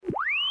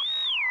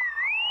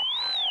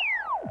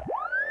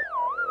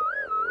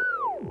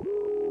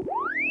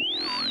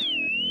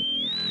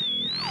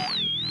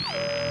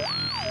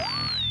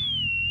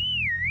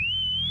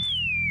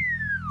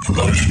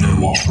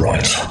what's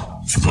right.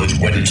 For those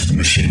wedded to the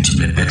machines in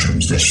their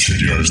bedrooms, their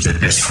studios, their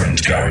best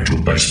friend's garage or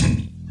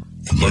basement.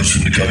 For those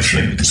who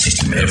negotiate with the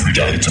system every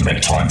day to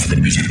make time for the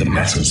music that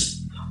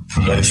matters.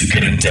 For those who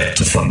get in debt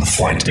to fund the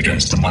fight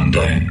against the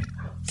mundane.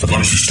 For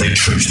those who stay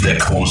true to their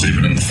cause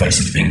even in the face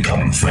of income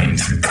and fame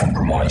through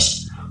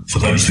compromise. For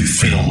those who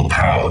feel the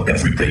power of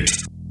every beat.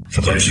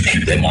 For those who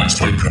keep their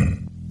minds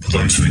open. For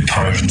those who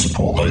encourage and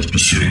support those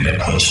pursuing their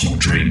personal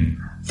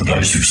dream. For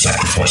those who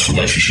sacrifice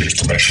relationships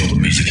to make sure the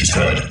music is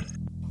heard.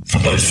 For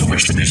those for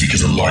which the music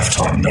is a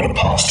lifetime, not a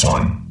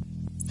pastime.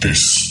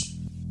 This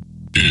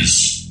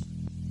is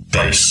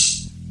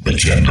Bass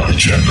Agenda.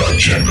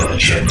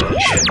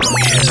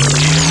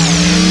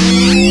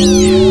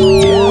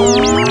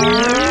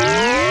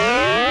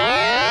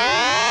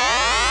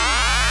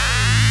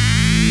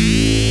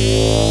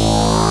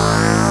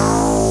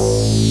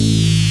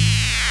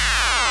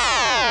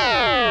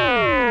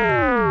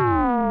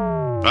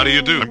 How do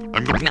you do?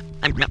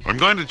 I'm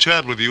going to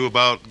chat with you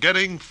about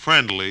getting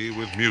friendly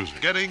with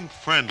music. Getting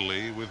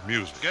friendly with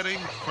music. Getting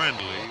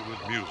friendly with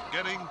music.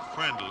 Getting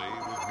friendly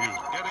with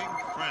music. Getting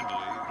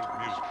friendly with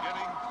music.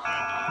 Getting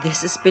friendly.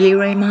 This is Billie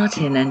Ray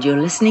Martin, and you're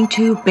listening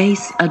to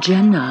Bass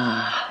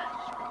Agenda.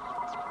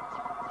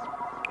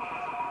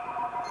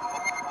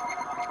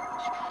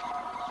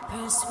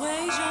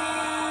 Persuasion.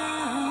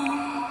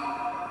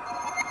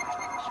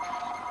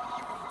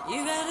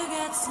 You gotta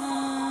get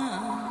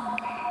some.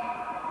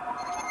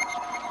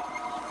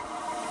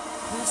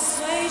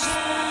 Persuasion,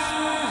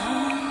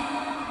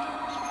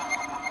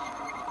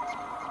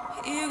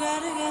 you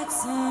gotta get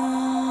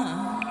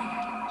some.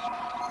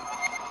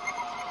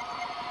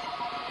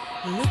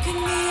 Look at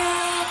me,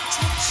 I'll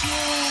touch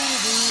your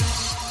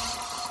breath.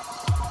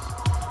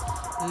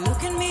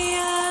 Look at me,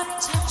 I'll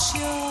touch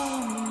your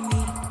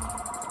meat.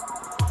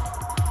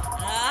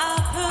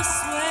 I'll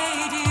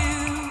persuade you,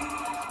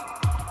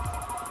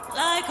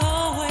 like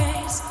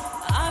always,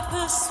 I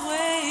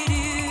persuade you.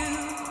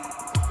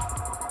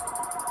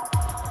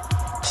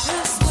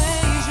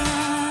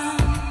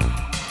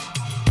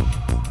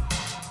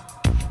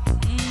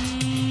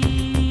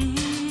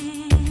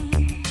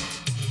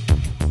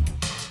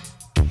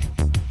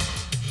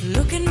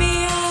 Look at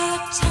me, I'll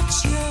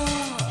touch your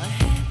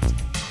head.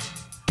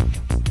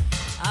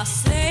 I'll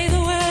say the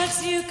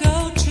words, you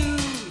go to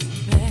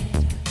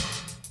bed.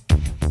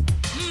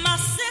 My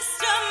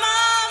sister,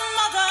 my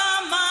mother,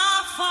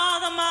 my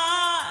father,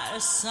 my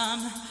son,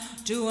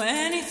 do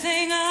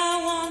anything I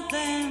want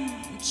them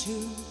to.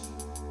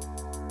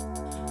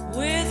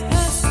 With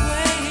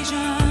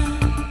persuasion,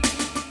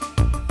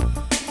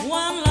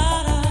 one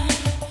lot of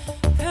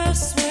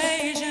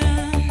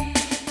persuasion.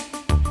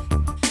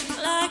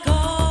 Like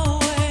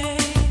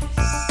always,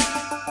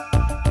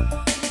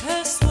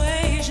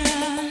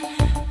 persuasion.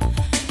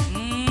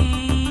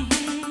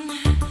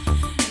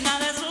 Now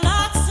there's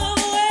lots of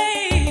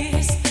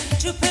ways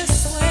to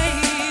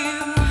persuade you.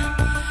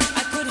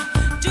 I could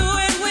do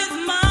it with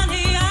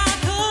money. I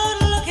could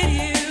look at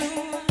you.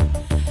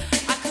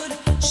 I could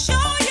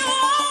show you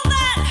all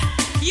that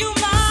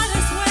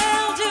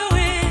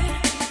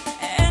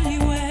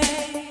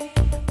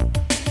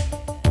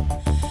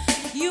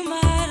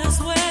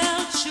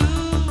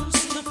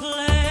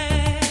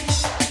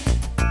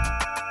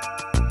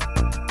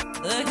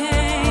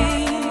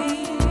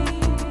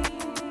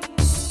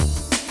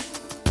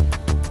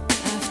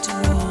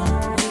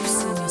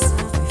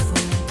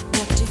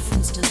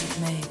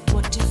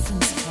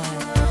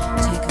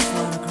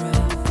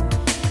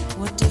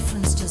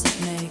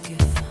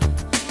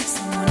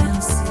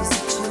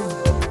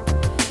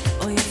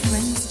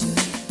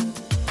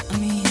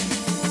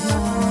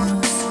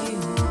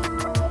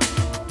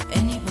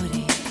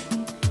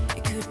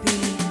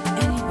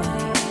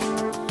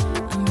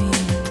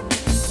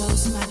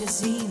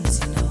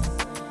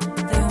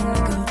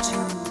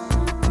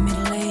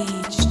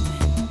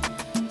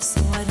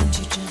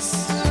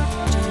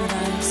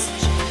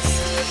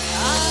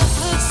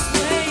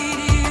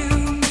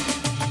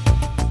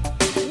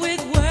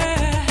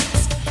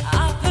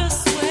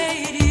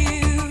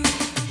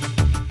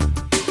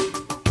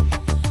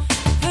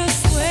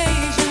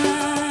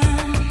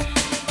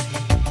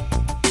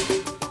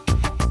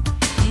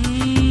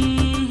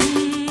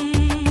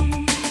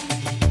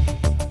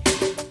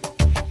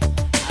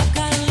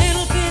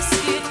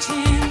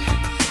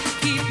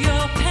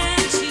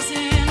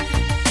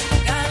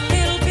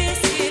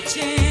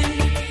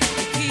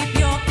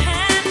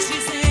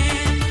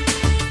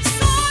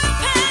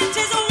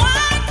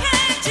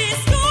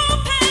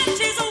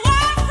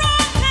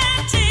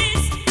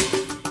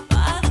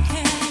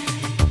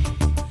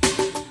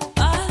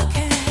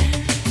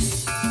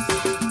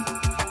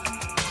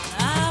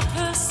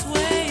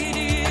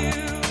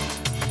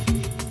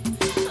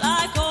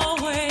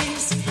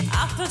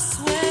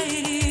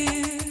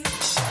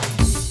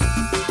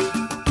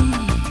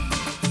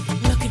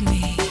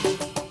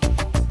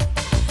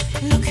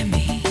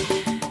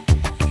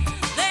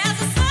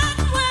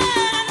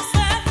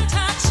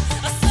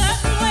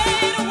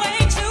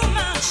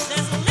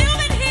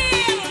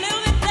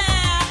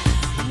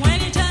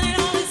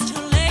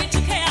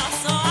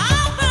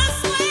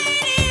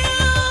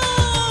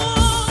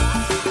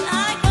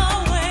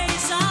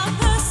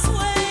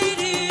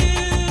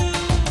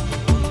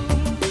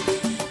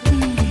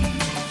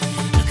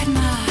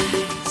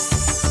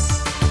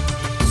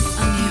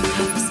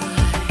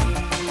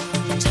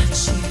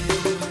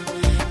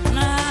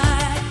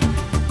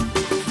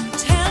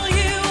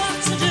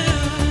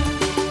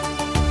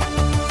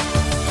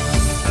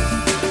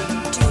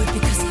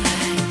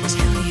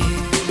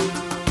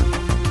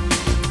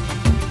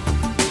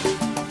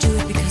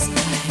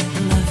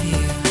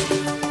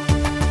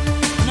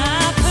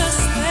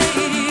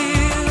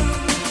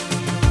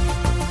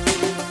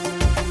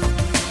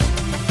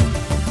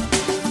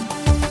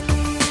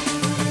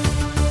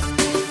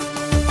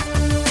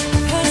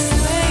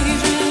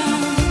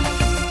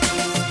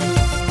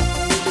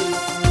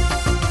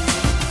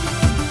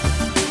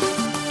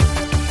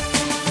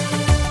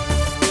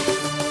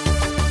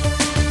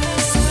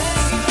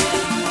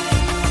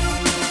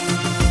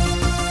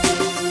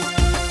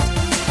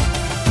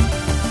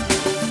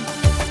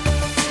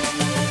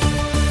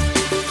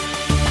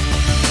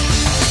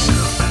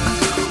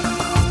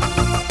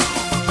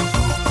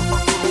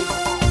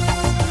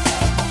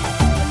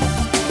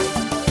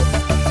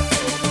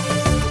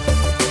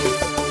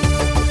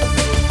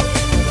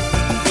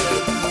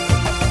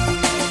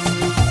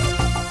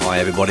Hi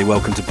everybody,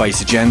 welcome to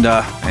Bass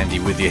Agenda. Andy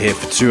with you here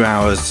for 2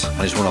 hours,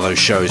 and it's one of those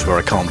shows where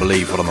I can't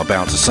believe what I'm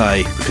about to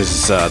say,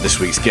 because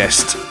this week's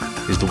guest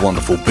is the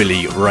wonderful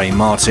Billie Ray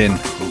Martin,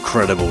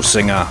 incredible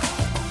singer,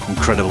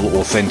 incredible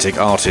authentic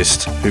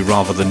artist who,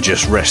 rather than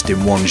just rest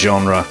in one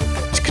genre,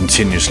 is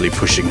continuously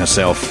pushing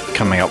herself,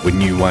 coming up with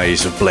new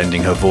ways of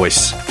blending her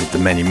voice with the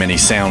many, many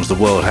sounds the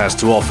world has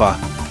to offer.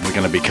 We're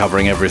going to be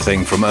covering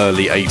everything from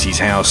early 80s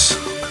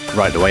house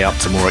right the way up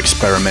to more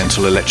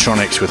experimental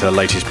electronics with her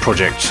latest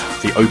project,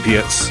 The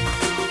Opiates.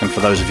 And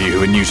for those of you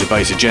who are new to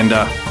Bass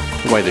Agenda,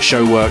 the way the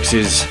show works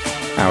is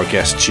our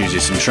guest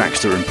chooses some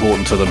tracks that are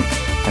important to them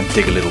and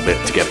dig a little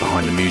bit to get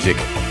behind the music.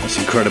 This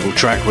incredible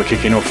track we're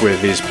kicking off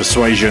with is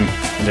Persuasion,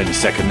 and any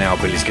second now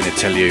Billie's going to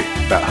tell you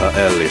about her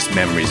earliest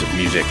memories of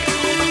music.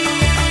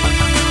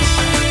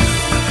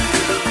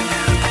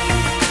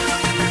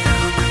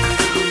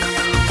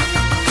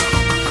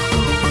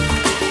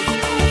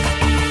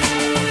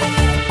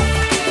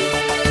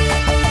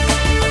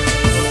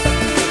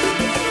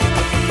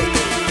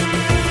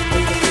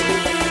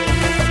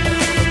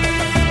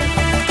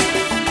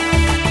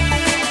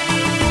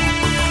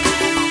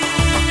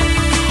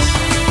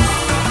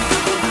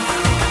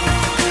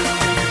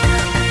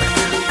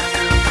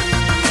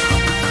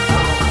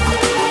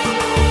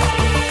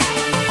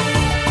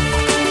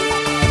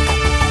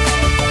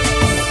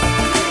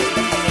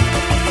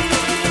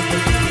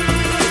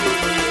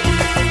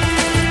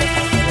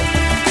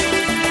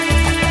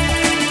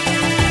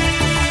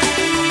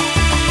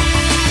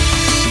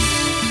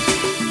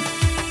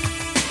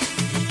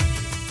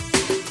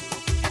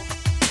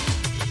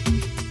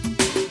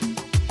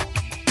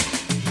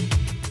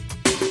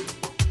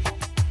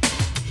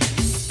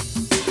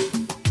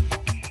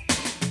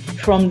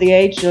 From the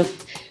age of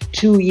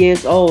 2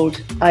 years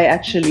old, I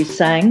actually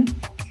sang,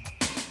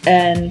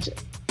 and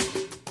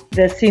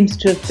there seems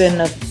to have been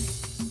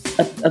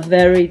a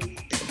very,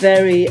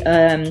 very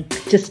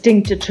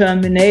distinct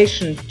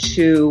determination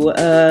to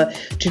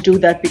do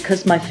that,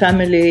 because my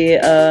family,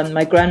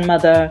 my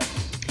grandmother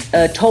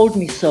told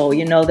me so.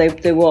 You know,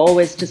 they were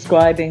always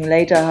describing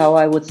later how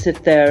I would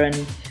sit there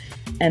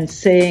and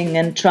sing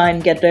and try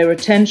and get their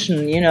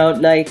attention. You know,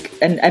 like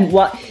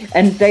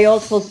and they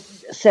also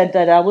said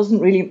that I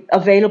wasn't really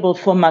available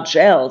for much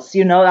else.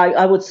 You know,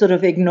 I would sort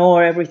of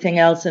ignore everything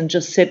else and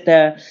just sit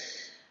there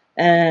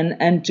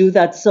and do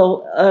that.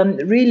 So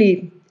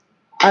really,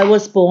 I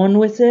was born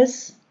with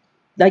this,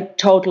 like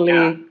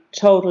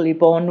totally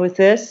born with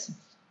this.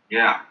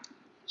 Yeah.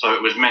 So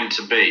it was meant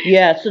to be.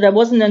 Yeah. So there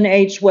wasn't an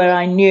age where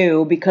I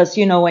knew, because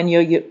you know when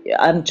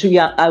I'm too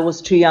young. I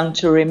was too young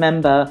to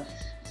remember.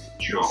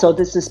 Sure. So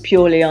this is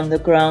purely on the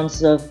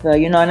grounds of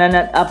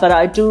but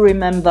I do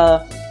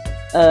remember.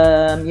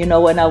 You know,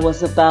 when I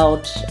was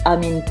about,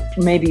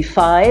 maybe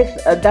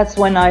 5, that's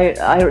when I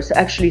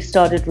actually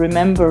started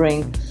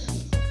remembering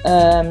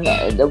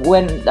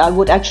when I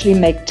would actually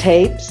make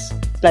tapes,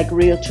 like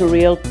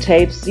reel-to-reel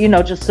tapes, you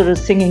know, just sort of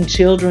singing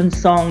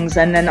children's songs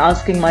and then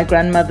asking my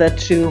grandmother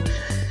to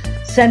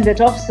send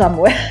it off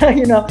somewhere,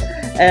 you know.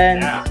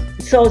 And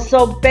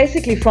so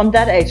basically from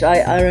that age,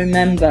 I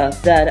remember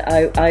that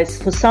I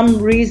for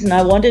some reason,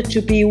 I wanted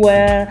to be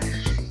where,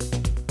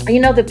 you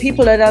know, the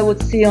people that I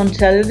would see on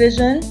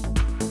television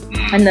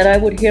and that I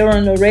would hear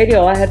on the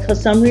radio, for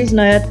some reason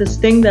I had this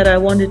thing that I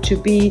wanted to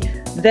be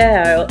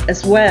there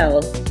as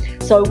well.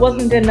 So it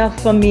wasn't enough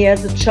for me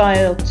as a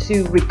child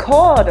to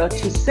record or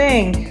to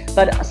sing,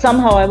 but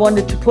somehow I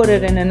wanted to put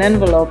it in an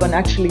envelope and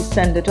actually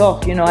send it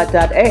off, you know, at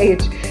that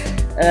age.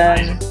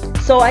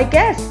 So I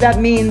guess that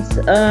means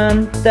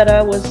that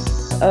I was,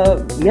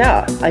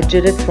 I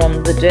did it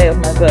from the day of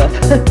my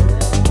birth.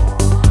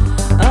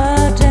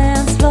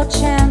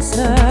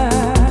 Chancer,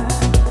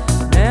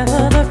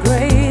 never the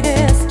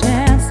greatest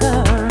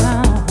dancer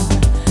around,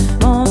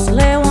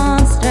 mostly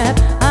one step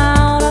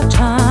out of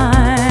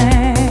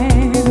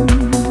time.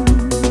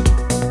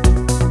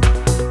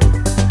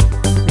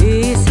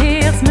 These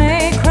heels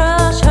may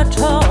crush her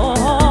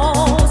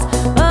toes,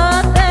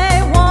 but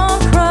they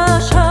won't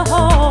crush her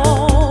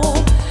whole.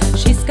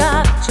 She's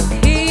got to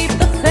keep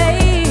the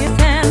faith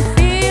and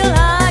feel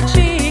like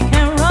she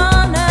can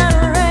run and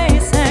race.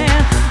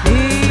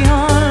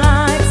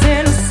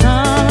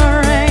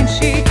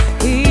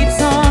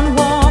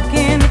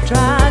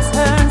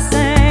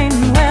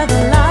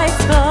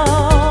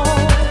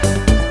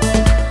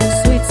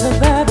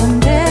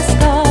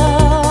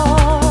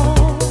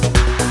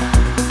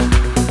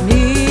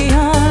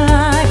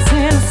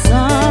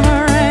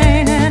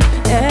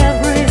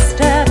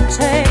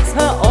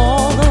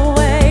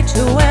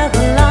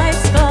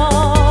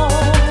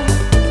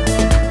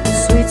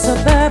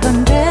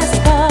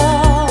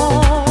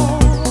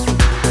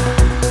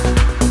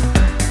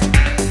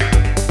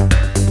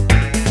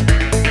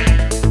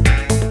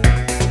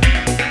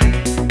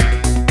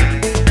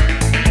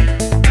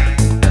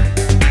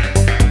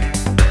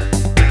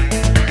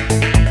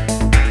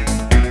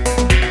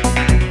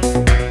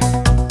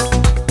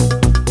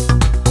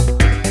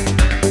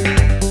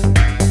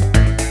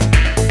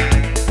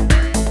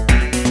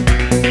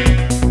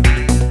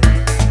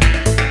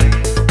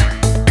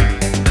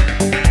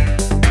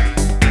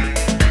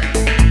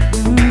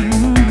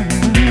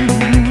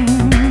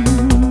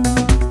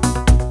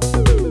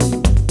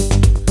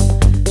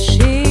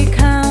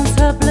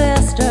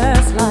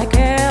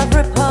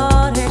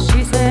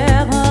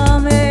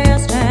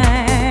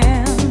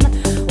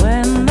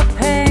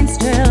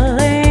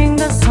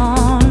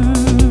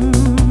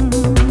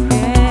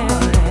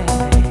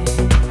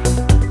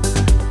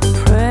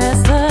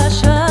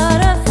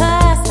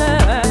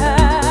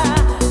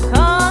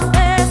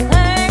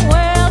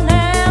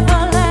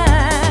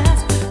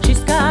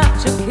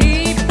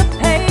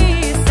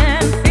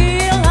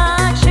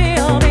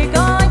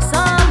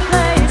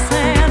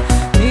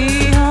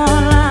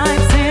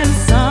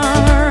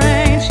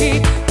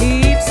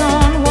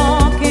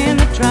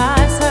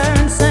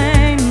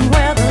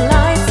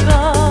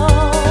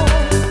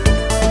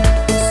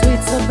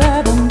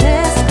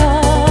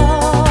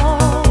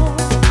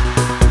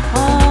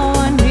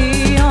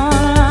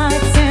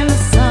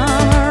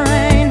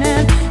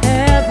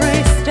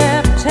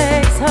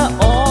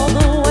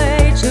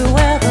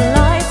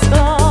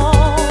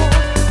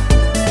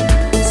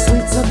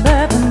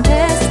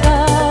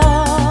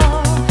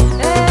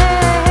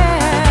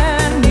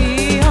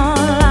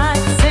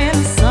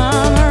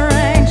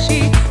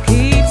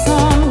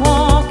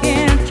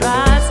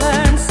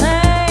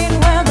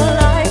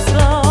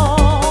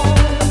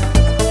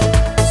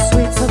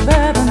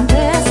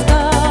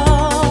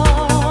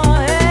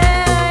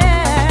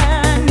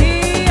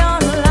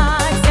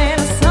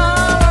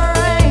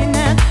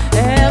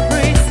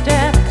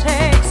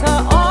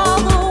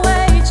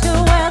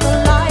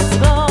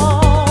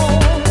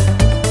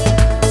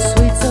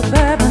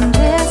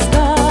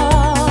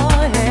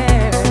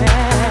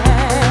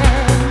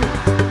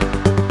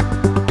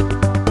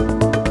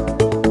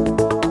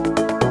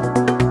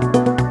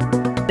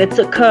 it's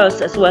a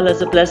curse as well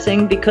as a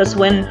blessing, because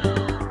when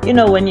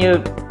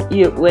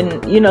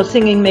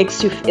singing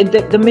makes you,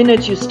 the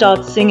minute you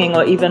start singing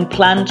or even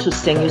plan to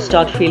sing, you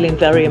start feeling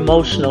very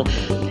emotional.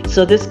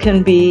 So this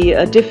can be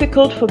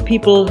difficult for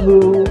people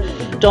who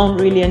don't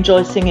really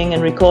enjoy singing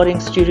in recording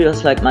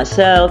studios like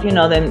myself.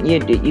 Then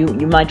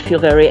you might feel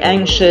very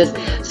anxious.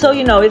 So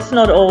it's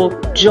not all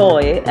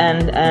joy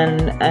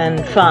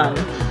and fun.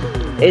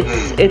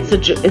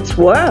 It's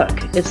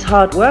work. It's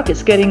hard work.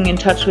 It's getting in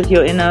touch with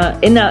your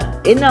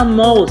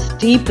innermost,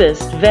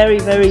 deepest, very,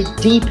 very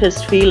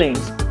deepest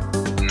feelings,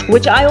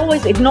 which I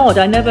always ignored.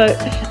 I never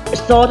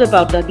thought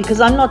about that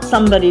because I'm not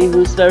somebody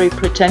who's very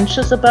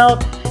pretentious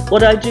about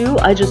what I do.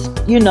 I just,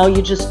 you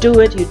just do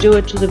it. You do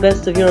it to the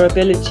best of your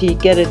ability.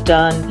 Get it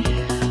done.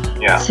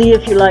 Yeah. See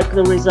if you like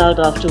the result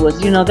afterwards.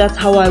 That's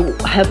how I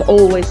have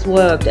always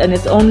worked. And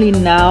it's only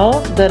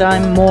now that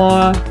I'm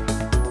more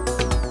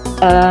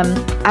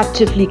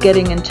actively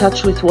getting in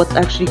touch with what's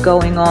actually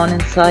going on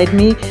inside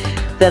me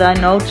that I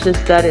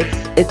noticed that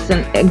it's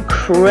an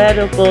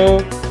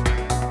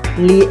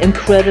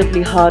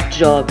incredibly hard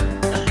job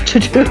to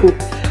do.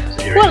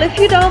 Well, if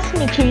you'd asked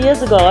me 2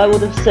 years ago, I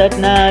would have said,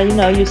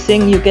 nah, you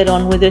sing, you get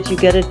on with it, you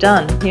get it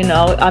done.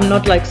 I'm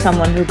not like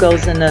someone who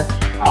goes in a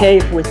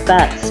cave with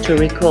bats to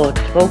record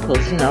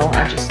vocals,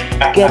 I just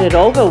get it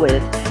over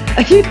with.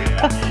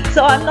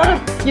 So I'm not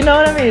you know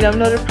what I mean? I'm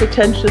not a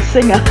pretentious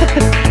singer.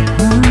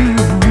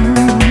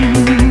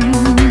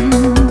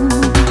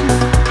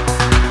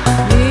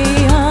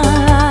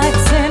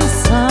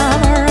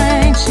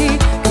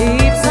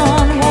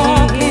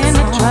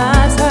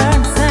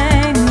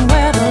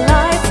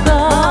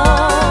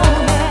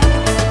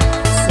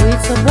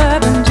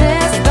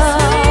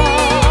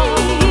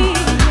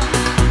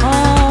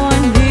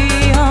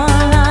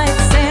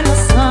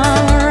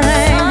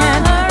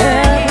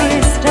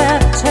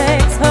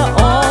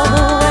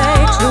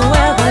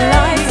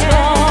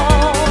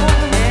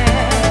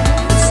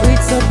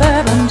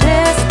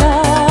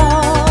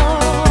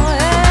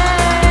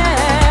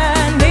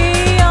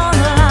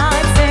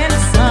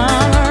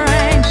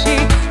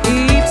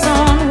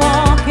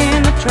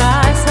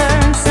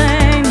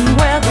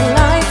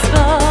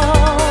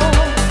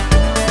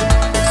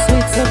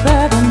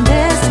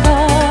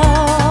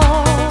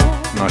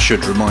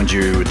 Should remind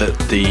you that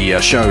the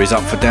show is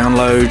up for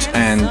download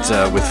and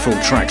with full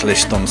track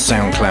list on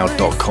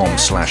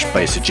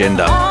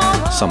soundcloud.com/bassagenda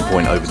some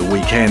point over the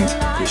weekend.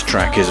 This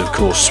track is of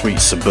course Sweet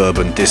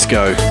Suburban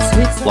Disco.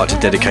 I'd like to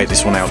dedicate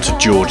this one out to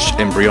George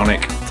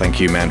Embryonic.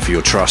 Thank you, man, for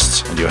your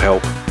trust and your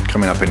help.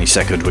 Coming up any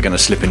second, we're going to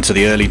slip into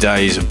the early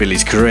days of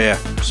Billie's career.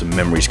 Some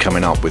memories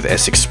coming up with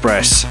S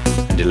Express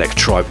and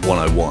Electribe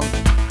 101.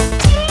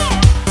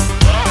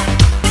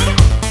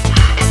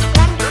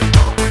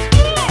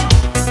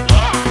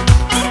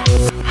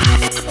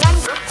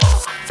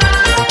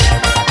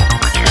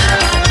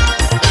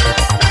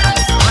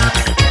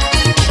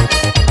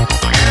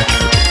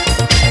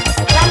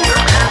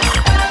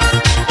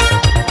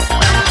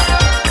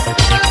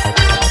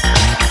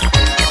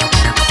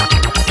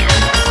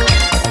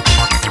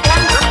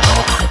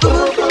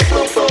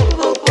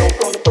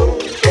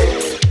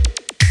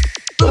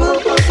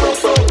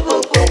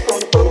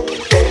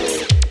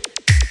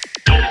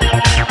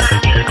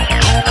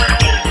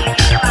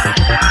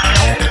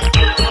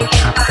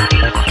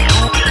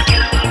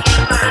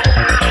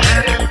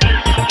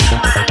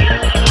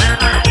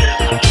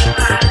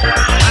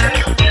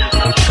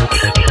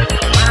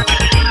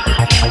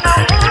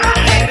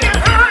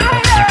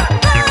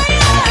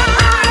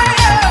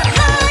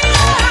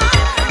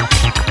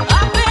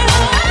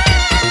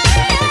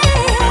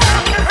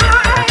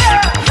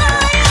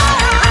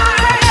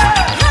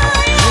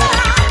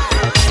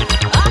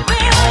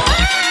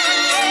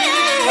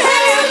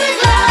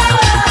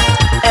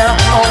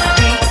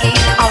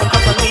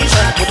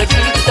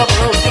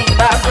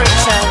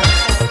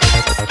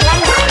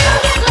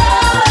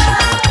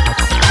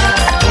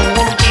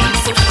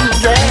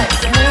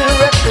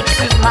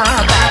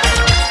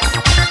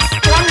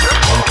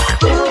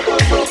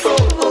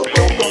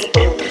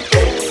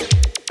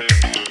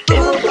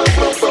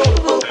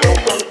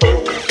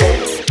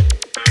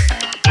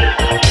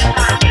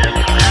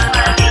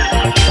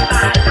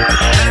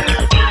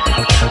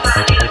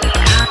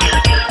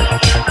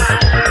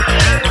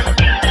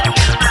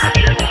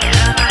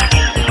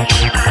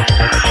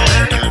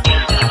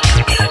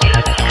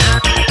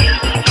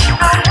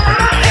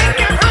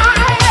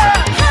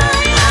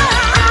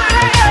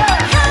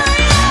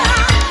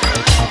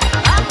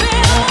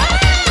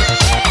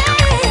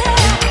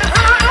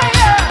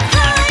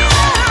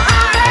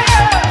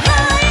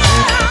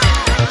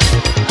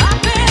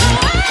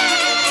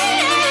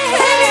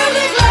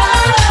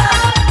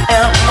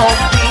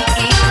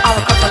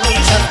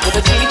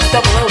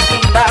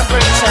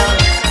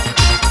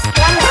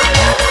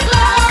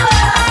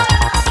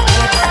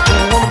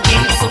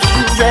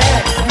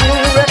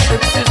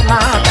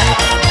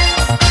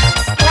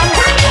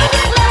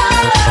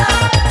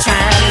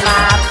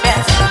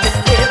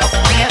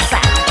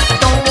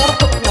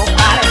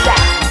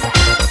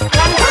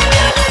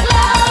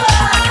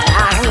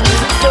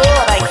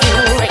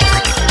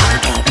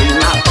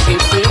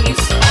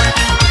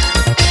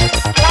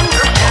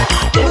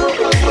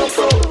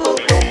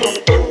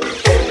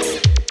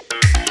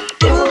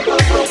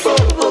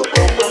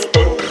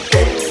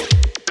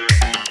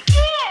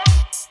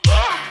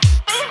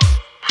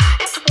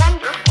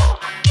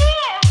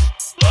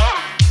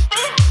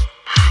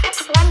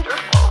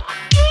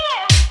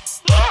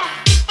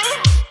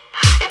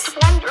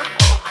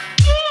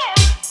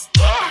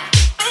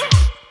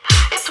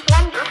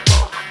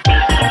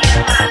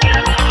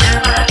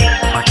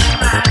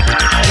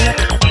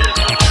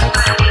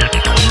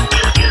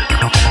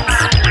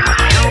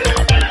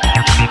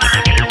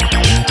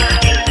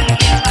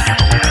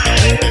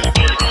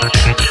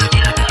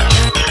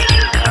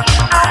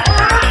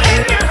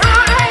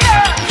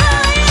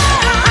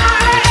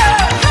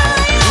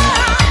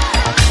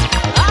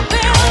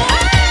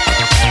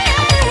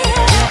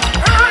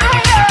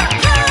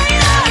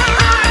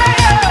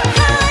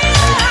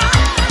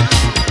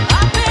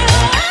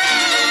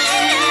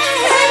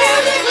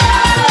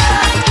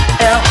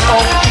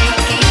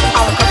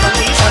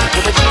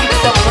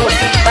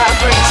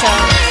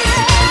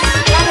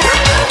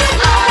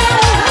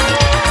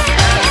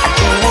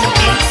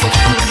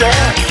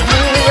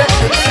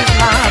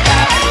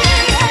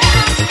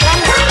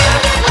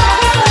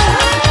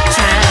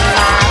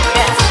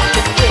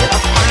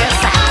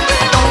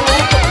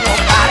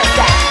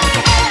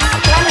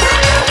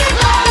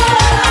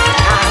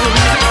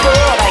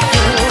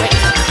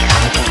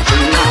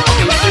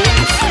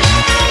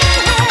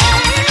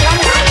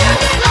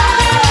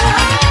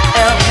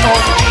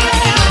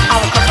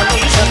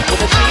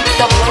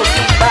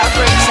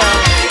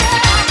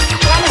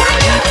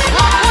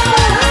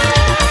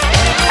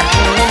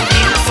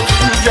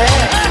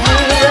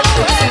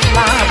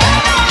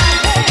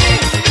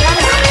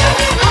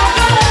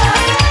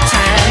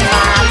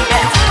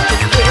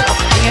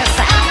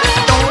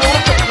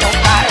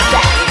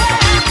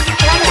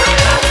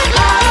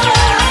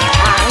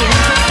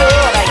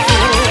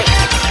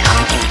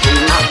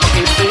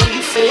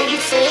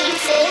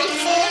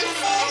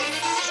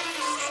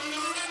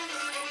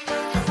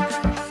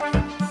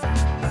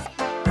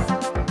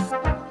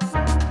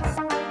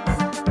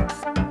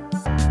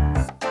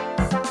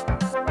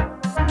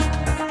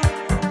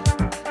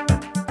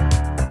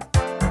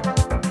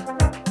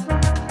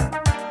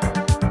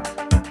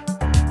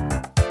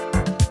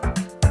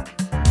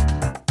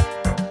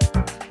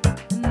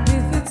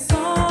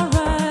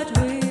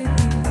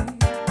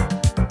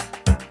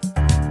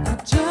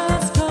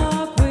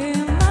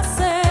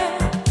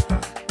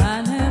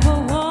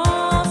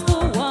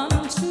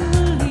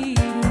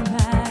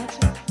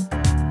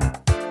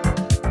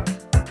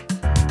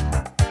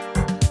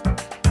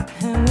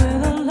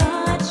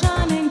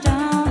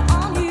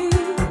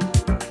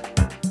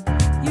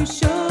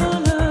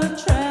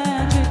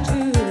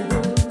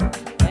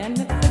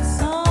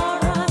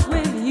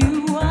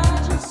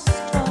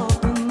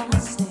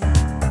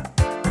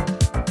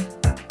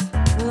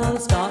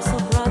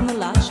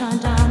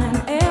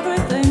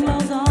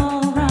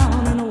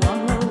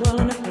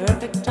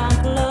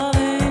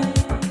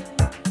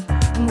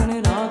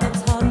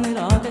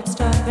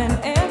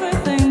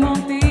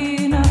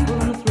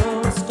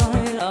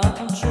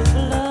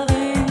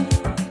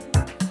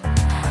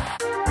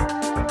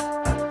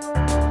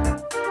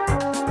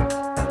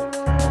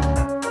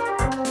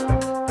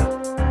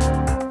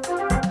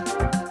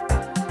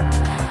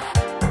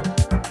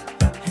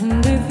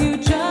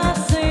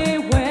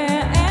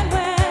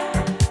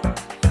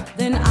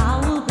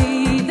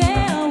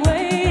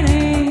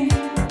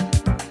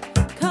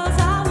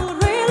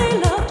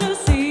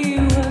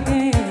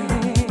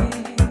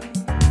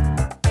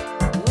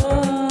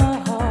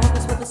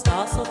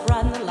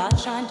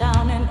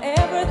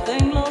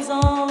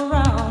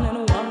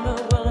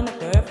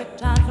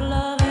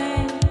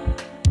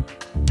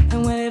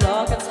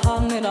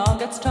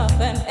 gets tough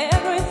and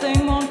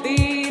everything won't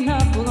be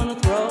enough, we're gonna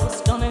throw a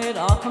stone and it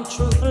all come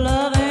true for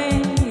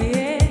loving,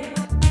 yeah.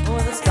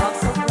 Where the stars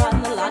so bright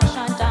and the light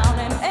shine down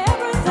and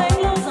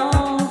everything goes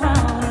all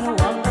around in a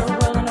wonder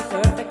world and a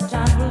perfect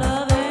time for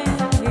loving,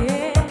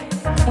 yeah.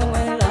 And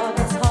when it all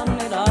gets hot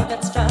and it all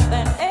gets tough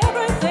and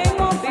everything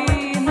won't be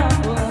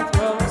enough, we're gonna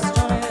throw a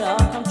stone and it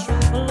all come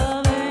true for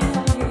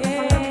loving,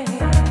 yeah.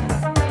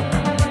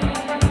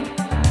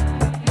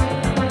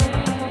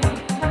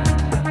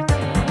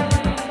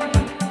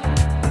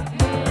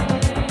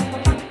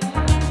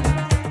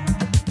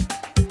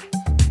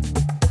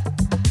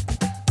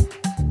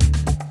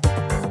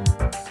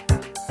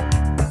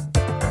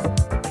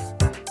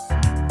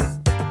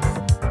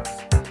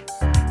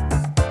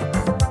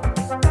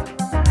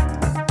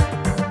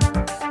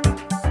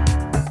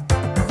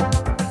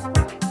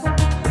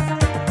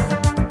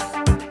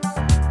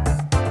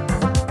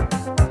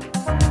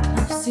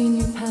 I've seen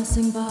you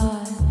passing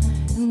by,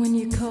 and when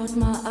you caught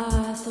my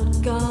eye, I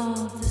thought,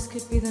 God, this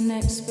could be the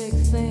next big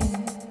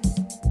thing.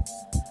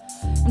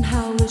 And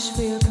how I wish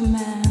for your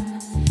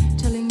command,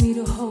 telling me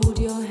to hold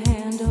your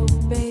hand, oh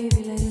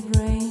baby, let it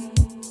rain.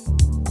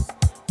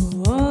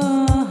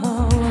 Whoa,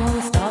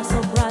 the stars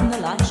so bright and the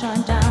light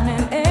shine down,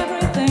 and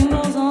everything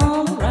goes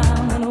all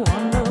around in a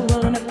wonder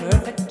world and a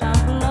perfect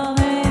time for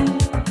loving.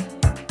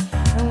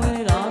 And when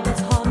it all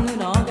gets hot and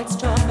it all gets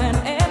tough and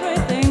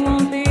everything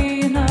won't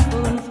be enough,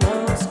 we're gonna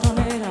throw a stone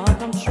and it all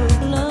come true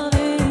for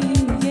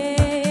loving, yeah.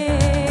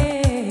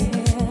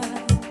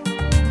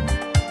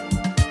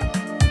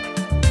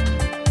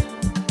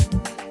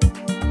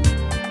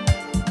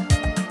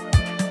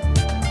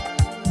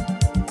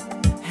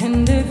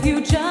 And if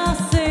you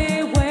just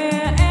say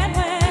where and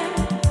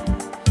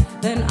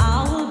when, then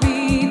I will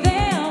be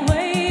there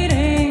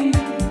waiting.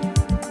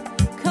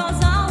 'Cause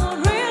I would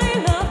really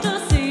love to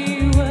see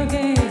you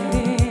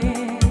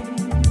again.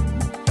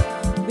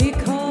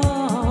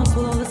 Because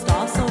with all the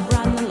stars so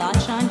bright and the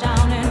light shine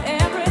down and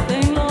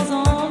everything goes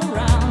all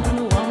around in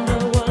a wonder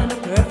world and a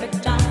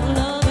perfect time for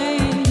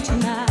loving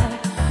tonight.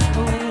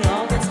 When it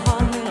all gets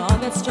hot and it all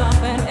gets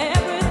tough and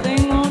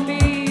everything won't be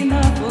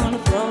enough, we're gonna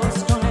throw a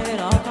stone and it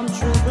all come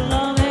true for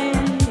loving,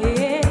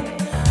 yeah.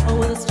 Oh,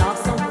 with the stars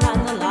so bright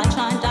and the light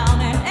shine down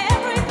and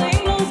everything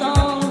goes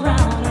all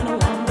around in a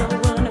wonder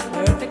world and a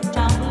perfect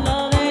time for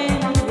loving,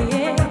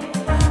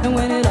 yeah. And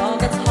when it all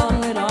gets hot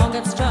and it all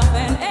gets tough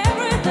and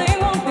everything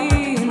won't be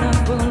enough,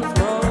 we're gonna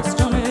throw a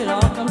stone and it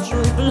all come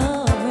true for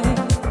loving.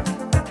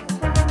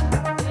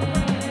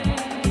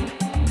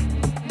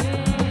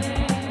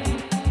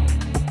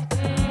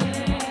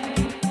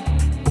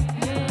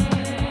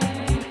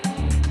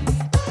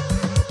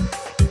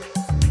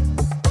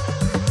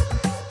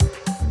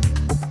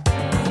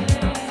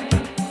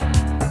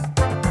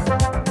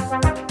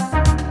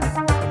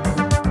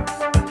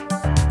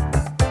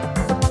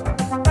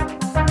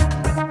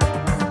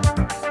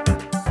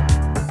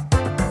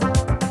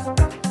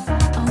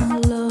 I wanna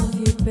love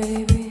you,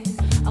 baby.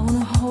 I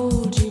wanna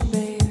hold you,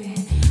 baby.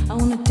 I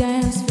wanna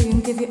dance for you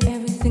and give you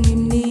everything you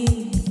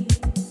need.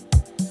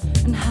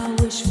 And how I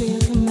wish for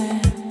your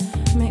command.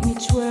 Make me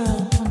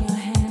twirl upon your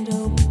hand,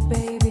 oh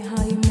baby,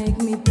 how you make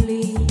me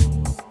bleed.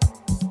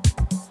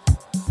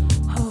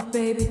 Oh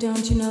baby,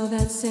 don't you know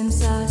that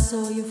since I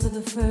saw you for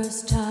the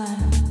first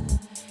time,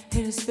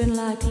 it has been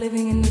like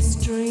living in this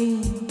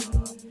dream,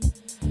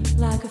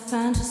 like a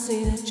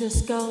fantasy that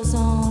just goes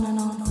on and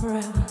on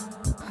forever.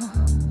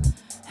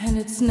 And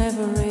it's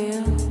never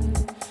real.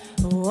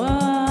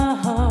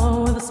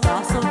 Whoa, with the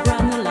stars so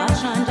bright and the light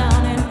shine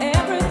down and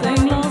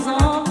everything goes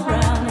all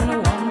around in a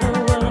wonder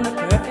world and a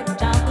perfect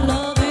time for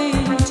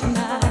loving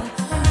tonight.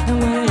 And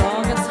when it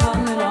all gets hot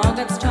and it all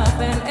gets tough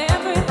and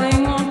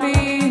everything won't be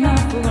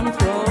enough, we're gonna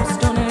throw a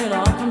stone and it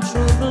all come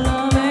true for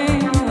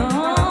loving,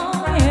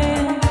 oh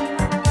yeah.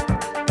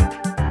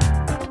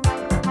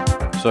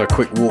 So a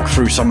quick walk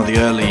through some of the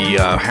early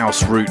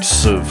house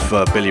roots of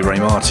Billie Ray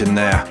Martin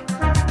there.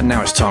 And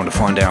now it's time to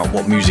find out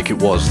what music it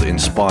was that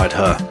inspired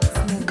her,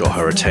 got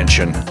her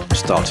attention,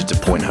 started to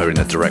point her in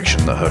the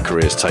direction that her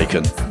career's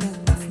taken.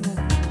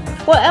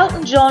 Well,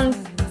 Elton John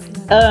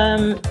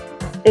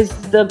is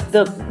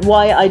the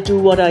why I do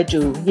what I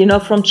do. You know,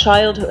 from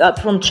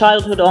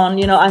childhood on.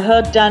 You know, I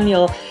heard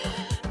Daniel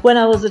when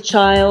I was a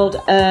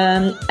child,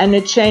 and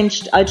it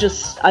changed. I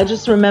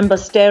just remember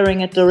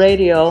staring at the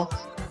radio,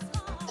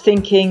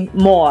 thinking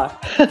more.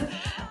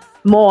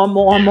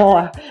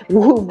 more.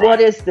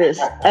 What is this?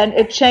 And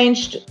it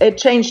changed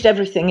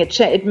everything.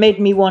 It made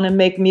me want to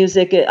make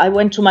music. I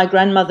went to my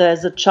grandmother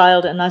as a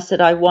child and I said,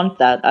 I want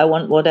that. I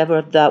want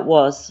whatever that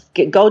was.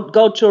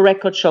 Go to a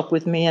record shop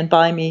with me and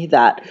buy me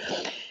that.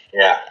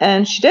 Yeah.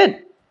 And she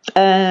did.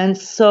 And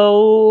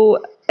so,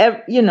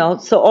 you know,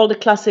 so all the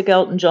classic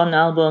Elton John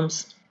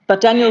albums.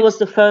 But Daniel was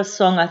the first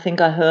song I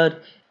think I heard.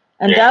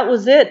 And that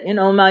was it. You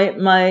know,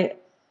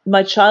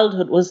 my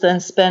childhood was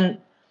then spent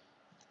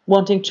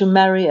wanting to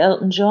marry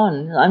Elton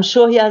John. I'm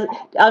sure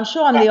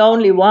I'm the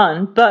only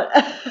one, but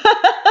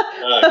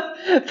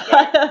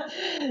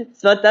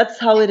but that's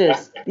how it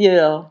is, you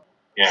know.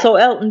 Yeah. So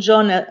Elton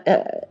John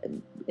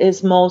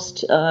is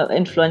most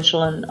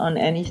influential on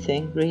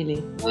anything,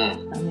 really. I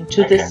mean,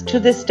 to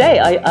this day,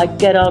 I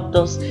dig out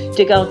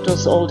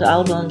those old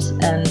albums,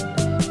 and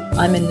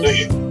I'm in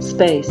this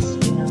space,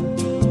 you know.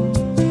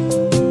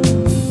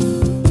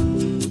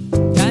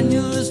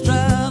 Daniel is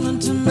traveling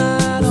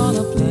tonight on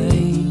a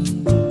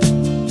plane.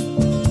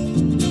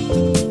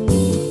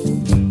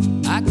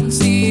 I can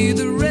see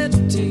the red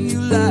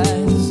tail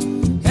lights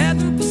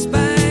heading for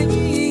Spain.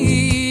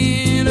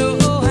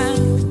 Oh,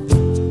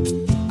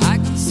 and I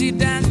can see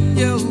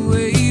Daniel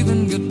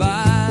waving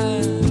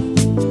goodbye.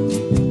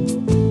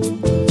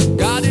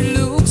 God, it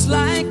looks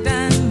like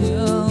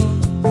Daniel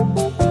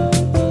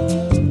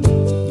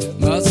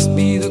must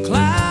be the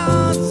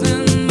clouds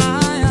in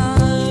my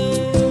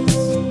eyes.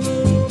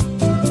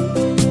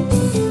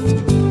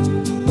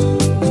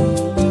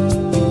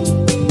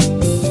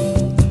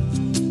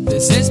 They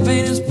say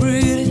Spain is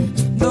pretty,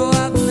 though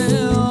I've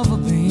never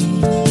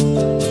been.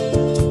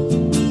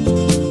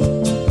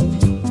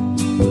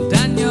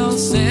 Daniel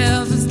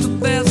says it's the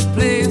best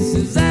place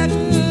he's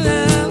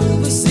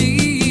ever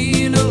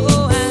seen.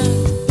 Oh,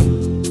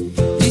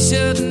 and he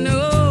should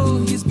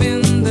know he's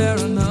been there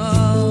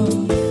enough.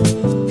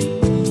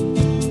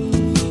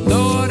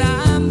 Lord,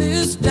 I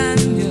miss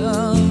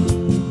Daniel.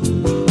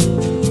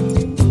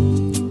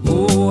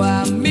 Oh,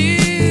 I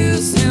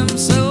miss him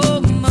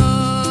so much.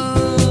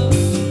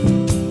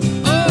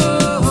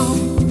 Oh,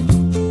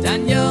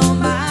 Daniel,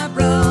 my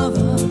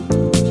brother,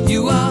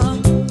 you are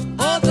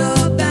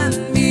older than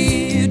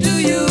me. Do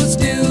you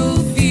still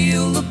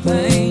feel the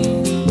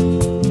pain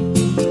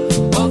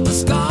of the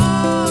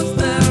scars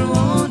that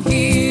won't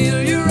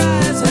heal? Your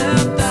eyes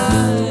have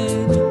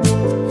died,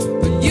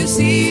 but you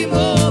see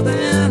more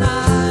than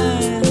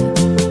I.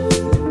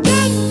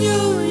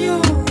 Daniel,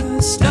 you're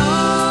a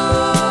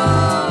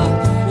star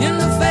in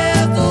the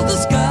faith of the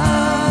sky.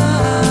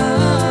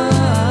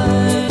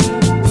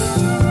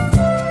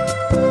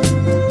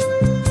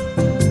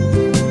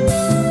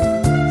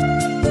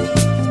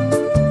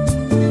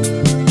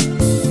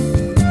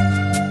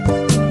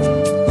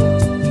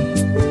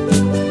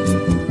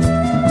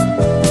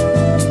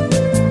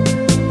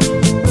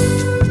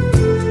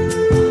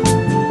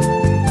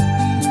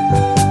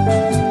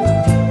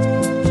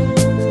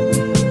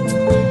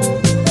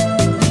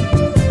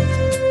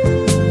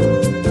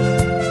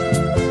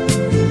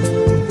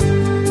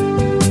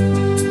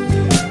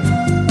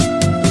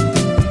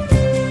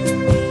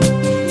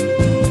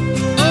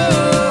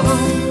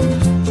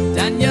 Oh,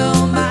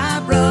 Daniel, my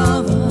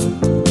brother,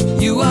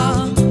 you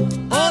are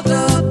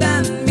older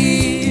than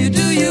me.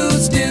 Do you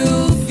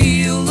still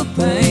feel the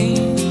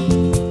pain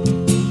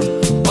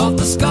of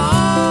the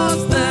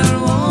scars that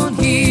won't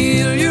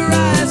heal? Your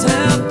eyes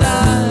have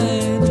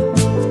died,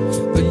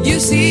 but you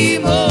see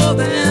more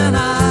than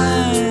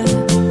I.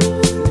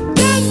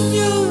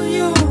 Daniel,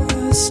 you're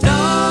a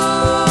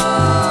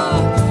star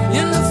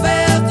in the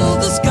faith of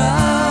the sky.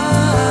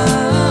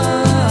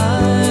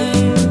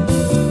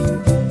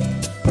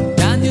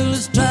 Daniel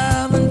is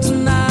traveling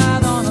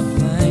tonight on a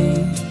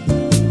plane.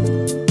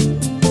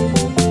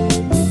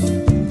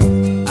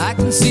 I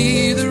can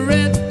see the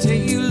red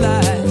tail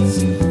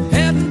lights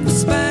heading for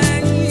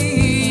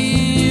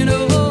Spain.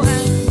 Oh,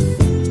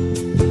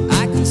 and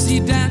I can see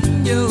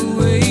Daniel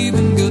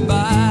waving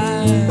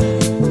goodbye.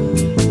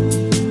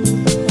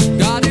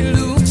 God, it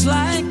looks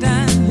like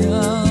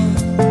Daniel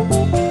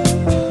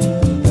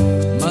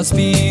must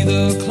be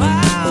the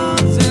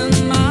clouds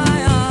in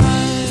my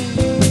eyes.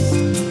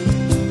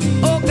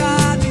 Oh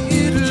God,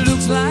 it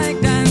looks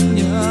like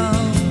Daniel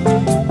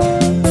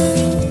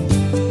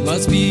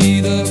must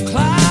be the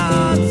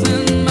clouds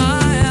in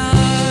my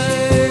eyes.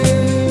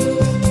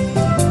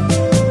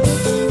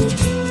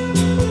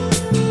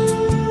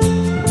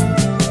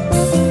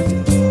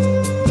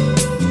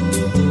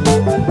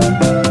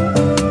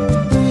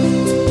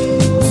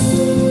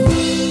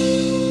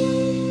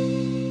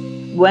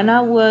 When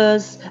I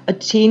was a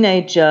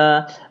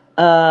teenager,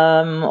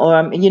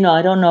 or you know,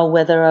 I don't know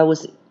whether I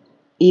was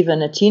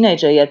even a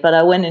teenager yet, but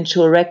I went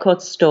into a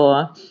record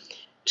store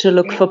to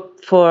look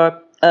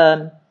for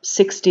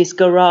 60s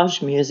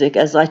garage music,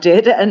 as I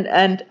did, and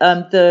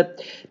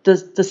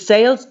the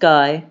sales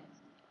guy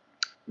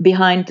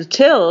behind the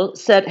till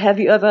said, "Have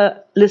you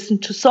ever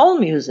listened to soul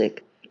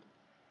music?"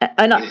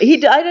 And I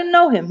didn't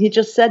know him. He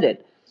just said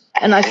it.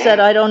 And I said,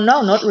 "I don't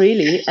know, not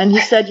really." And he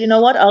said, "You know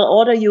what? I'll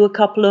order you a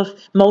couple of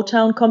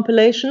Motown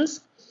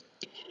compilations."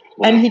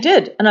 And he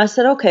did. And I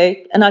said,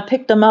 "Okay." And I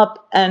picked them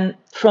up. And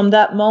from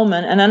that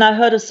moment, and then I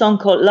heard a song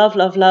called Love,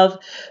 Love, Love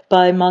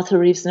by Martha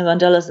Reeves and the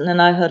Vandellas. And then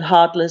I heard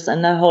Heartless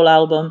and their whole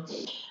album.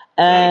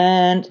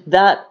 And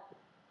that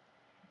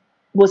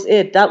was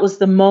it. That was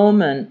the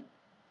moment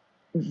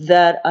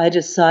that I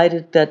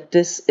decided that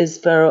this is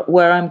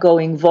where I'm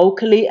going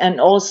vocally, and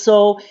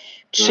also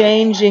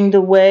changing the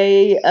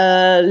way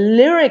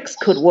lyrics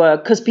could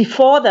work. Because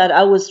before that,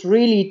 I was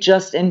really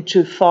just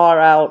into far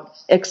out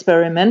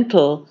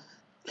experimental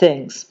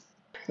things.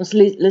 was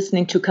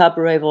listening to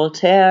Cabaret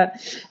Voltaire.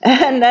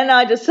 And then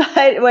I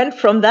went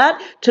from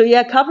that to,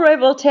 Cabaret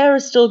Voltaire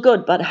is still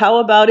good, but how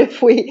about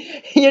if we,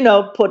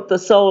 put the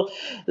soul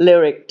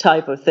lyric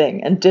type of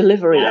thing and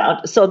deliver it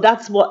out? So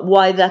that's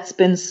why that's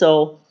been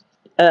so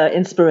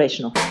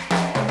inspirational.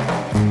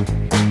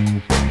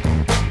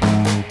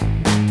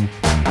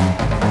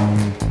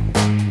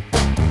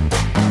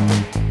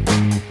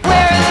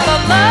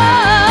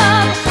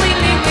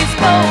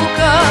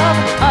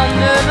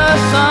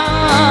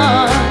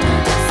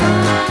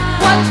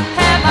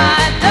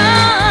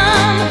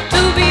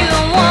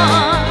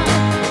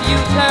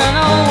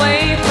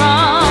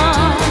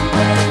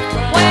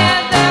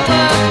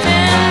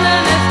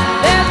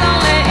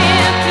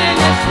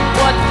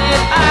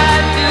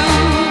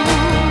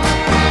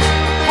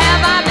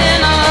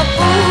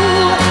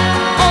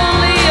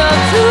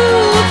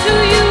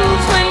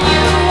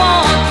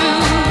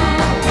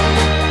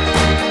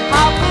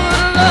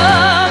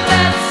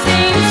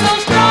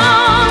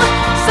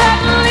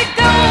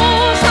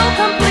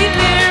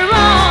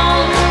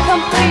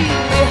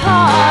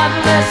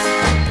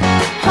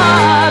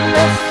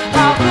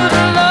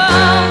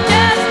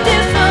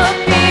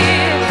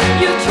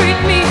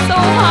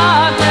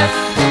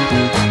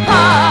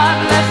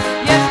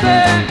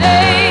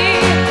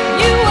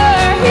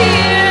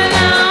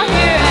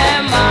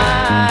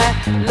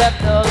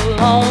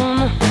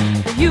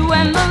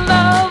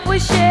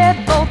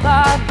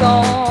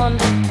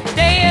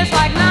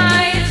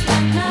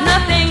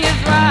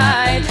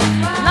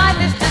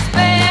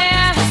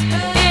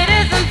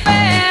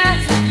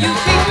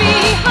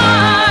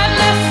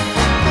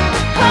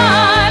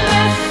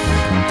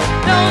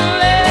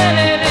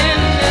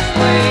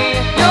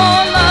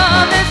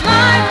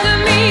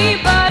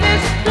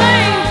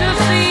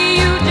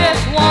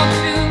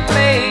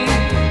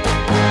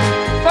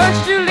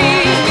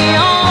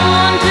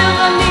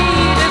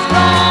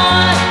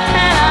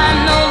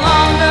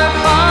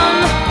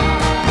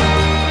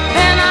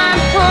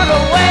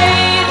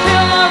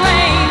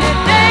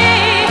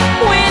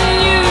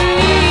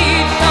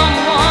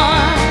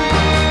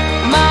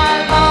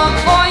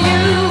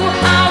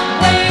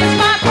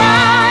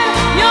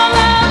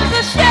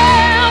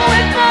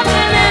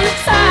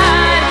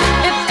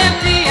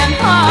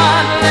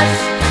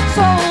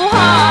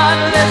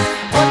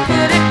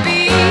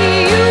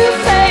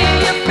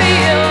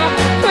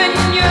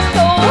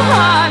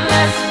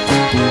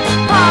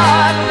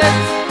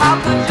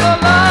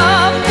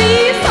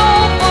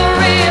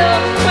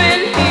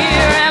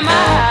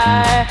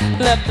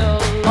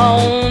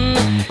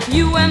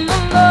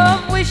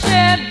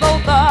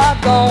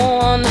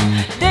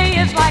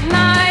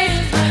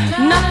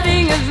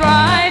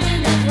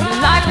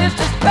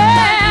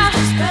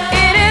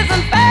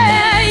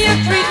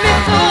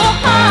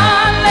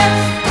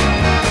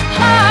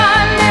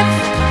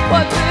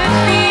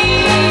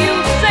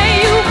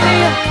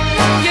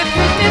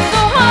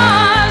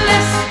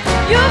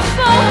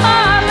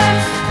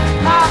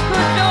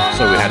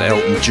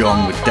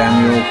 John with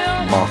Daniel,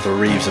 Martha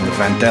Reeves and the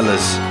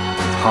Vandellas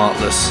with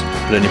Heartless.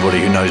 But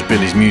anybody who knows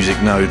Billie's music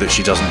know that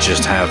she doesn't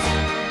just have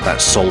that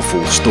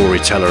soulful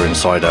storyteller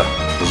inside her.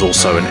 There's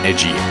also an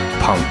edgy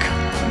punk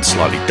and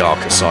slightly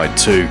darker side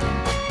too.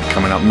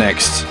 Coming up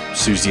next,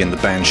 Susie and the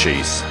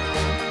Banshees.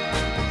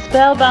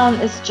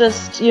 Spellbound is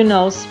just,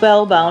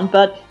 spellbound.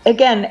 But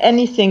again,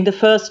 anything, the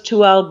first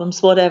 2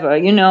 albums, whatever,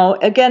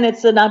 again,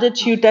 it's an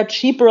attitude that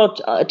she brought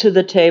to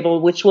the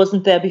table, which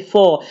wasn't there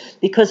before.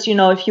 Because,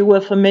 if you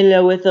were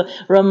familiar with the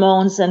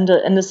Ramones and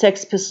the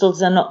Sex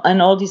Pistols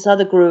and all these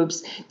other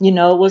groups,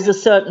 it was a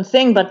certain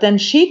thing. But then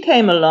she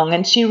came along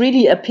and she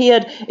really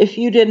appeared, if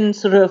you didn't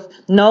sort of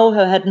know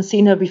her, hadn't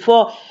seen her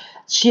before,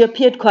 she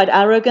appeared quite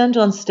arrogant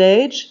on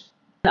stage.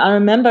 I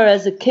remember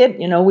as a kid,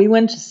 we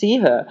went to see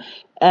her.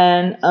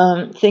 And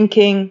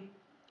thinking,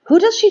 who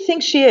does she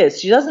think she is?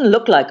 She doesn't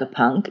look like a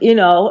punk,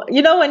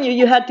 when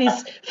you had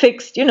these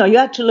fixed, you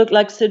had to look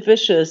like Sid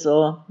Vicious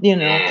or,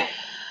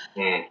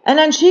 And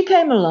then she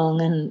came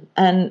along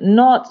and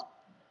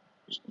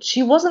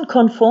she wasn't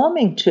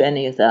conforming to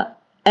any of that.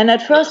 And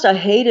at first I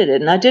hated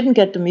it and I didn't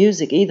get the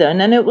music either. And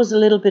then it was a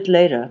little bit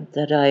later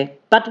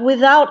but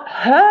without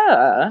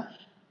her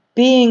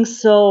being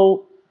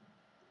so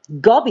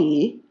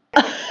gobby,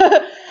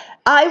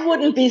 I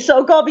wouldn't be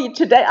so gobby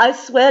today, I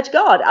swear to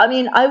God. I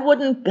mean, I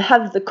wouldn't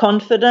have the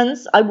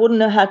confidence. I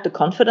wouldn't have had the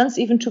confidence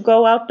even to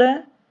go out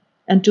there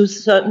and do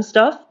certain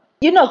stuff.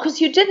 Because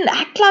you didn't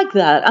act like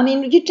that. I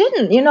mean, you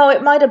didn't.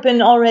 It might have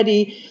been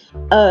already,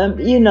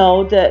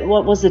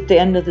 what was it, the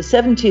end of the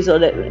 70s or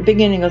the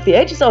beginning of the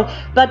 80s.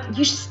 But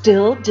you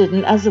still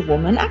didn't, as a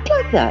woman, act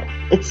like that.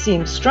 It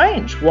seemed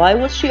strange. Why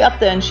was she up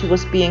there and she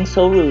was being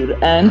so rude?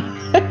 And,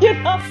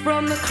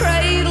 From the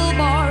cradle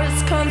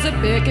bars comes a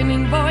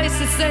beckoning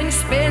voice, a thing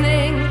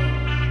spinning.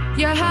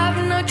 You have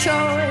no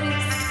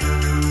choice.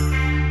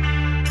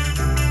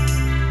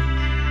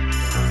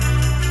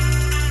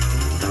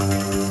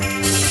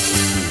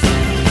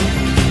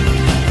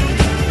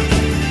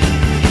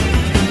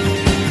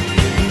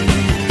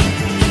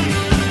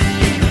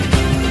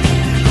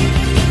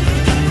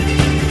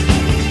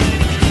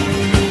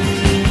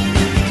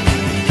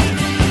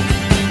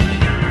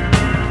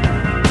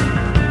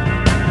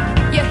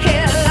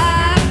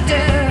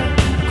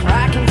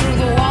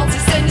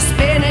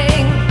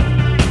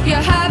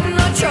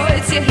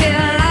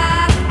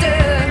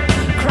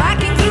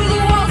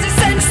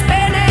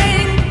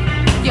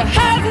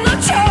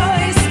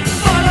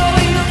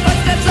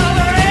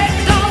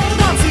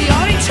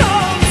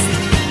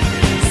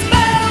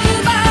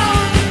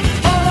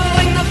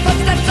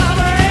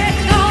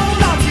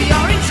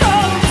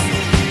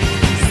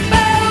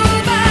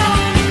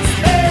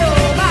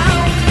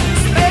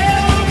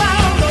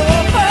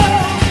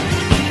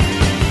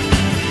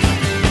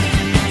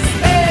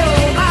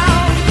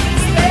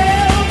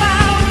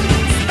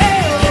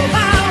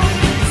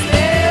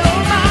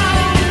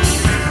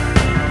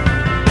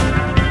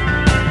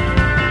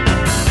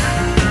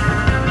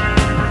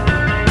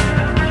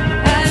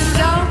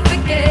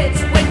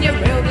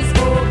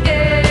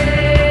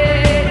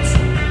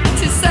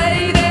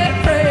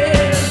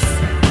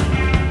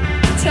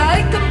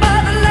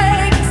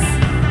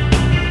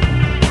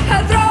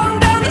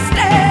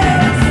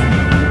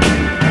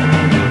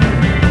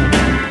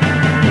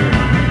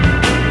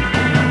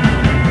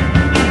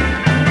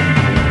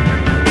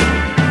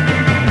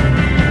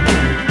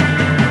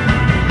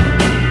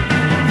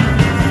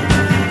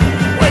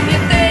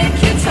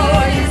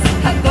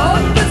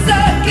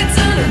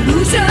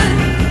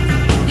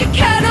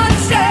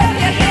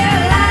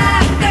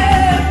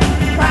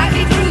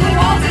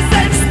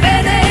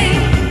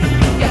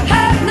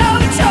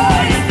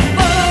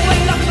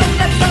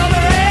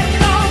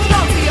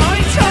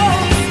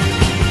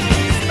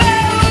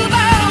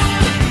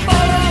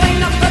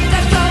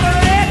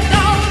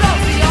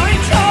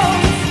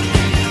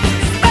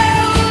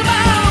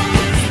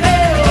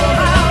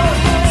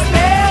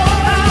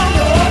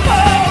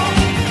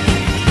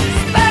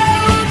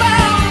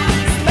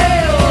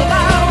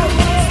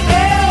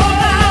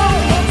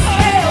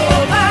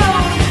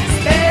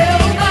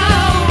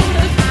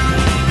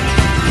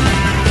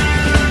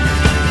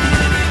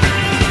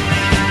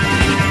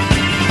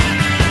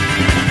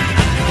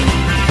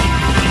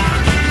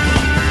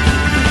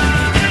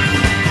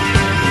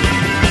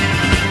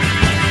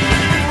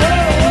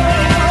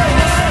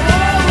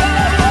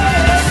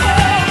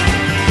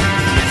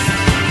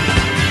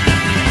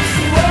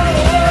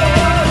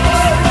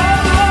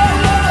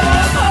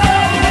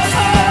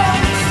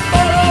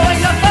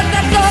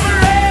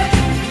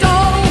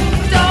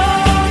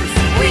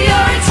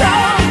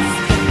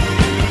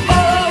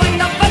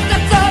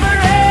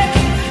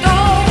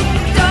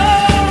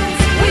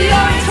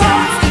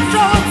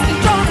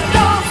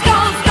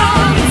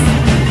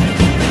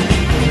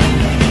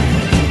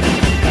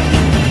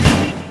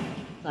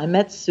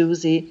 met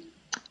Susie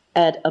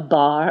at a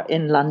bar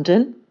in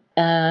London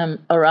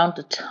around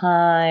the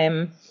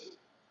time,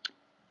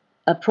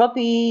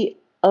 probably,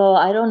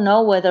 I don't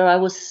know whether I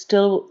was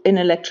still in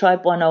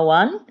Electribe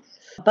 101,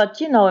 but,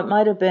 it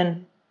might have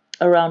been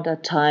around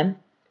that time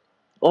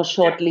or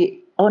shortly.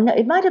 Oh, no,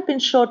 it might have been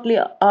shortly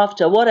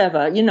after,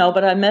 whatever,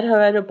 but I met her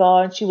at a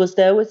bar and she was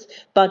there with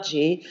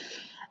Budgie.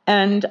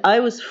 And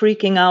I was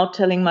freaking out,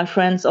 telling my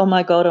friends, oh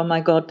my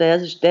God,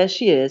 there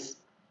she is.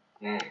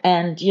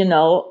 And,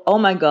 oh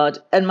my God.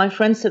 And my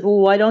friend said, well,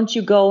 why don't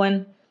you go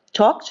and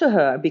talk to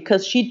her?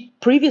 Because she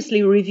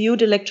previously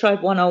reviewed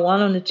Electribe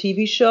 101 on a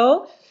TV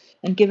show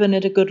and given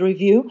it a good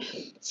review.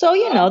 So,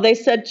 they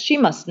said, she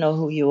must know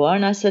who you are.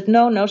 And I said,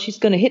 no, she's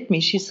going to hit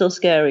me. She's so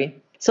scary.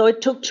 So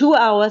it took 2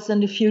 hours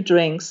and a few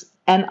drinks.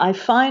 And I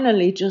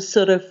finally just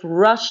sort of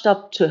rushed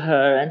up to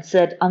her and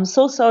said, I'm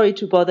so sorry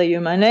to bother you.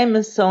 My name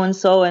is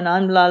so-and-so and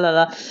I'm la, la,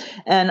 la.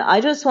 And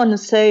I just want to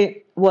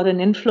say what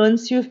an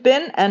influence you've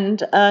been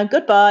and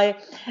goodbye.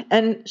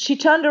 And she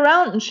turned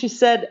around and she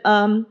said,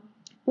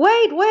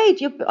 wait,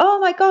 oh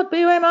my God,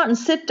 Billie Ray Martin,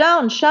 sit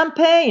down,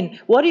 champagne.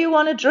 What do you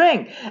want to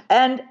drink?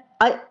 And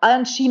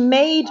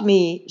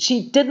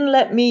she didn't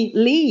let me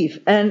leave.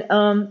 And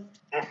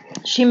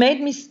she made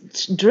me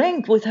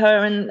drink with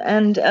her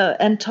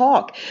and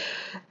talk.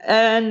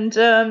 And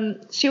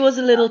she was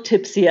a little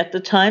tipsy at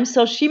the time,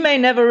 so she may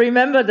never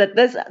remember that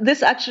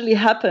this actually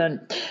happened.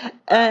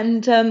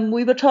 And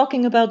we were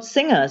talking about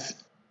singers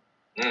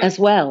as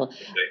well.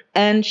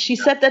 And she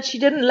said that she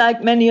didn't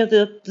like many of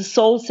the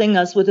soul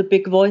singers with the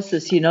big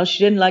voices, she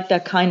didn't like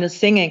that kind of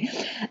singing.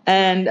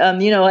 And,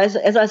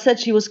 as I said,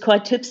 she was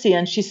quite tipsy.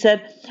 And she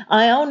said,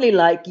 I only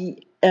like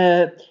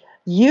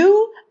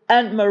you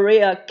and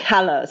Maria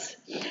Callas.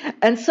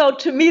 And so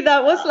to me,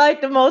 that was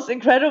like the most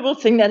incredible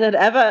thing that had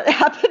ever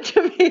happened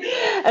to me.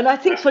 And I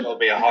think That'll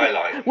be a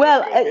highlight.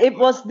 Well, it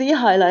was the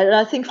highlight. And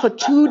I think for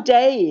 2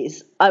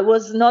 days, I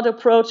was not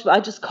approached.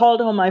 I just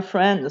called all my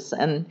friends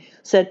and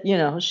said,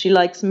 she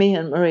likes me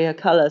and Maria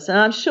Callas. And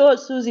I'm sure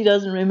Susie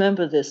doesn't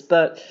remember this,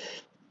 but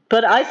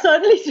I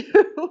certainly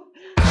do.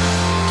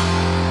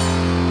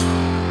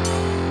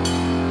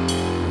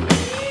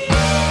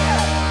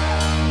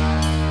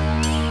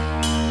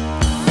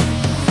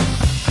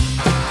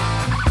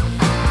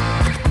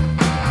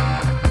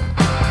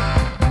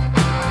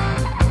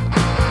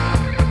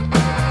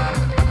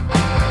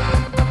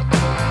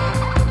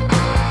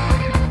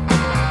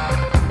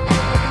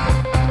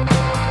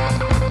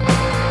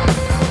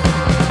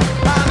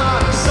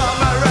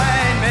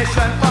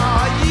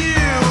 For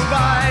you,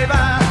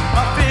 baby,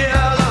 I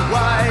feel the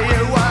way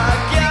you are.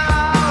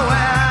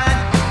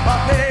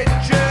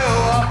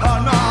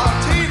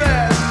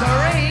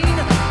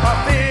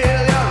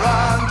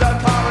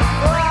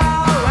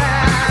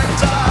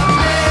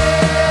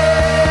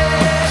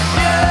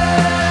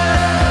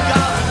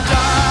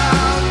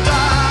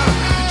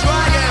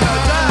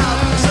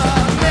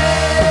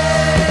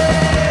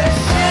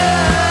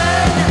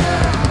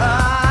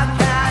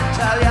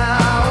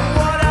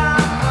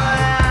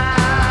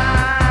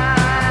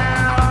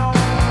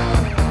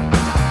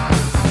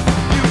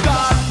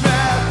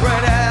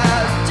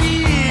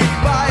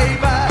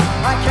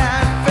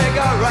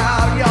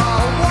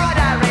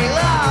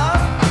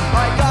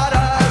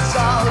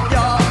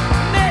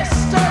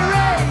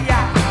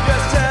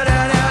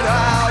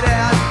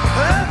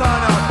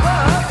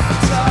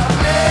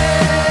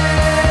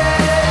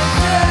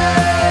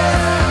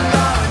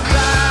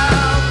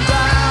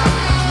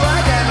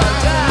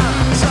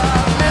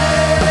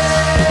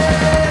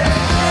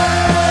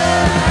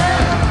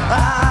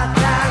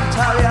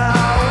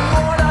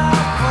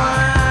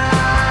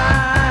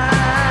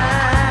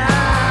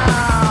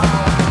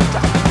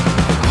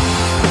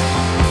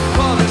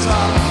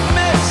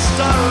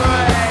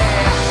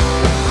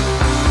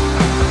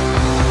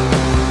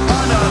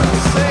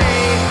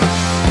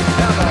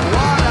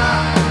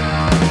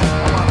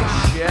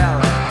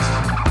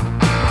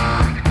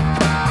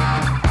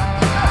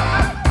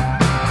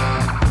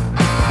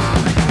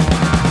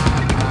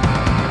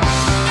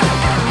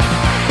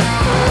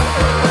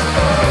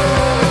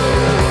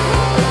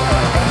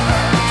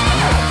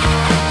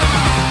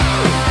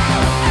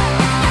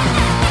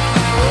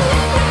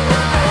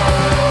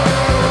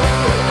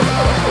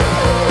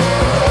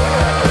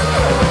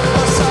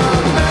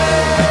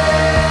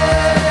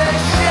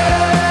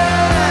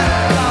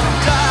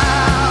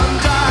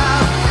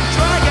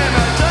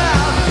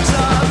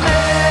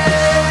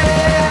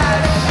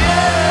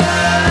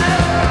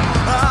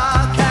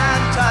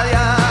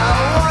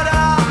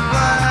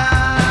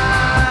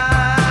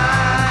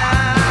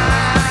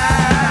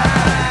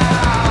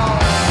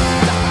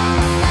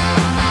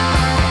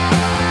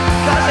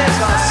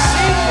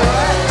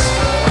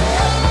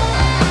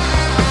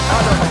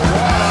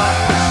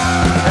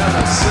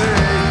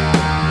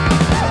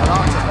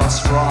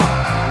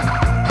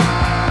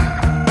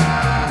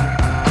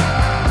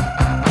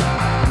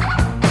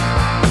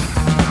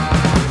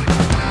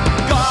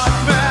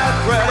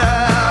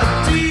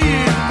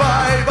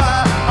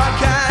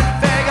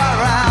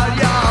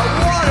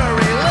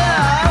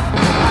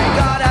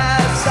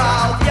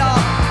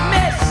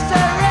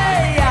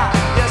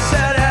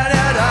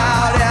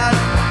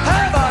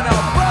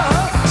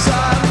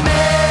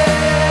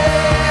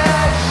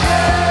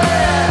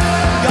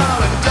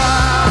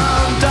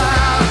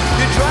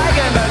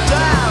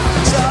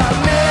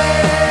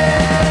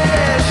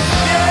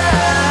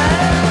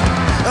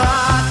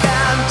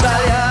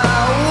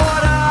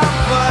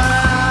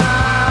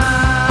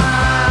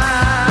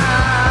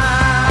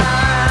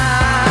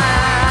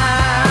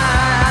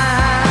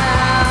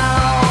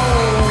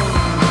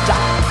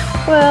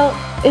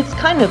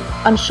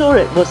 I'm sure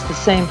it was the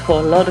same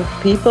for a lot of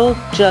people,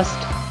 just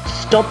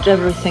stopped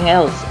everything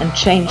else and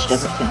changed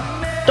everything.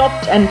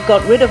 Stopped and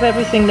got rid of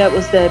everything that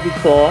was there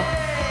before.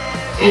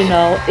 You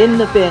know, in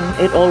the bin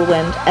it all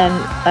went, and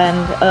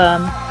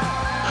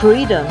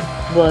freedom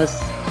was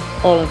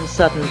all of a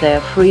sudden there.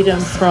 Freedom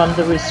from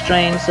the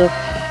restraints of,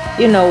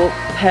 you know,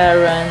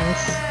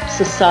 parents,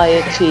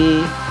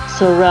 society,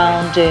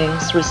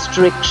 surroundings,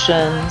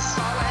 restrictions,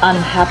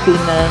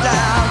 unhappiness.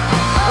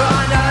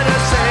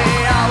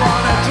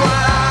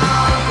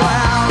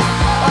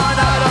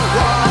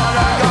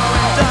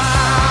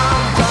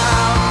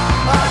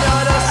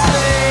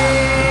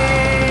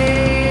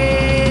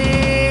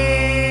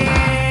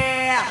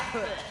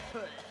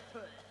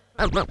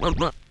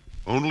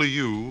 Only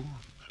you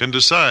can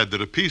decide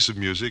that a piece of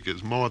music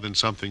is more than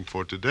something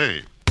for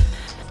today.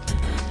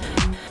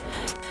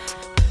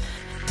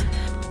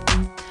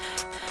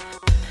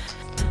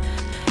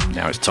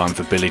 Now it's time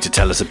for Billie to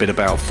tell us a bit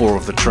about 4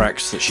 of the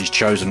tracks that she's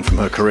chosen from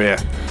her career,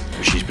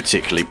 which she's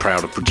particularly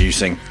proud of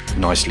producing,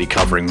 nicely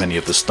covering many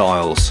of the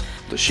styles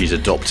that she's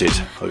adopted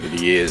over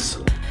the years.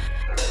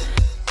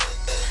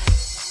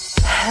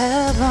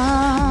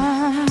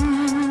 Heaven's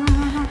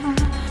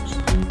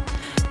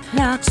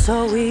not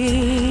so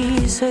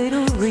easy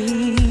to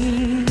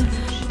reach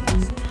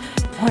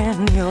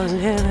when you're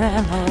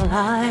living a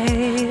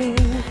life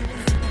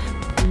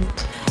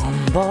on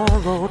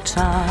borrowed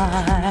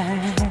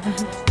time.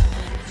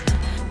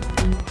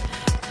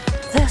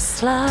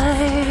 This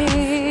life,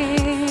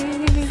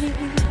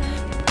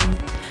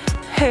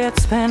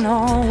 it's been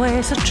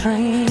always a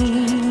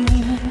dream,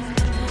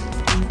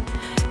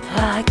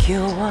 like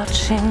you're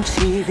watching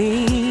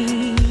TV,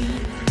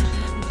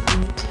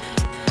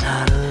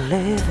 not a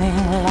living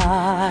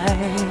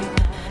life.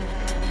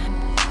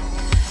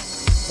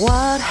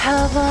 What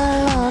have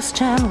I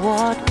lost and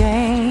what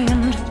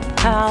gained?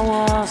 I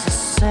was a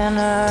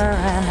sinner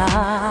and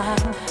I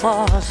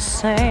was a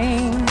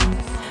saint,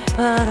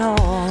 but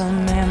all the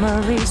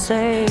memories,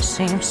 they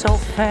seem so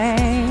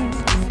faint.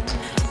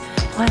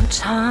 When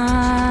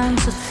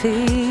time's a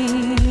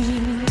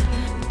thief,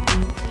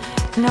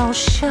 no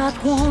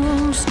shut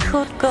wounds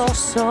could go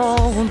so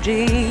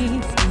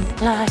deep,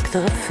 like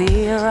the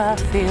fear I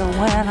feel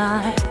when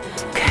I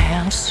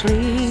can't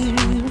sleep.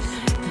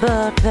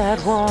 But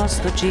that was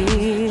the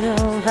deal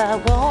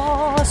that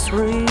was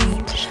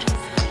reached.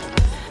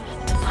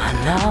 I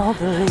now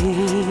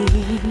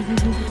believe.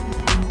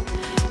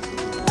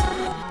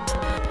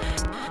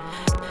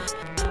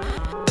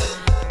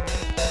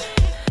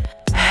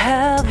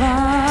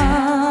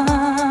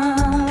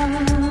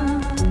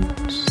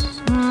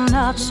 Heaven's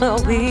not so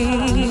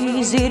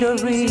easy to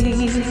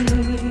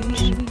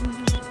reach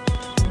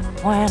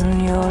when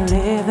you're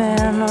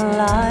living a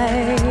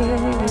life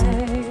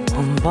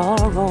on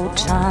borrowed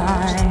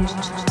time.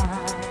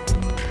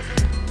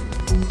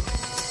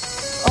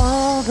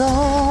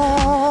 Although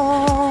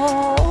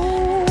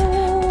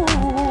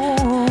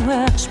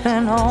it's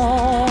been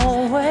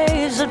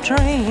always a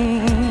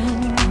dream,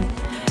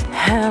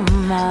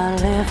 am I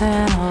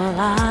living a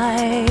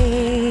life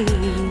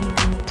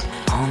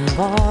on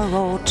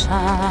borrowed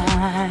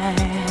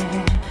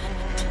time?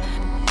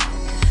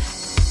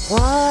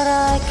 What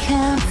I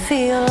can't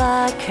feel,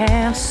 I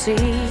can't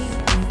see,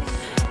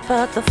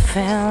 but the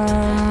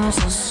films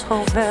are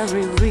so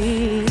very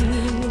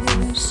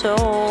real. So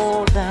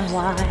then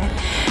why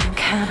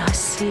can't I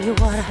see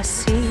what I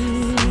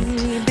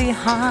see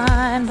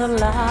behind the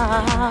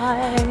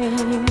light?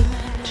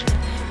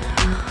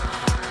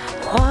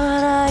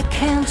 What I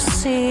can't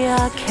see,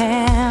 I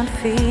can't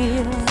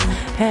feel.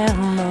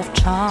 End of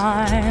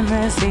time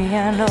is the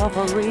end of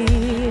a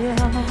reel.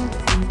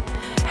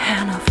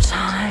 End of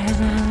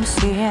time's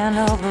the end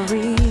of a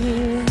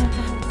reel.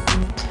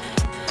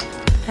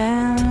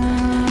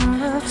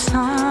 End of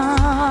time.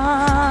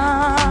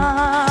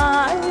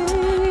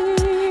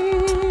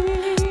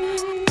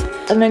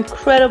 An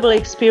incredible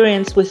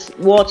experience with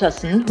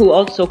Waterson, who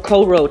also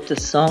co-wrote the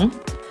song.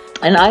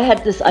 And I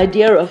had this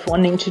idea of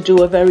wanting to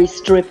do a very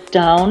stripped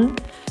down,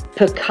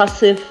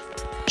 percussive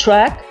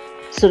track,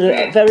 sort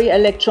of very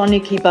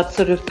electronic-y, but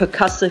sort of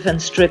percussive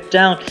and stripped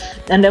down.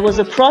 And there was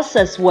a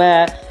process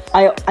where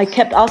I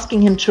kept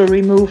asking him to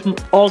remove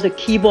all the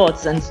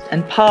keyboards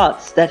and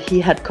parts that he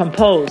had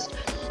composed.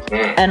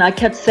 And I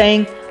kept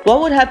saying,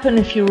 what would happen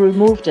if you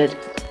removed it?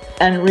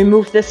 And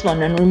remove this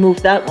one and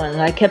remove that one.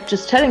 And I kept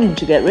just telling him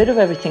to get rid of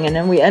everything. And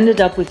then we ended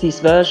up with these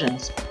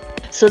versions.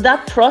 So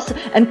that process,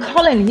 and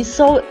Colin, he's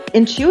so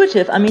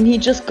intuitive. I mean, he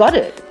just got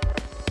it.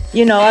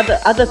 You know,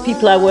 other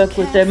people I work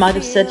with, they might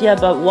have said, yeah,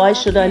 but why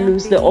should I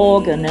lose the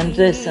organ and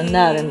this and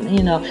that, and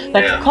you know.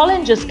 But yeah.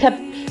 Colin just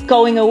kept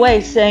going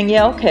away saying,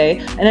 yeah, okay.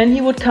 And then he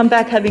would come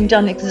back having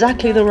done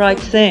exactly the right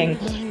thing.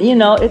 You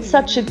know, it's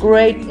such a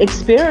great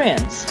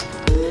experience.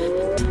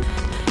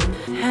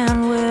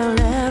 And will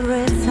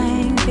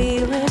everything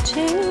be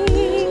redeemed?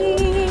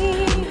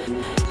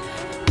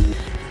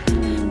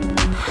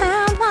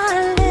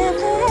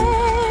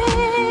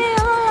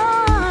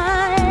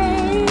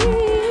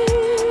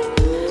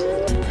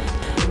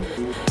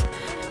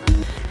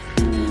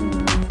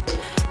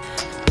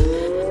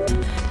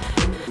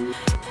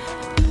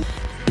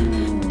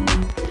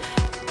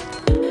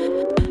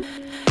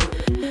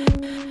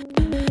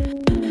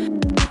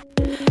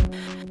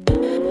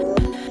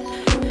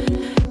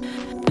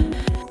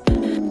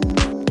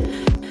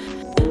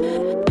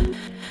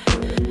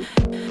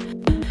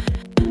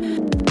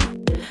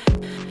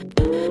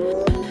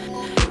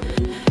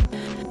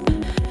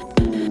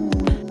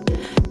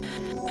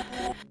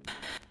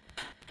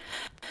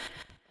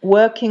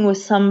 working with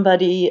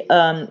somebody,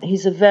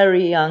 he's a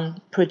very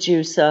young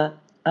producer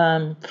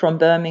from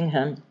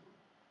Birmingham.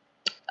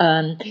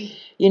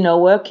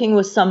 Working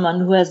with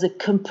someone who has a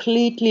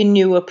completely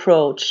new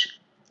approach,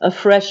 a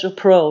fresh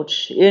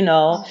approach,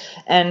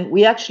 and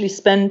we actually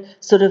spent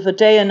sort of a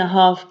day and a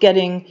half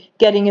getting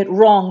it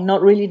wrong,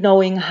 not really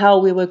knowing how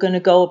we were going to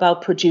go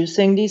about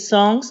producing these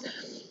songs.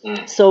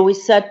 So we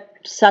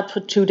sat for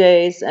 2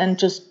 days and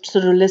just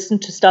sort of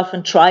listened to stuff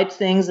and tried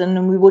things, and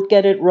then we would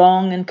get it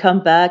wrong and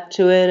come back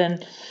to it.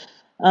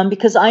 And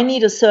because I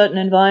need a certain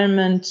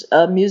environment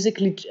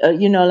musically,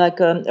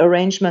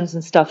 arrangements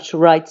and stuff to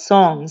write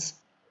songs.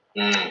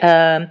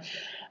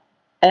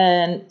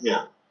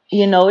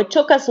 It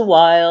took us a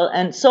while,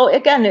 and so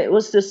again it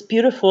was this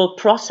beautiful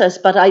process,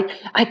 but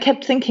I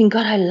kept thinking,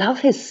 God, I love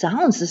his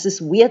sounds. This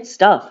is weird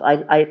stuff.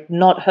 I'd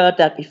not heard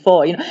that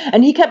before,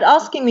 and he kept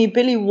asking me,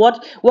 Billie,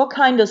 what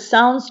kind of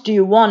sounds do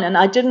you want? And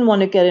I didn't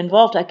want to get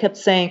involved. I kept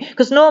saying,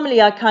 because normally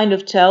I kind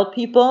of tell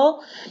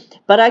people,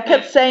 but I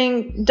kept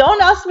saying,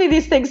 don't ask me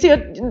these things.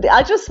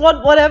 I just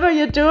want whatever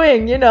you're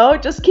doing,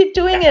 just keep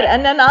doing it.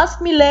 And then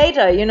ask me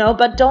later,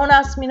 but don't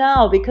ask me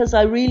now because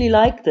I really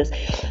like this.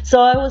 So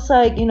I was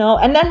like,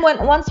 and then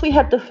once we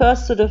had the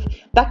first sort of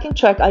backing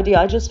track idea,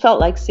 I just felt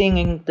like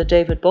singing the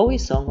David Bowie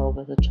song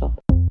over the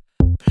top.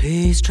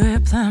 Please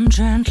strip them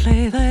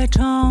gently, they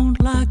don't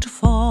like to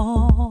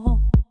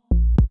fall.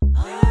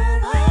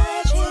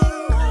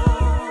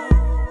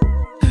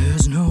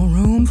 There's no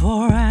room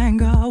for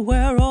anger,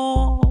 we're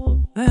all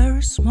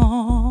very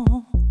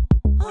small.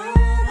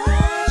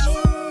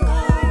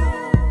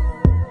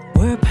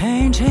 We're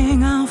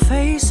painting our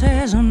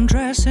faces and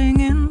dressing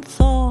in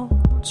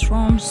thoughts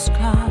from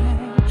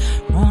sky,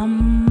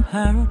 from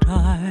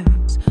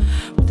paradise.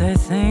 But they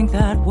think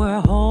that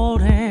we're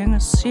holding a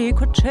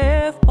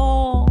secretive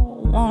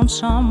ball. Won't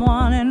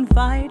someone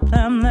invite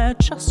them? They're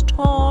just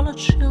all the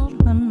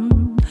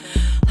children.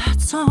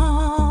 That's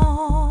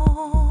all.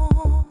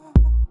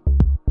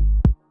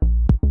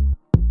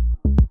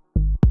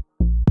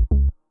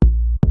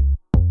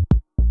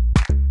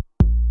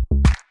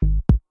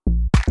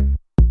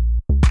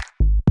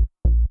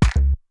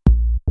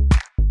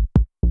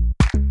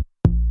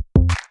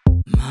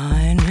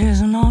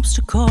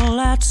 Obstacle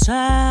that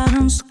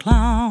saddens the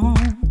clown.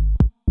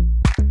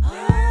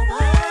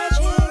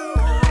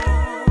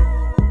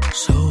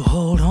 So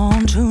hold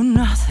on to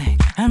nothing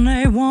and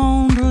they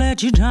won't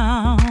let you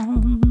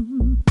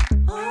down.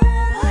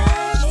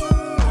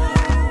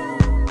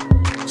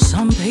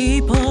 Some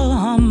people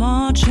are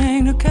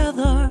marching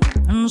together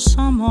and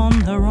some on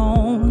their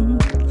own,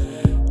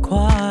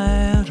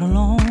 quiet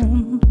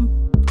alone.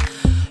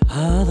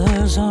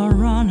 Others are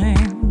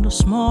running, the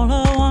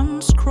smaller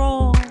ones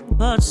crawl.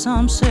 But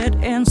some sit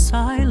in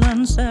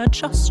silence, they're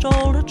just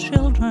older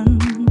children.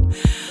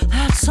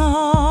 That's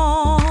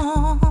all.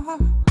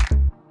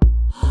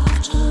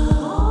 After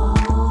all.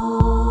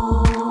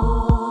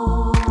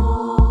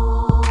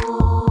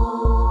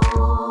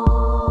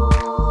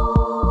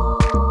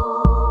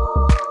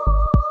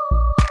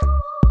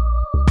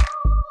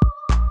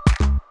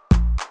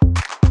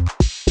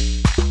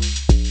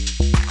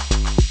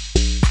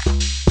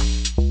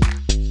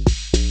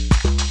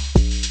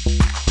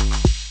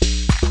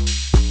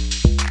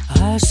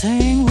 I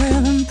sing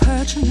with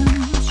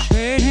impertinence,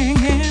 shading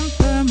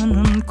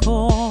impermanent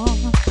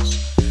chords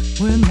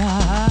with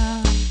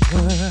my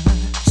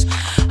words.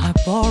 I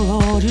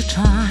borrowed your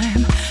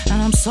time,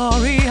 and I'm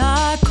sorry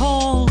I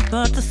called,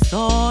 but the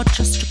thought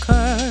just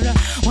occurred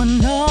when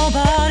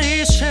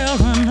nobody's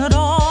children at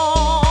all.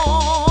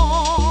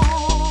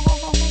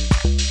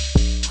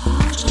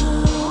 After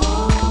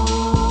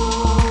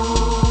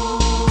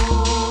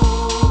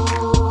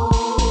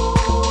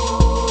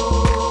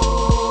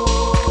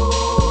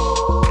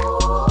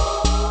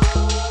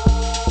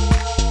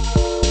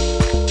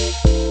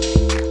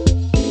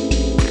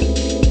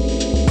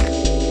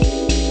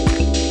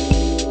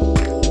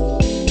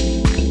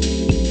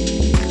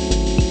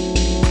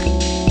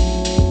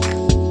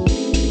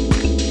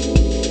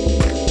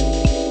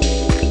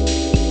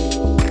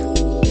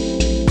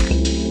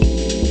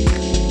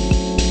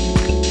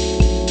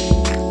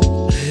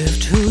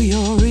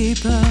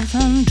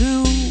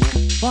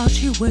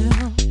what you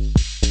will.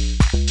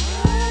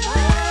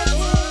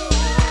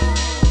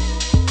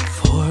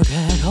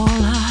 Forget all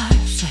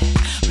I've said,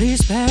 please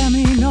spare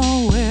me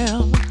no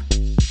ill.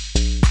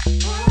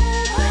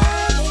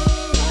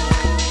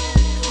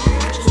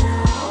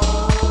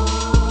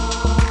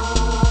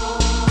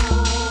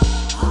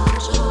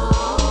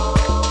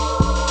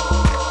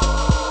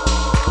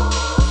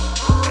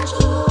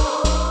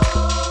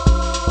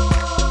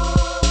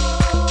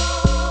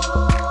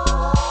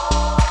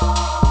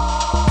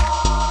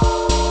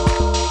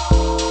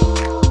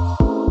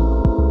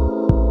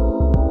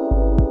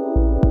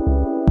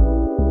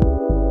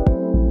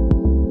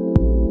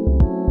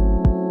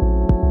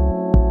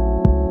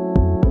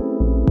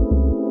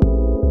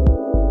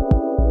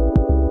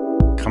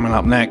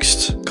 Up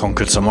next,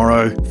 Conquer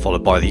Tomorrow,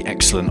 followed by the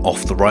excellent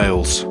Off the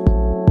Rails.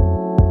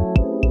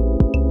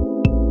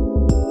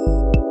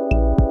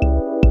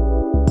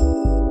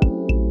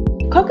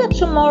 Conquer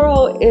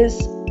Tomorrow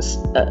is,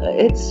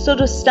 it sort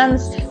of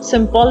stands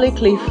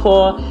symbolically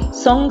for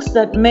songs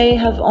that may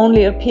have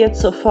only appeared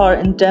so far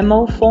in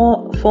demo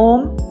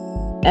form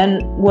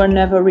and were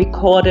never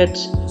recorded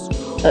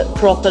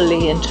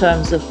properly in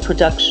terms of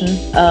production.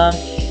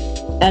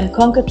 And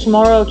Conquer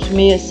Tomorrow to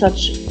me is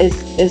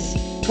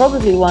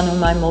probably one of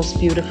my most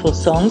beautiful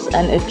songs,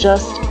 and it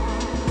just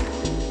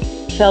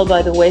fell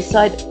by the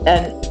wayside,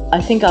 and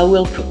I think I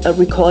will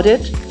record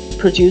it,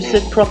 produce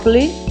it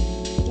properly.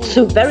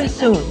 So very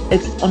soon,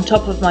 it's on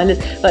top of my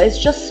list, but it's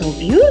just so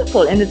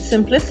beautiful in its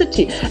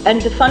simplicity.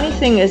 And the funny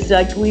thing is,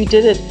 like, we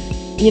did it,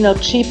 you know,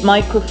 cheap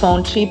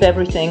microphone, cheap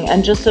everything,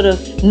 and just sort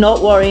of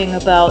not worrying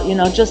about, you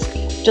know, just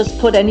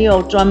put any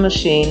old drum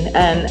machine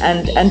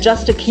and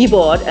just a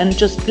keyboard and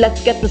just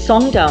let's get the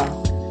song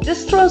down.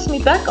 This throws me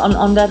back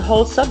on that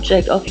whole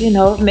subject of, you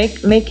know,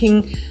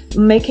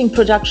 making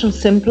production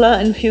simpler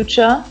in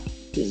future.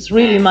 Is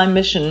really my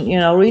mission, you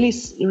know,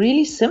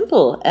 really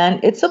simple, and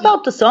it's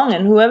about the song,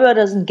 and whoever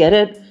doesn't get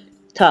it,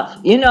 tough,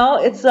 you know.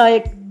 It's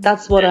like,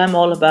 that's what I'm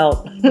all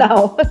about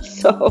now.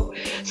 So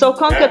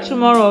Conquer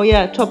Tomorrow,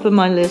 yeah, top of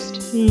my list.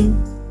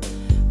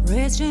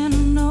 Raised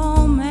in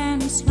no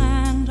man's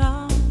land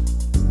of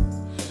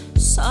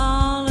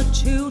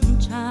solitude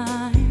and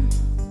time,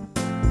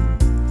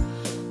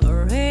 a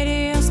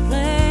radio's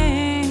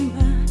playing,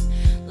 but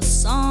the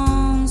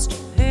song's too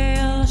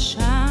pale to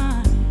shine.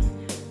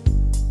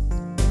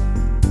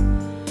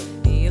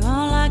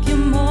 Your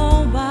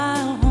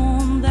mobile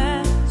home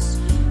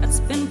that's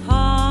been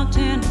parked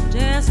in a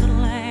desert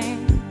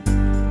lane.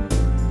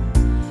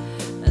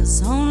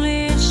 There's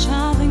only a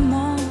shopping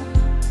mall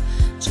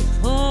to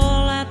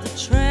pull at the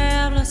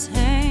traveler's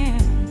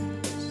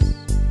hands.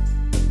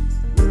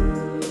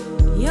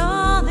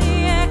 You're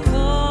the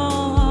echo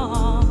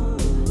of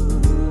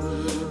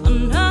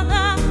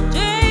another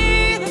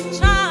day that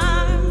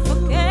time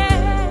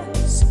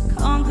forgets.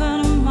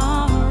 Conquer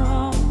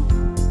tomorrow.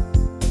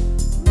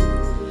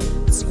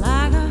 It's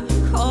like a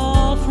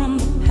call from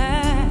the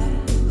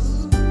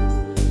past.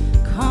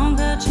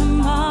 Conquer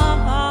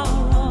tomorrow.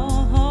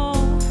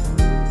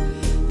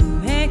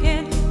 Make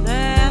it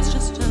last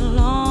just as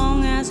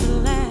long as it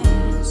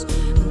lasts.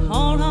 And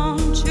hold on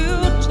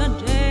to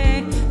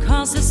today,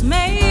 'cause this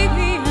may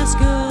be as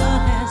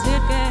good as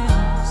it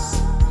gets.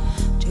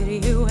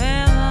 Did you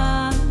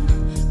ever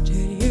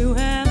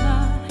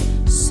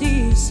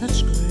see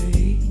such grace?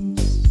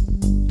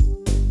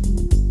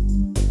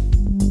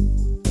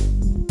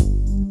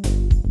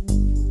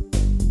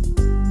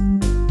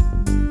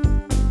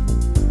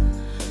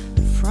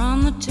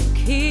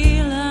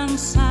 Tequila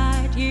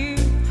inside you,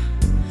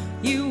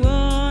 you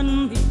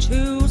wouldn't be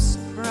too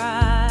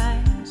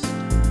surprised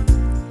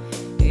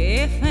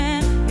if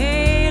an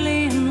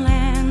alien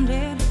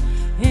landed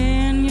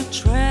in your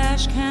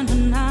trash can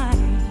tonight.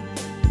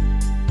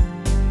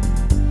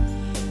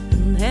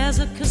 And there's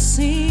a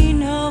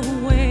casino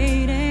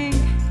waiting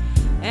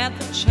at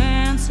the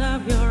chance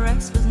of your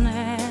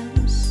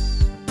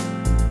restlessness.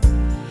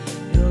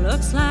 It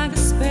looks like a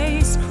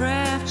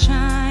spacecraft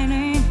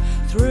shining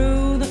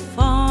through the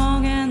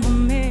fog and the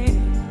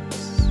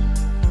mist.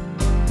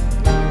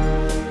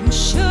 And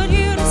should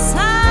you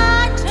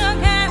decide to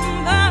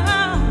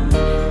gamble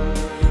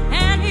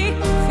any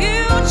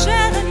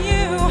future that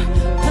you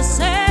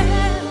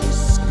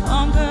possess,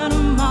 conquer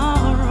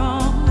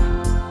tomorrow.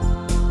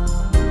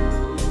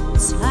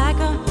 It's like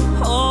a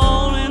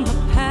hole in the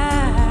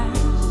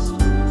past.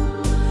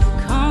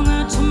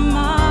 Conquer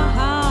tomorrow.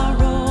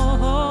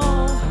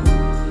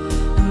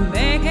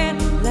 Make it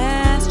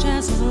last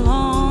just as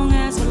long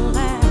as it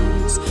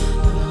lasts.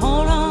 But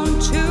hold on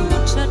to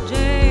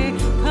today,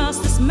 'cause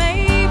this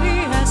may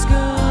be as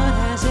good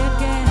as it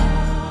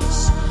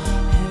gets.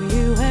 Have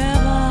you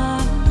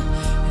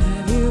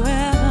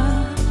ever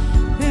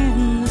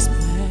been this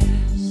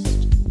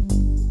blessed?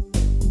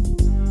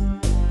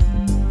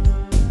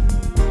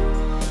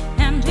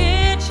 And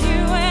did you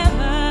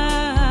ever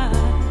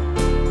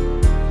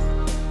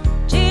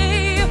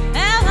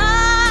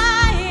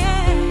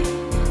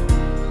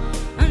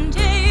and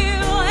do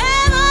you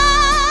ever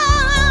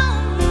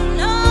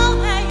know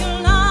that you're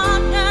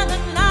larger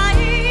than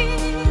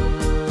life?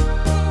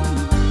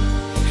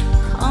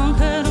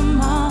 Conquer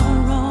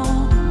tomorrow.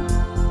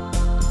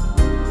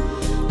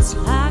 It's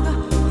like a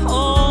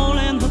hole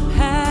in the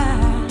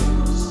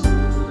past.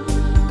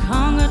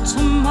 Conquer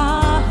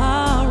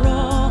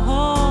tomorrow.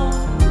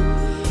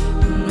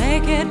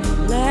 Make it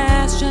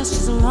last just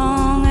as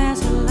long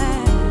as it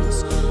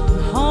lasts.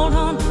 And hold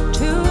on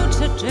to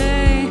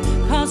today,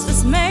 'cause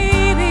this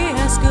may be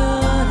as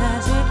good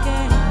as it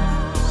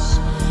gets.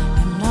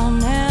 And I'll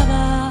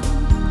never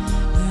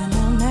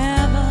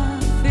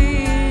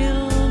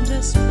feel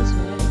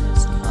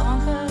dispossessed.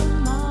 Conquer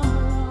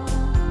tomorrow.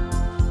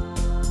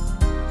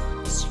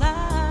 It's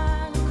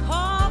like a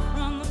call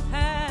from the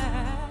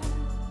past.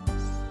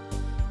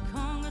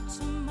 Conquer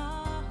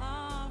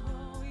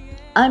tomorrow,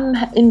 yeah. I'm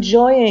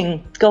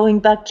enjoying going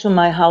back to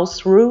my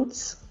house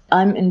roots.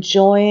 I'm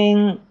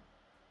enjoying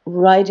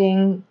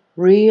writing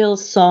real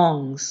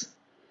songs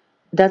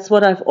that's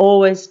what I've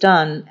always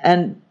done.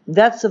 And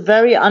that's a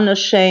very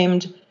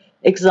unashamed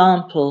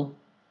example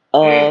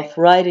of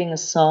writing a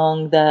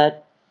song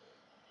that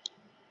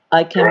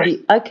I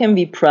can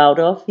be proud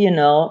of, you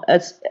know.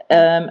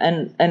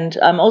 And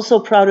I'm also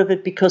proud of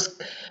it because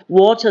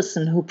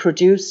Waterson, who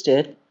produced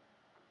it,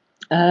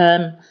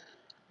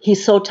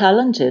 he's so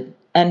talented,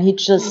 and he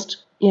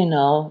just, you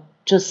know,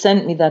 just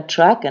sent me that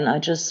track, and I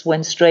just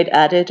went straight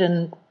at it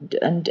and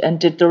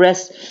did the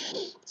rest.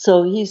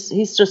 So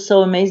he's just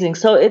so amazing.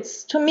 So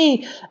it's, to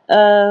me,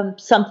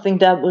 something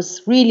that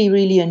was really,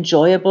 really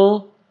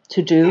enjoyable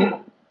to do.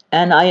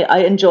 And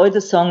I enjoy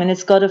the song, and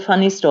it's got a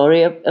funny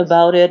story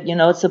about it. You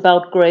know, it's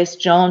about Grace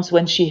Jones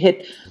when she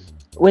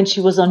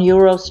was on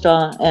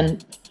Eurostar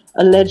and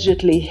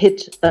allegedly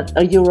hit a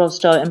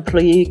Eurostar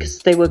employee because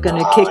they were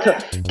going to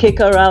kick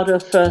her out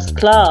of first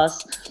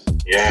class.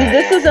 Yeah. See,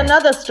 this is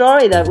another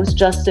story that was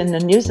just in the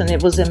news, and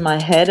it was in my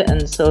head,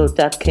 and so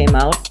that came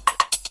out.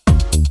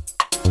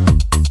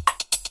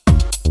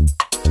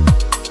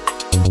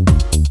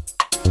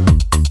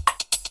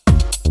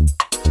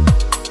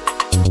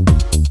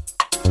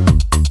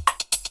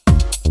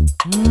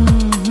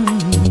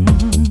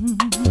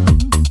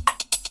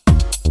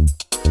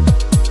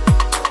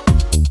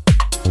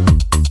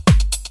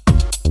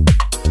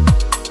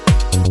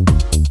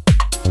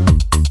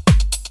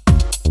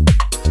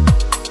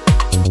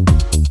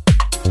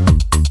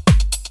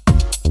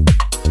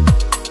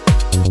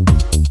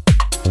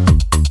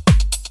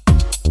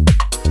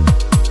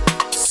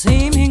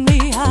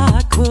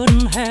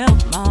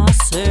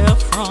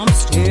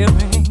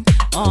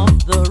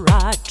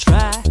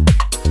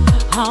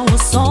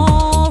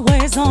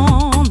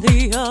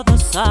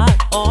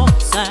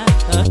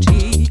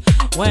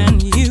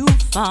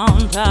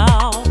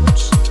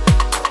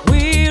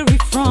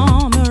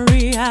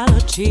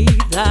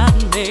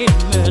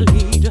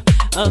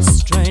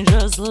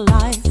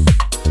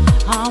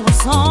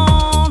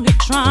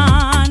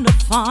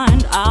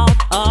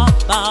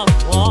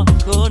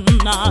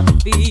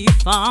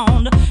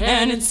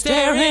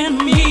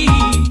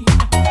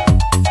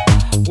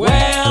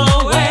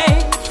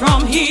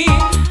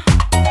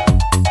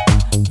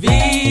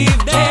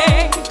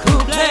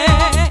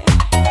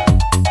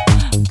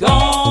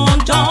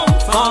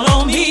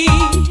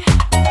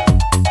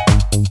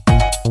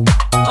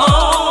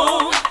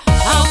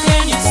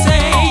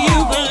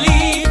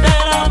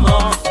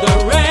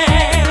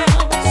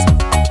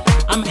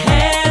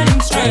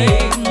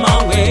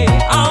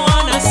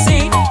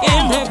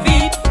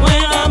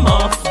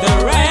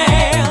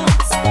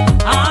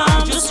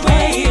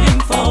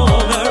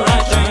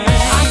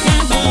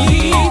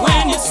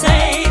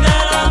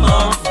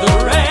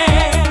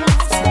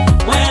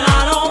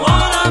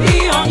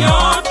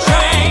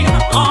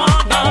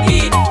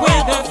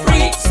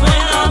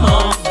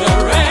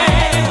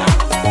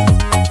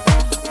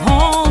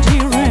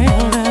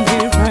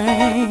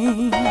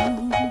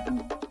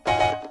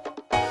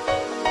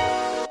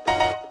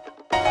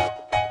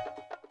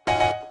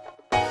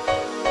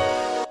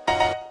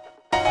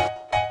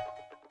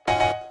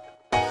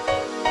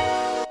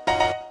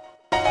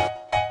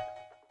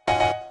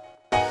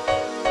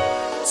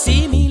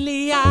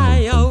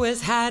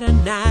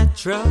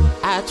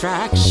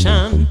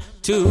 Attraction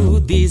to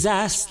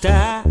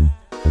disaster.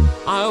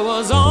 I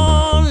was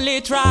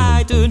only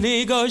trying to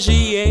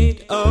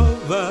negotiate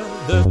over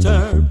the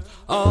terms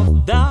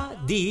of the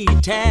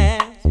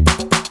details.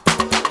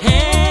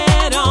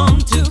 Head on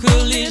to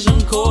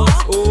collision course,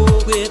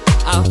 with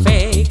a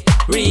fake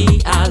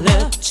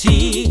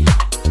reality.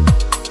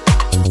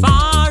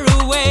 Far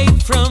away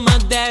from a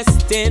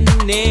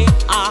destiny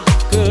I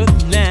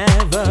could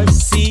never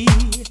see,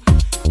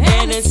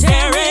 and it's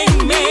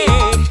tearing me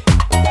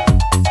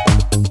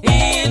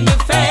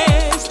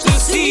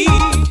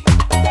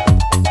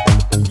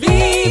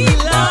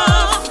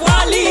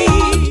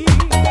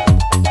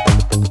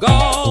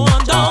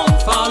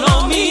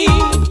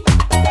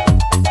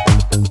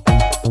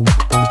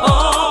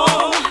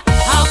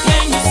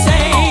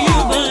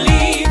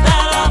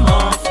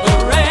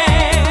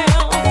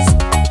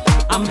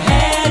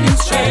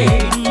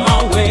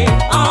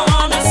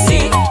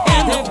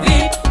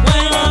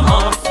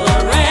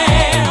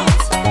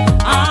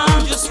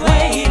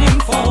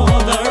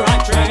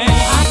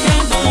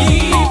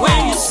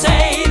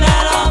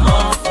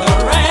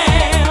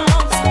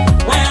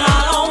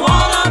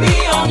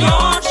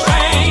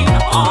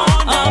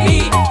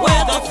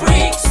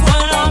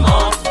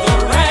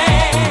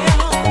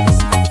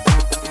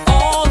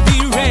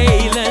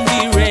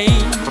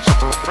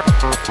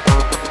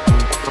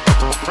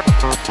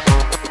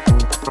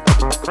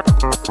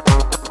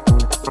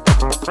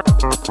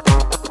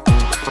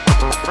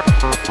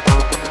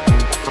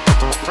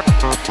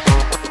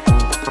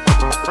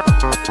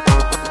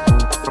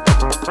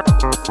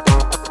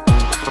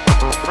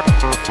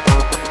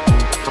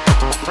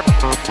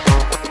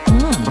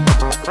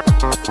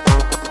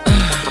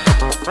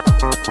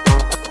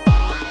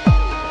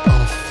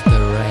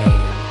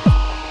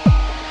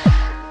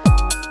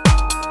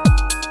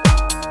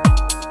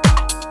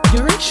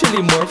You're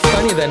actually more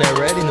funny than I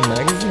read in the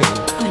magazine.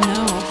 I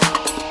know.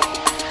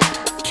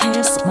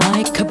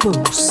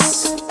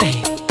 boost,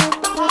 baby.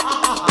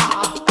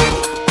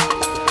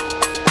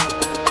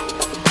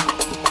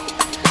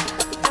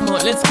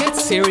 Well, let's get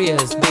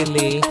serious,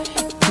 Billie.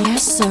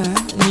 Yes, sir.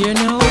 You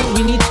know,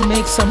 we need to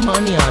make some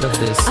money out of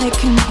this. I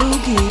can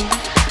boogie.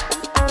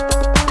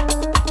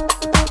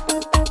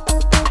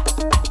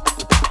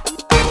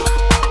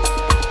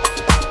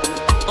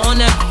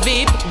 On a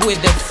VIP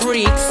with the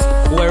freaks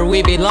where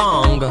we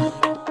belong.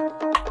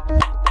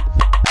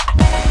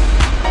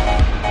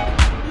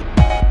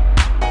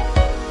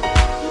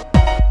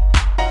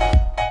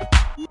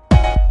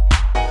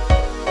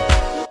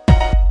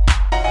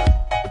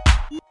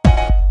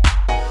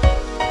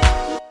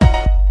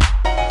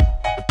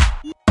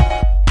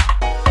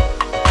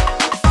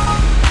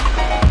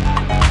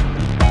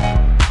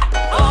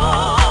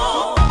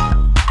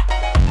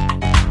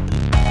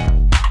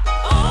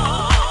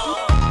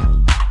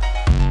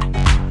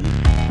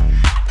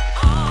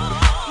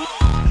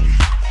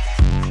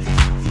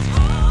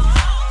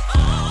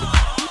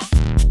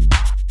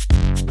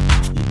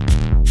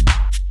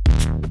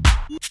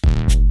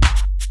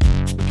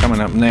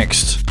 Up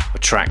next, a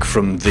track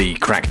from the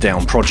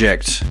Crackdown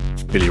project.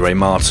 Billie Ray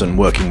Martin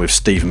working with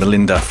Steve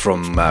Melinda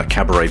from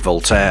Cabaret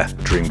Voltaire.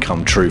 Dream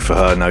come true for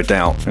her, no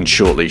doubt. And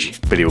shortly,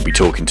 Billie will be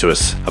talking to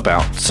us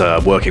about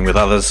working with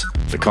others,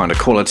 the kind of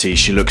quality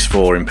she looks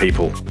for in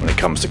people when it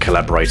comes to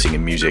collaborating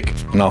in music.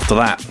 And after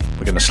that,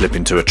 we're going to slip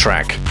into a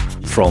track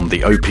from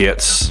the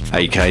Opiates,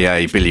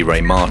 aka Billie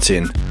Ray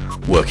Martin,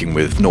 working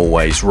with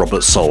Norway's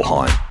Robert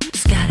Solheim.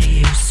 Scatter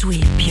you,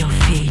 sweep your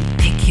feet,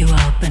 pick you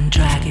up and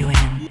drag you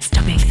in,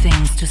 stopping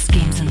things to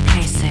schemes and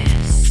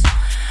places,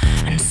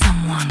 and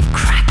someone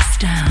cracks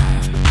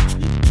down.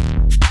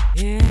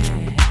 Yeah.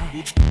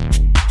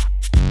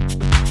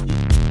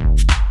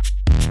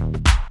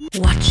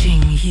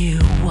 Watching you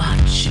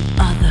watch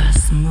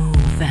others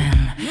move,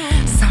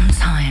 and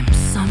sometimes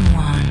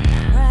someone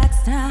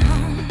cracks down.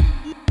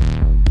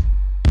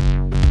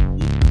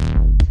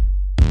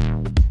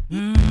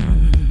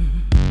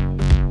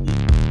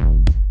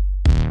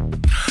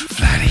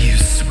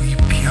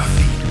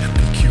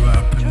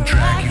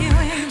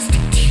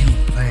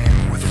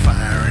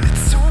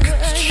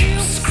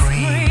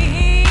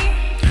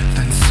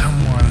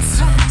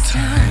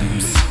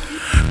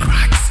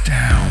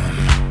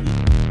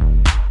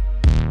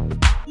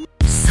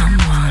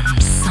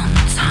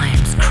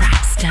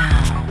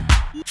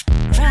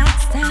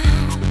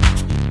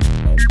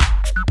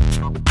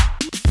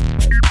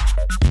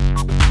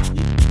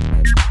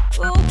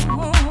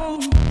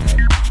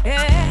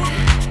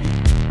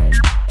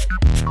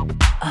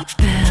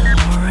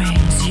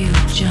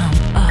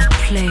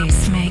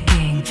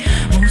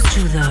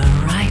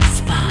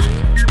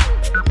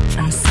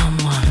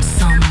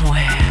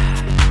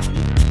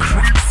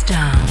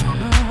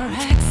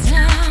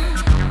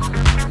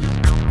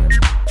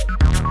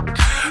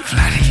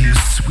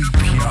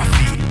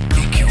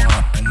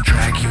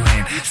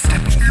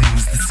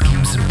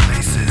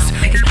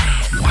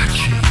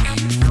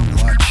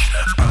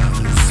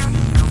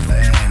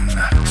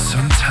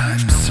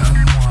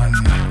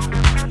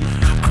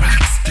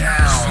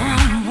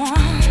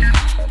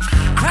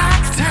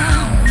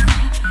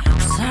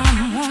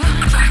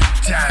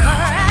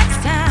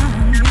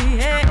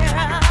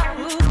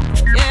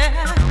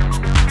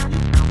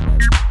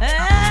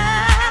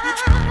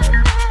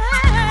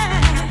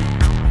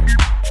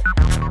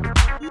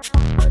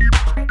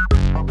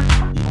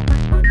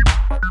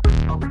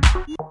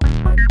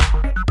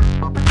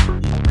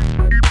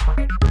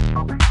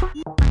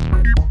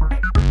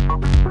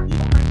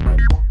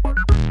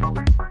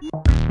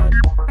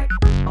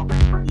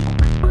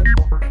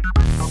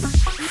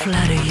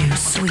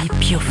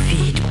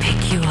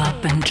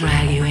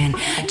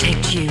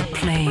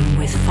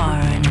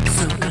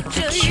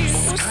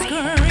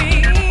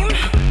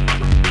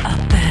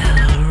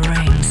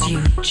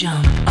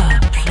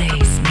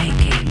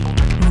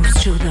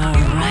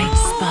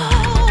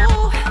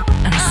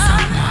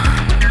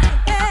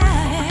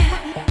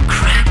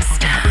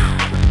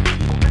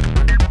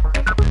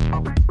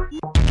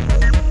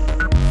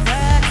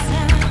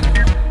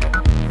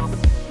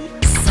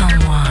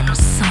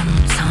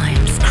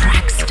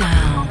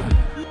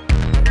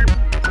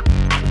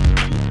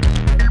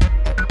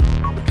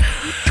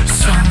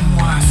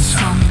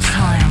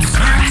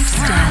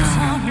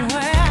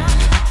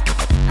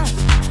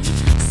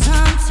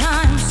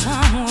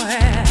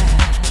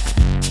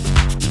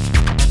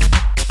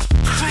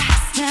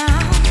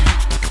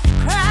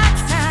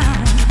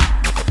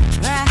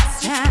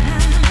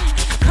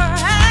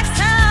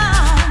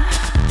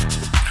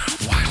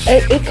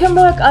 It can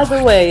work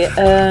either way.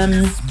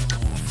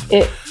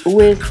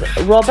 With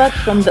Robert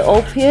from the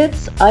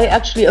Opiates, I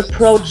actually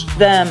approached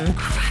them.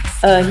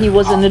 He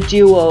was in a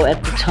duo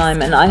at the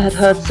time, and I had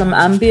heard some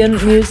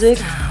ambient music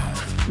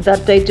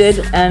that they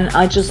did, and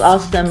I just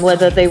asked them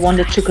whether they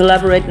wanted to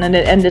collaborate, and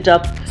it ended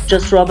up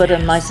just Robert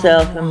and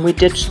myself, and we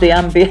ditched the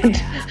ambient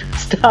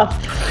stuff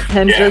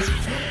and just,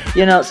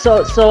 you know,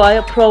 so I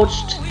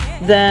approached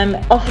them.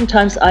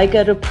 Oftentimes I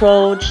get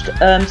approached.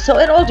 So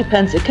it all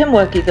depends. It can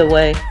work either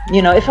way.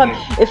 You know, if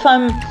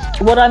I'm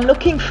what I'm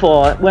looking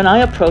for when I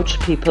approach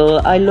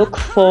people, I look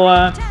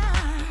for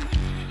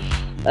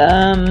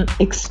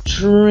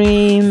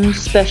extreme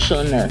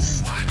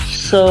specialness.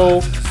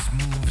 So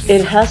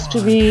it has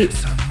to be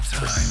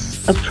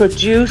a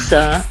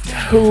producer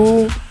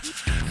who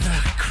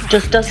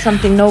just does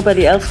something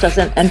nobody else does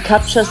and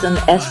captures an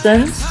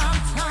essence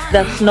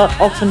that's not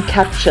often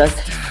captured,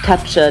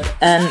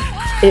 and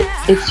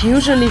it's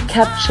usually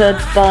captured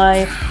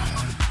by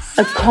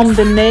a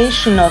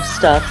combination of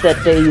stuff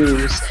that they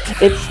use.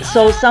 It's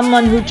so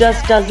someone who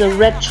just does a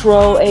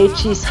retro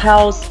 80s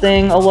house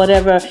thing or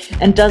whatever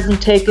and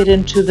doesn't take it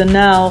into the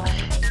now,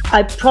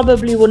 I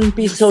probably wouldn't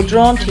be so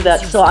drawn to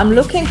that. So I'm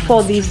looking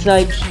for these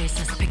like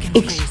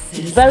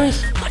very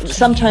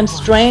sometimes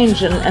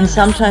strange and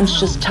sometimes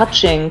just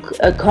touching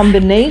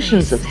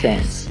combinations of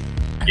things.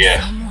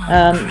 Yeah.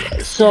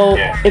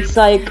 It's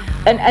like,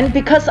 and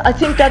because I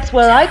think that's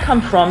where I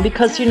come from,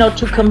 because, you know,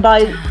 to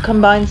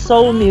combine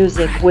soul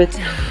music with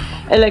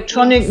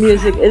electronic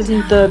music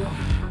isn't the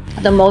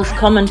most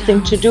common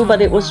thing to do,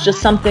 but it was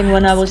just something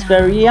when I was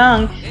very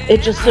young.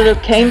 It just sort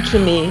of came to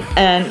me,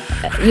 and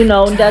you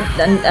know that,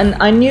 and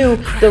I knew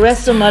the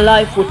rest of my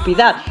life would be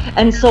that.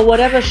 And so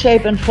whatever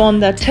shape and form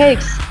that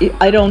takes,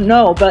 I don't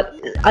know, but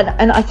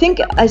I think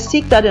I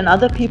seek that in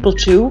other people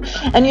too.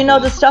 And you know,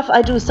 the stuff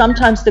I do,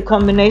 sometimes the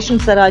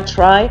combinations that I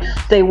try,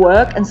 they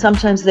work, and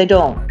sometimes they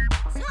don't.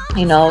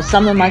 You know,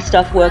 some of my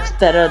stuff works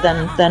better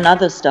than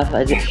other stuff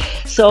I do.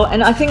 So,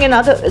 and I think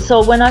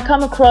so when I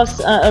come across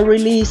a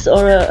release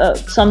or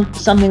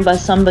something by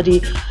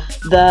somebody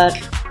that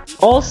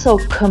also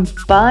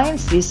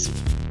combines these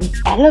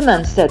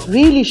elements that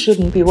really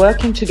shouldn't be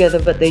working together,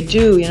 but they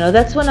do, you know,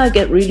 that's when I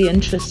get really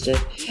interested.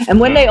 And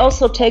when they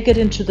also take it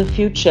into the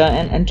future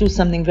and do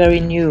something very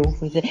new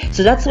with it.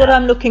 So that's what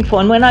I'm looking for.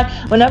 And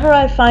whenever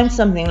I find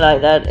something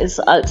like that,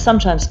 I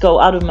sometimes go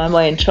out of my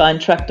way and try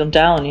and track them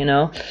down, you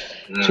know,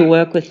 to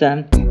work with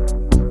them.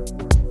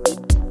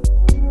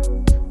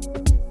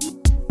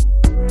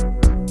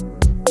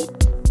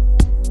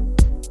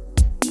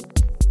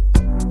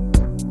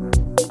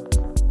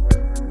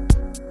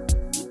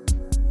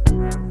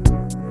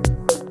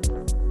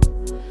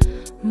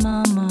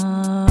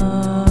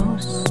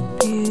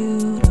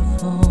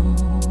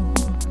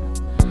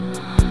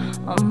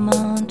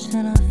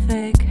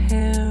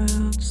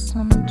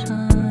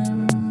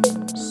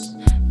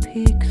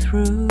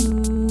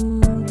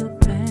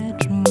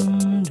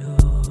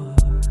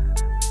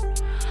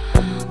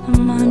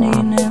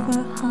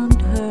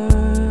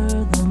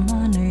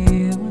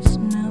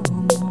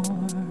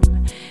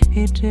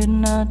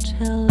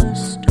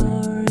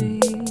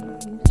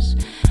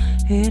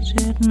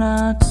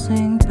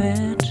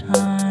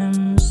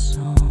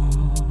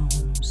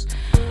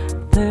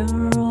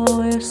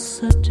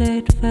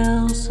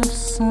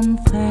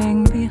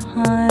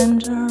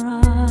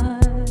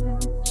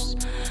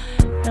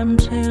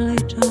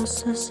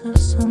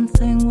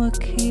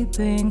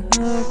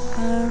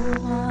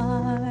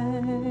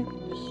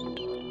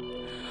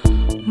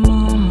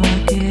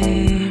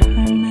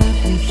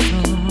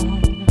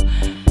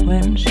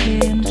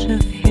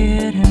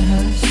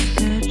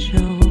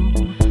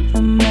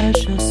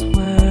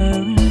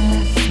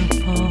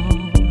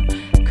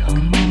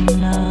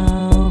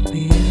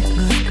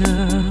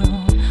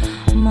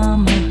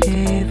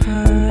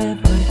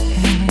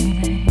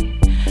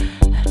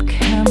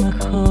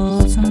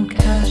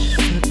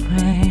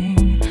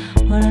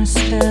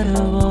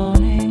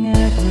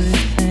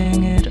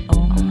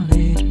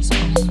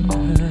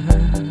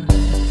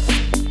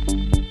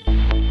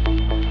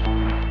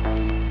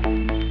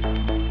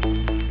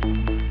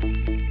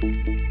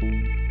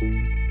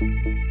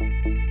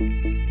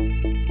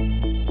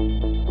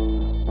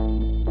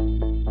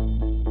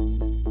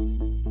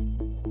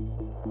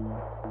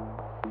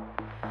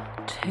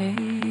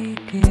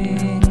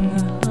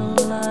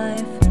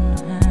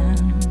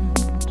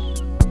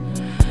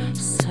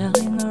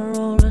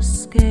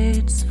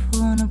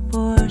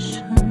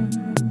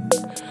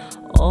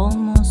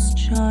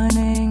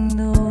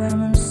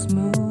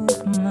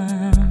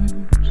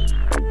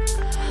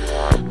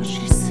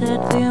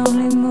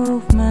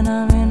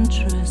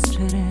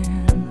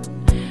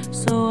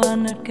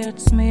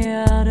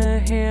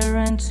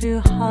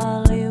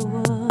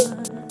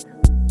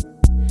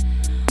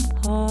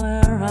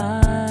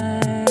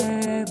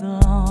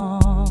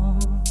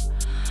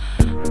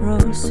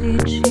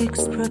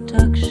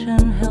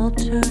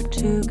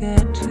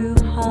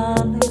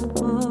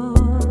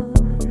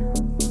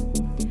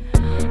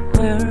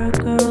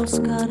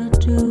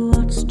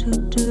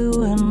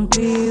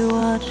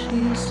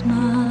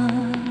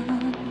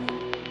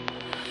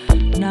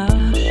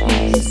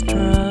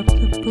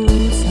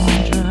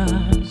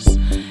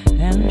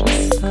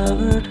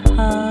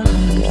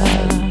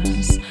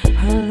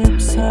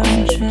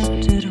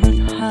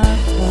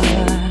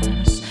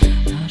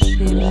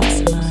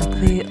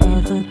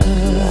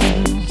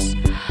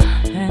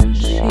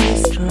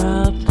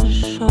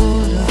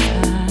 Shoulder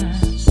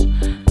pads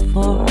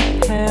for a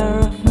pair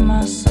of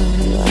muscle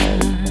legs.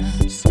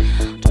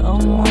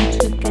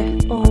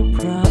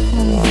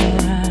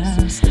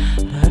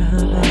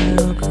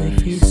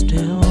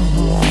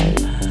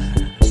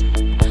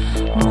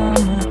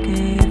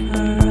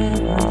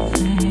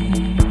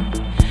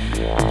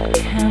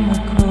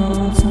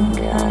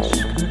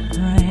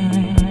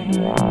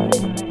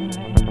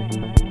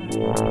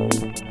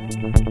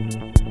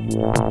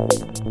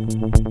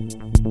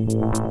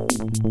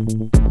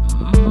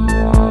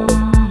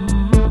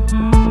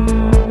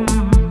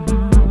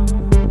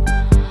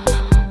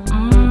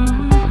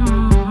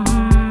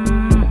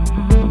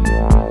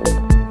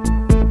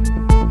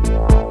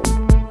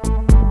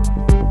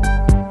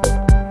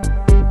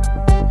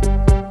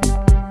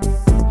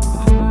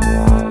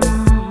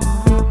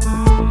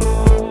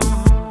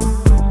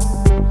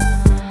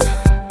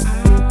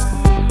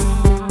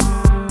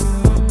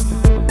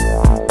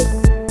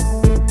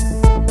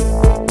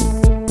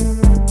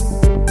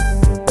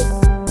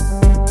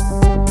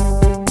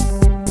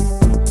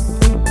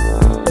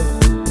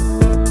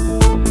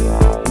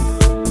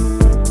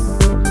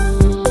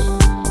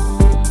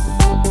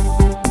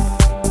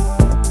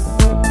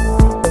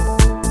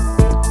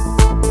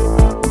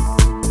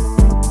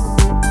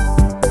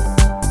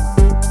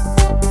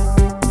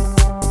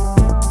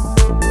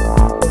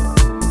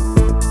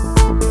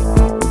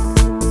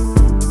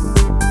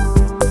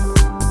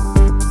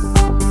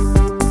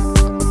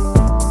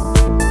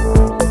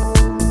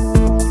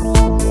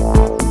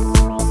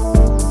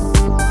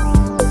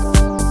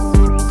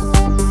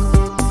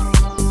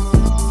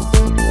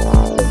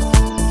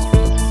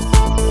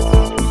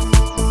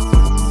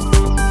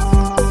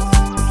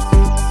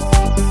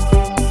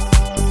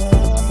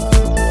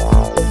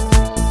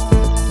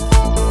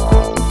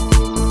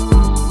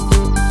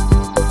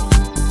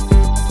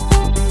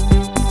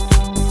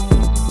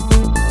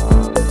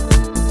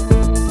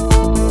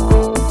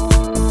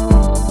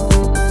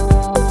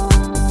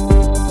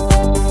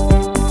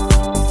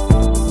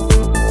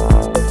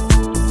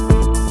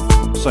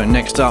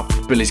 Next up,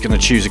 Billie's going to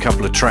choose a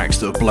couple of tracks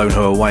that have blown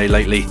her away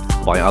lately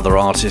by other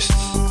artists.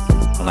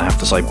 And I have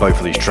to say, both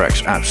of these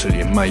tracks are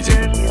absolutely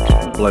amazing.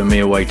 Blow me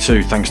away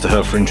too, thanks to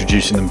her for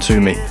introducing them to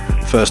me.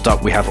 First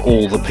up, we have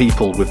All the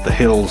People with The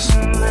Hills.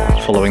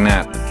 Following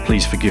that,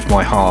 Please Forgive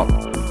My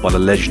Heart by the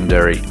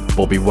legendary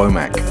Bobby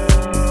Womack.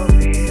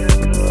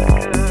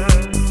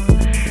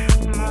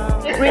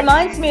 It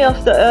reminds me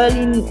of the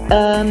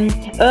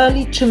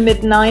early to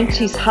mid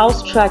 90s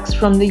house tracks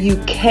from the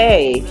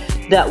UK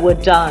that were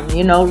done,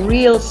 you know,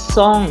 real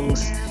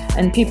songs.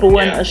 And people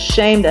weren't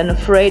ashamed and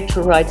afraid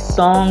to write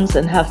songs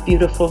and have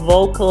beautiful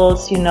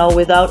vocals, you know,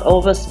 without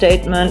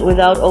overstatement,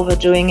 without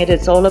overdoing it.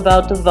 It's all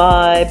about the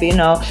vibe, you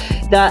know.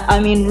 That, I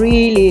mean,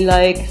 really,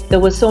 like, there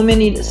were so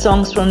many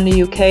songs from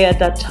the UK at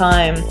that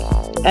time.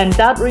 And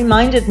that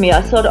reminded me,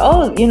 I thought,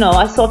 oh, you know,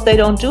 I thought they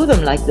don't do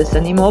them like this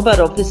anymore,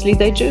 but obviously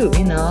they do,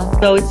 you know.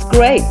 So it's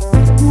great.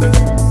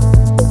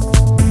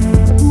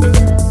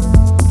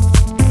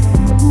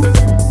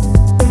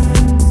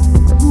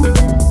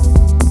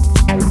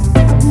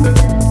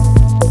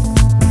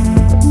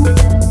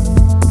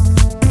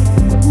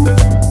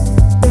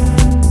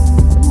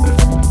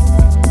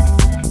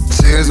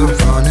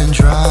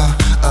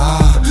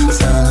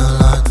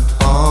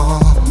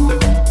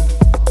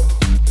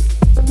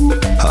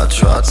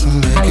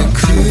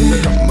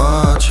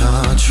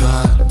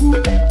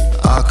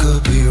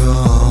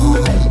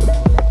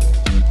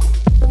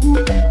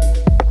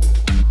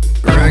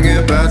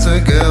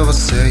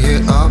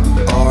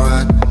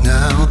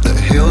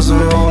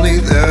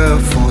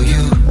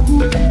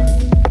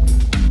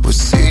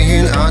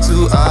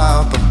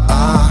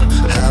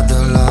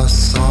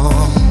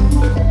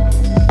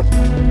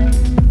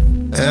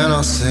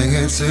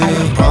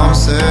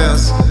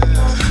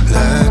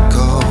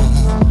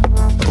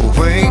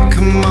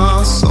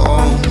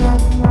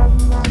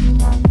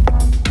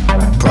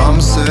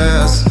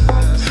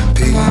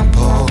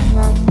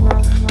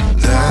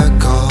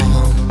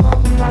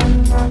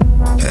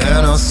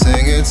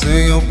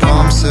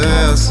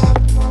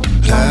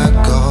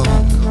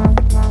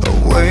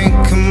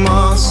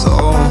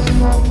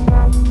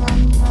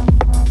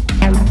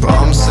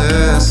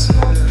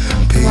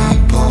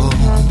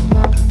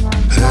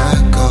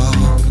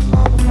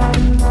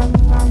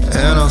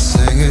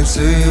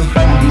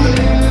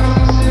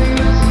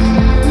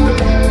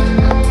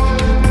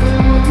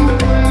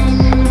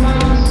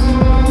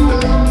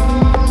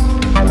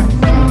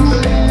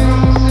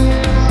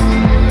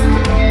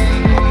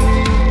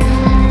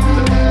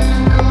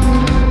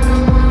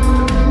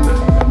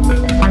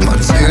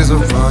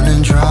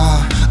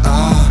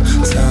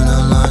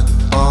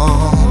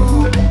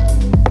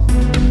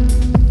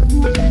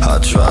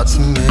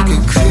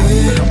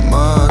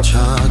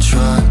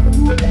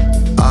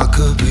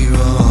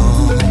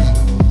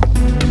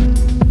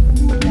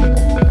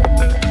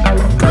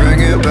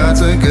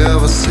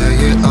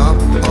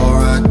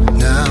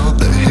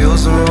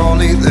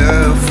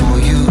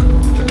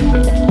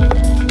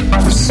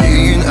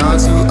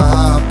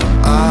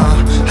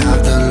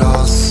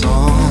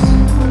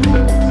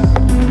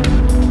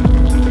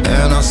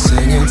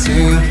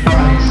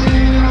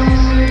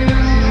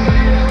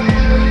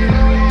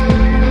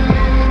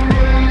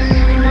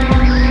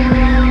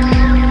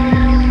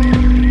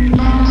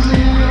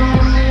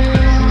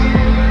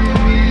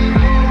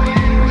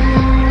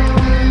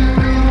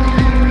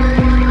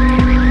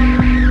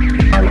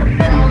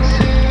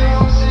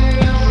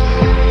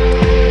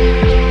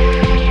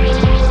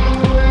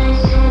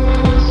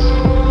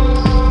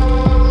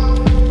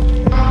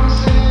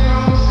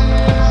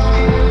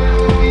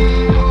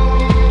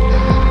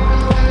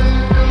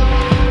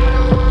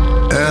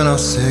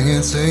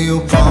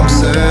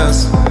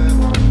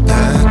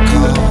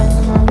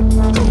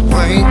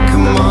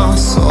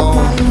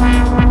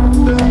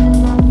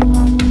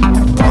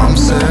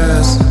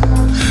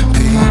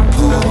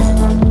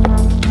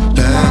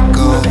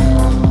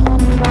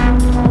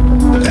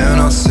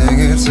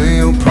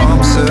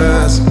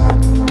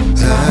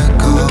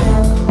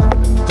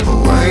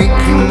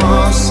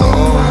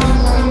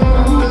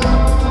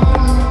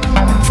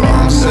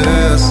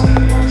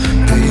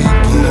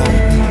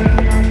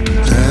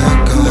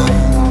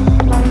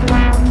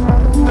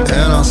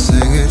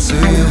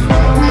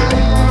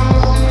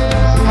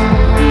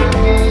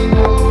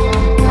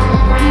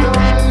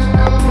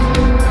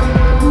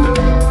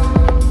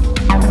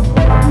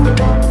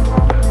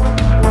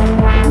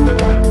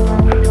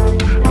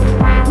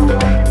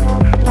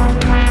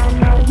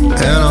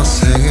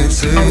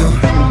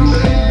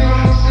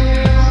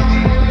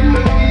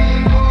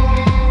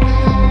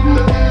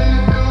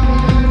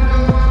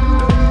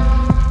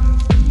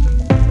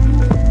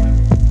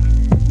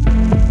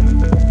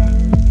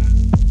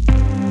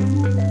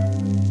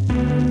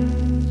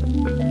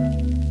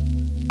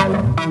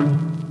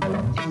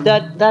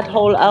 That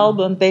whole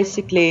album,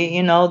 basically,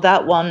 you know,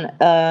 that one,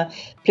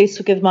 Please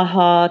Forgive My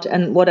Heart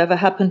and Whatever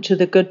Happened to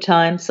the Good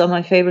Times are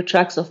my favorite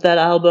tracks of that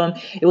album.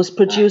 It was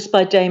produced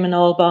by Damon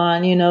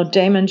Albarn. You know,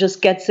 Damon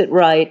just gets it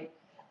right.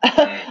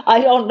 I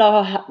don't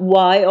know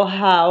why or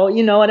how,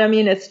 you know what I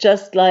mean? It's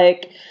just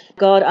like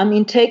God, I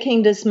mean,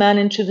 taking this man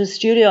into the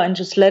studio and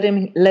just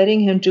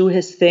letting him do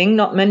his thing.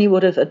 Not many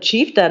would have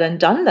achieved that and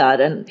done that.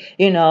 And,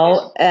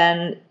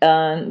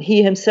 and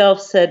he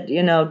himself said,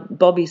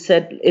 Bobby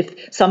said, if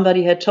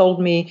somebody had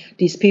told me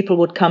these people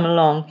would come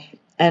along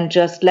and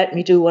just let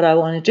me do what I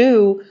want to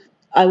do,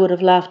 I would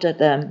have laughed at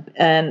them.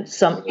 And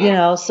so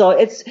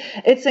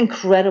it's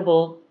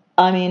incredible.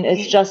 I mean,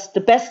 it's just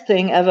the best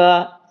thing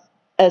ever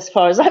as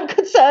far as I'm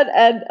concerned.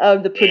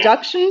 And the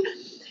production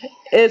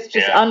is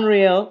just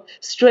unreal,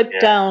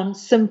 stripped down,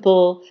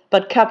 simple,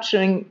 but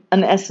capturing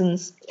an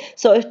essence.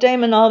 So if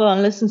Damon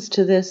Albarn listens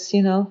to this,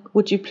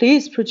 would you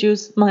please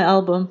produce my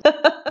album?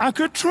 I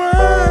could try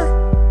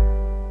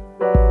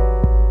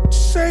to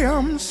say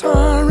I'm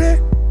sorry,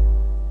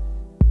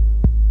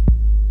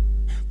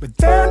 but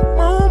that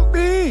won't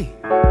be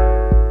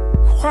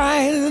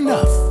quite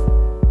enough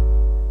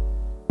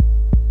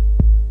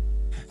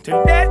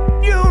to let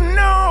you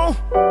know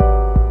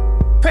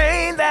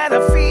pain that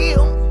I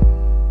feel,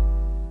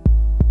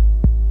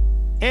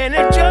 and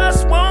it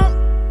just won't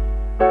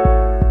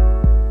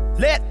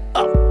let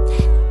up.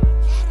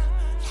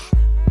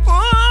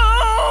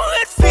 Oh,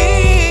 it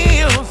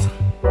feels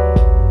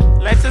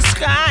like the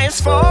sky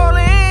is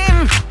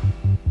falling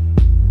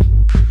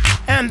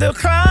and the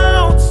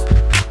clouds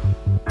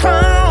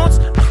are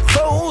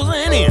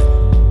closing in.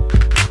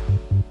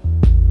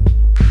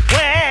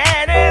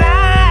 Where did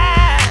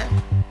I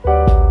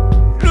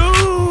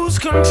lose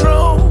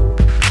control?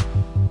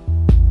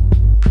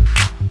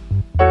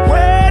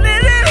 Where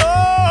did it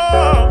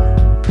all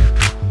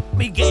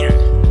begin?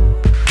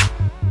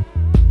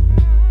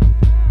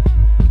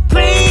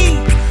 Please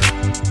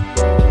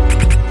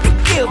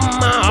forgive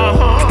my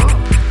heart.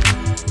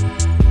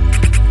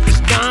 It's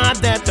not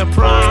that the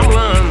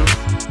problem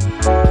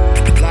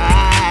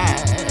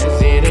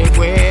lies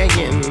anywhere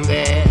in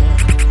there.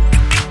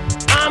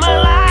 I'm a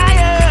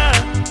liar.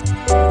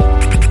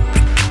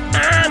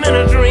 I'm in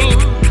a dream,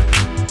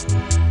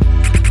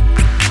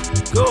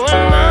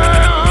 going my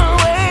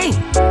way.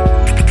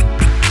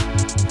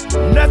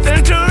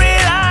 Nothing to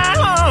rely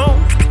on.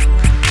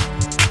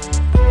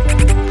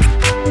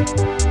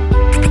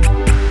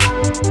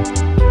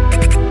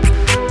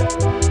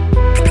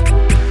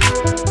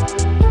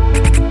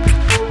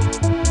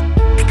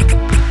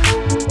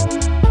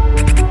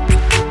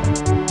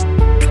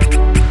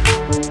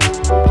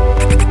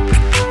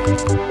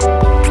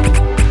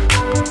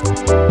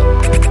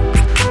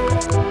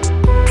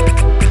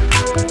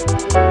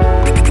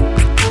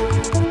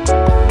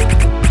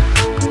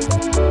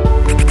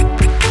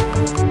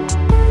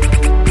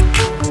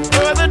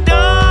 Further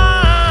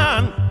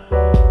dawn,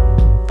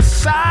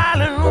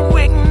 silent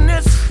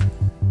witness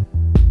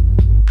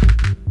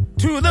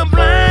to the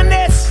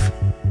blindness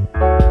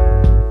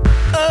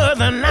of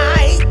the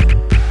night,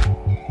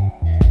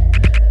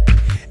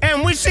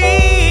 and we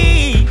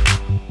see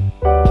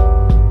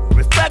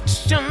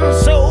reflection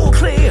so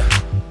clear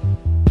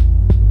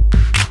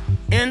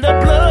in the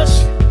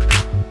blush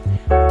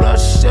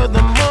of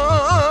the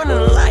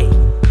morning light.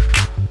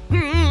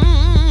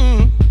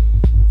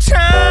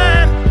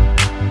 Time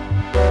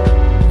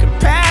can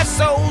pass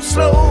so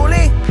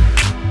slowly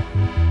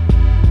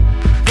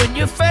when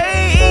you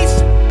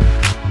face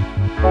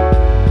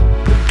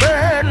the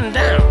burden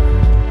down.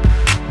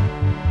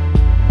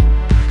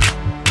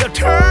 Your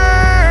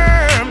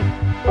term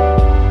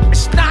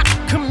is not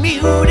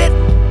commuted.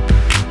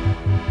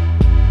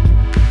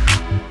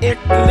 It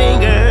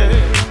lingers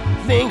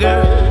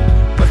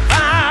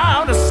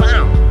without a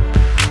sound.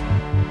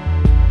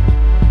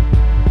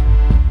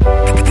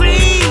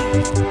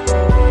 Please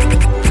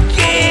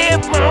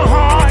forgive my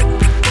heart.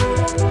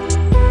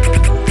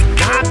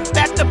 Not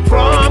that the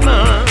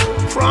problem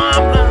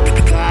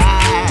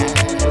lies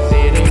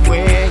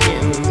anywhere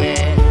in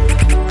there.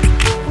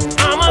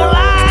 I'm a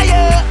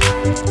liar.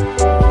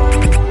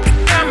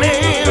 I'm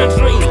in a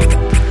dream,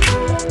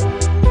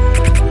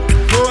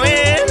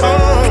 going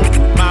on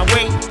my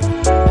way.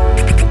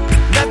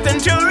 Nothing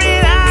to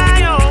rely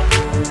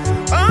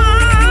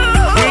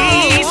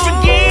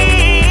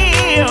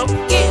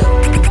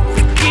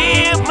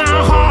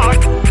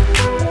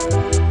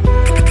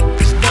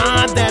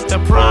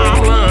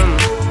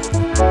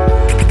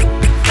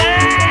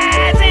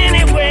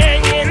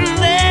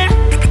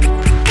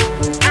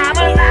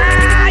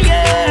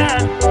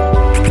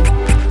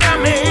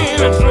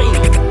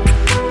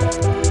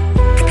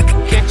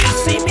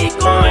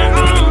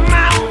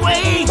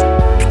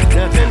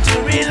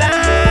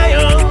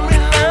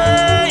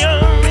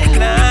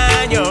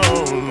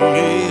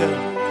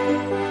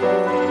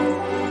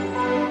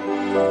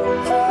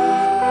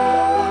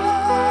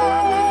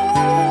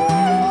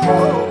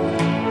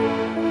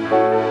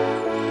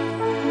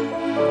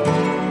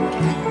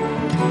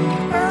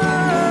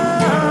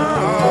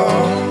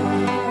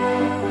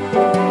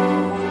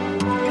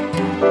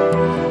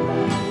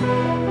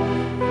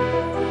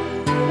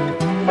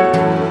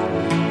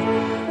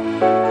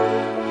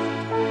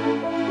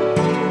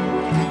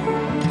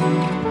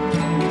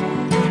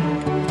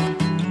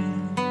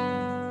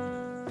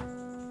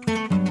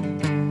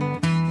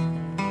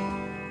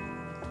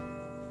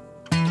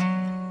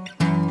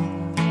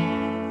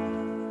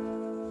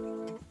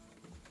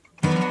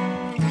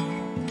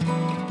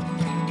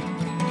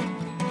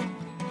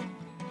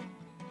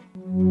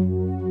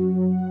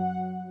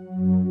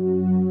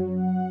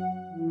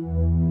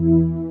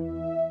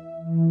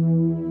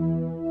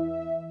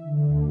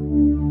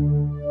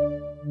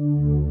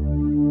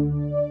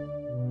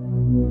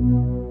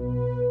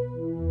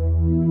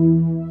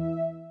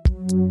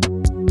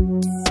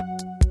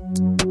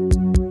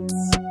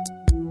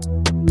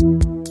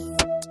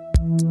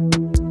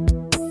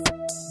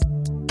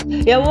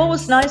Yeah, what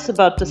was nice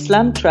about the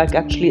slam track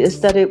actually is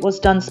that it was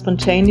done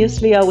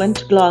spontaneously. I went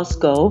to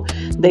Glasgow,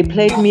 they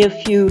played me a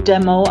few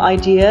demo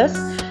ideas,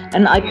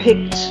 and I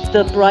picked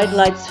the Bright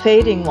Lights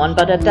Fading one,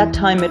 but at that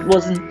time it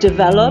wasn't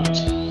developed.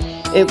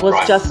 It was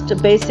just a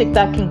basic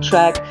backing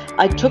track.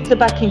 I took the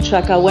backing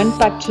track, I went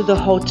back to the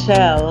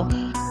hotel,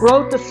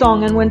 wrote the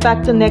song and went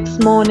back the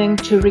next morning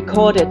to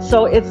record it.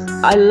 So this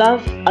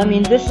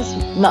is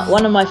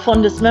one of my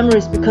fondest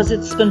memories because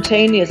it's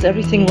spontaneous.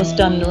 Everything was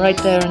done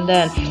right there and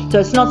then. So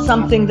it's not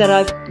something that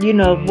I've,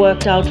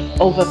 worked out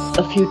over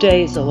a few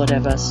days or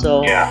whatever.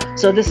 So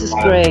this is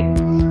great.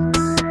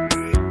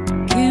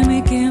 Give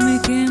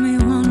me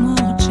one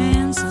more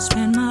chance. I'll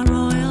spend my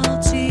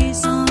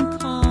royalties on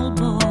call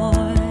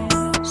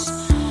boys.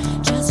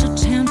 Just a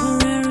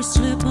temporary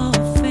slip of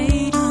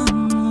fate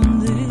on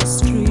this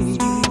street.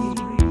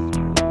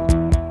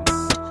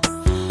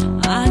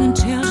 I can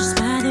tell just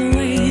by the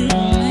way you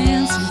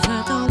glance. You've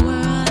heard the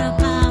word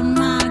about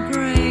my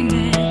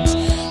greatness.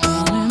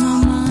 But when my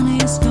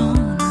money's gone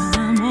and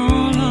I'm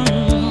all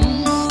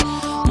alone,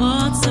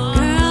 what's a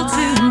girl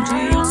to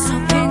do? So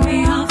pick me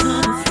off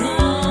of the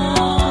floor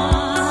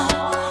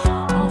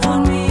and put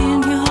me in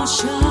your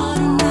shot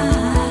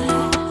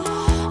tonight.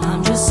 I'm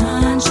just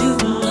trying to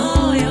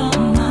blow your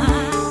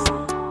mind.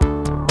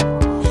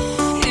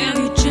 If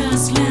you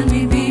just let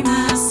me be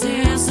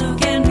myself, so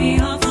get me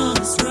off of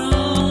this road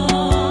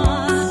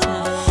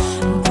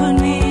and put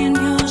me in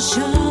your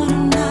shot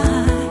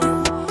tonight.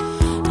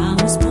 I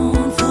was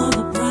born for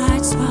the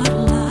bright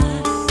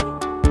spotlight.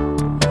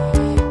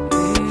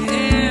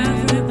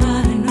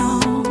 Everybody knows.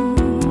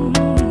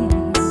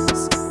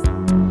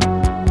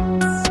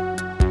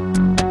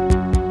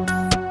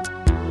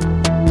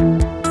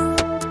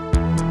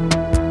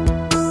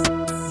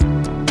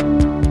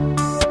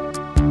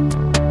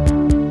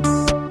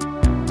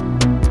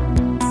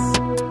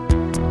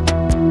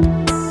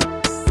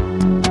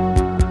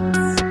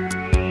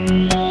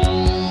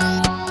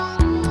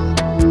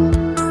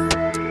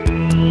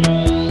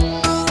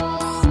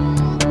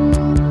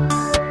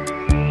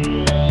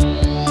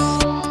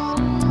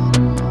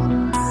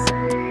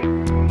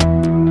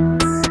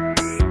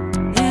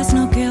 There's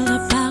no guilt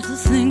about the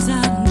things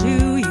I can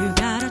do. You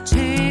gotta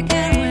take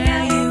it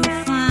where you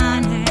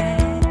find it.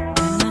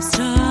 And I've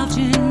starved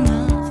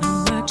enough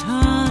and worked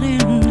hard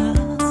enough.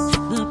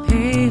 The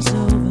pay's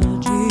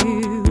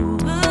overdue.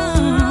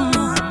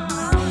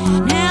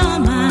 Now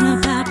I'm mine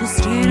about the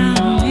state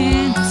I'm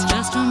in. It's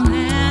just a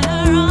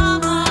matter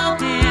of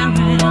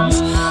appearance.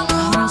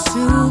 I'm a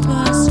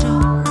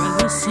superstar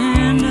with a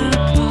sender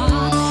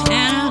card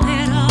and a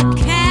little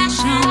cash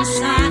on the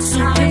side. So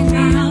pick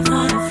me up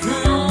on the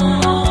floor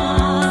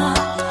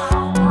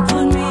and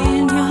put me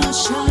in your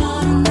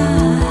shot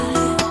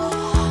tonight.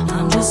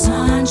 I'm just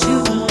trying to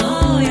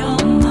blow your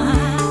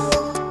mind.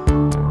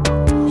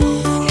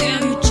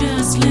 If you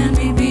just let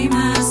me be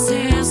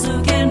myself, so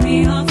get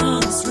me off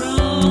of this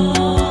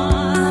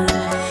road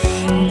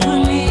and put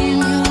me in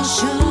your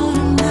shot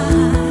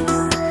tonight.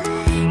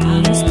 I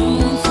was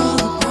born for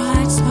the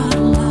bright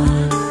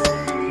spotlight.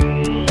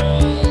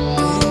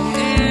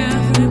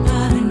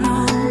 Everybody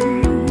knows.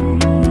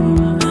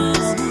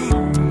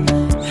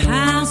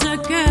 How's a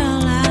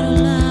girl out of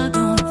luck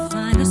gonna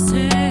find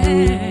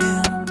herself?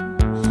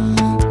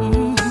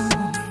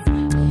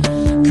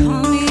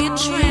 Call me a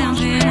tramp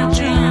and a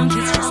junk.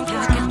 It's just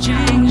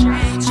packaging.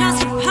 It's just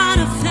a part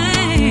of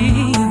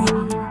fame.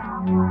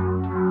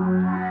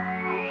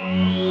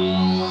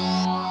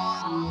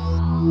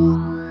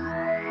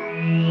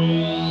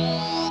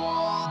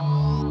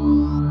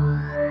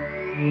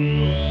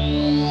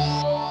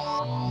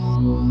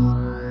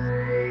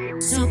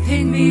 So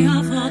pick me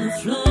off of the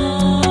floor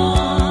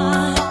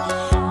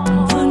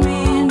and put me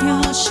in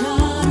your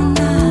shot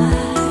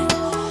tonight.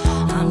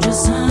 I'm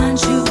just trying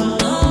to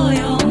blow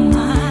your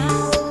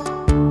mind.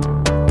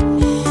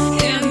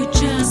 If you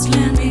just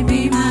let me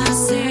be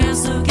myself,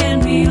 so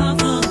get me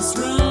off of this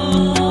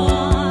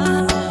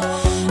road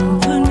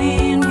and put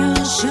me in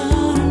your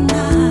shot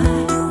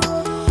tonight.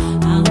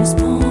 I was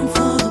born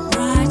for the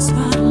bright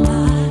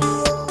spotlight.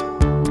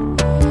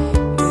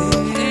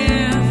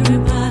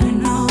 Everybody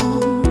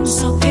knows.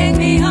 So pick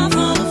me off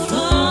of the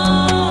floor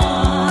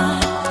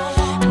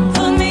and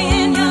put me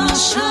in your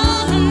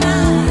shot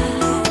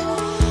tonight.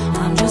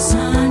 I'm just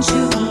trying to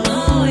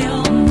blow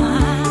your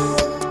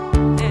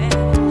mind.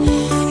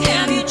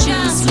 If you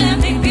just let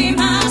me be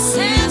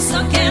myself, so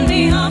get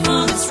me off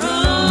of this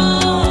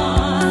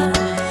road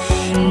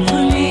and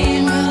put me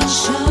in your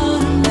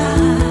shot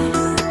tonight.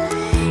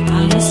 I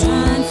was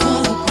trying for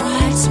the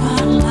bright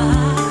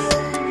spotlight.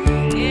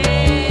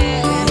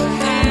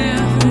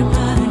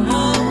 Everybody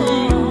knows.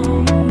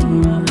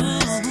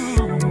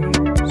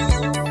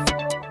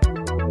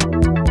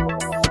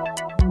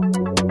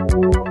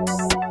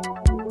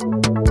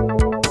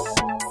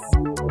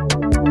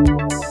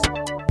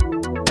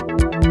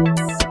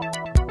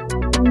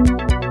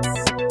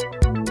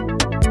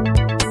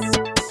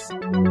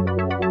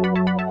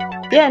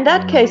 Yeah, in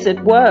that case it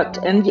worked.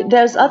 And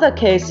there's other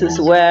cases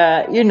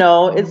where,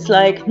 it's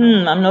like,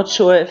 I'm not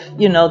sure if,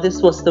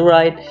 this was the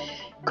right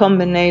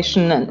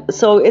combination, and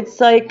so it's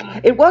like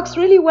it works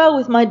really well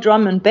with my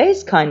drum and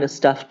bass kind of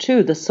stuff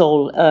too. The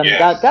soul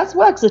that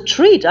works a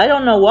treat. I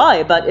don't know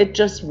why, but it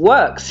just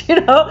works, you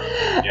know.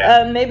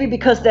 Maybe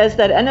because there's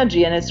that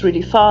energy and it's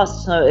really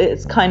fast, so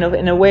it's kind of,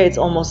 in a way, it's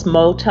almost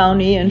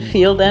Motowny in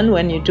feel then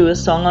when you do a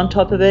song on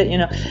top of it, you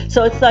know.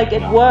 So it's like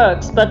it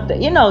works,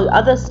 but you know,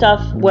 other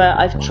stuff where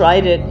I've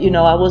tried it, you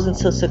know, I wasn't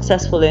so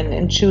successful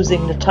in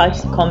choosing the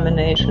types of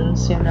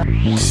combinations, you know.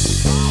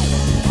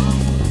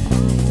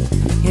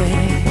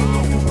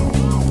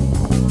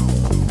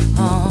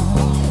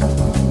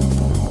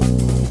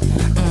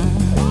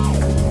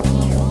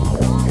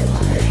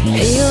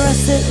 Here I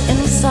sit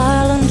in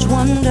silent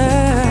wonder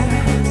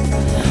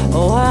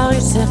while you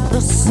set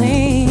the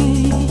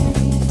scene,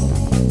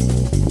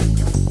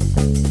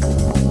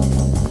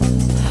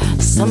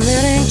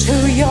 submitting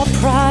to your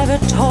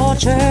private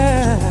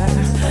torture,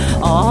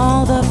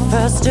 all the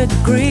first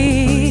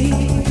degree.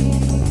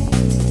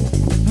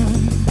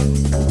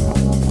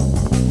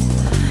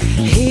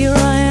 Here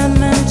I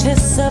am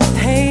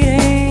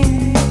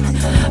anticipating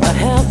a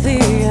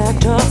healthy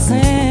act of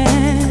sin.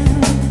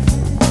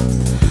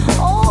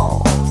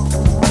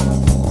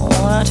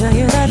 I tell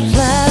you that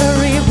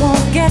flattery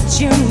won't get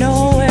you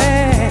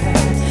nowhere.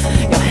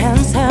 Your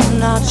hands have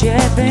not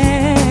yet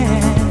been.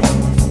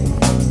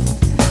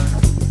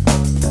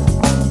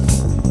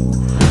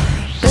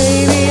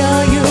 Baby,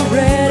 are you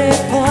ready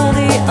for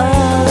the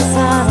other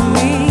side of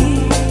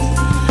me?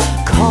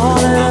 Call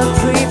it a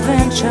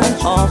prevention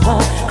of a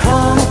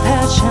crime of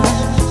passion.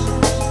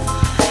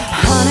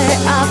 Honey,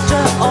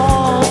 after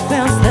all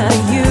things that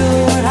you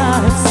and I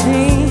have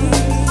seen,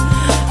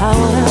 I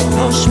wouldn't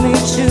push me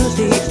to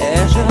the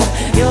edge of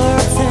your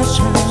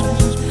obsession.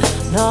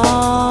 No,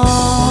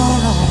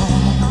 no.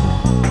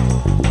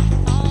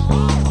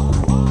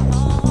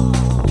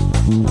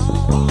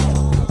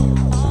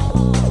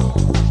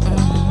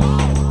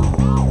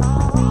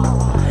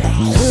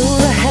 Through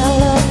the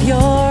hell of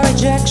your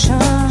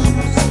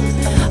rejections,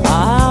 I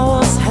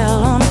was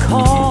hell on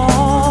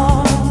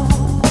call.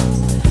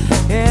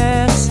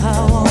 Yes,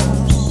 I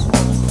was.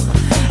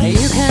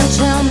 You can't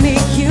tell me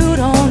you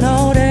don't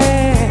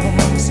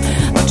notice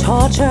the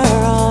torture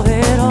of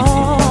it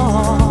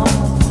all.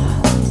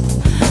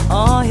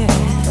 Oh yeah.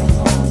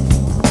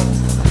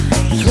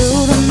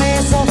 Through the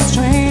maze of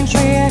strange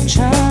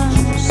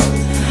reactions,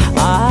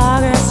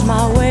 I guess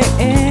my way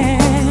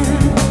in.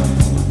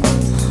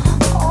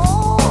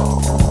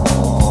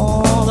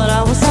 Oh, but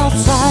I was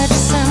outside the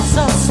sense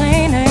of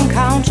sane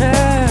encounter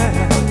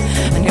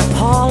and your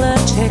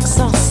politics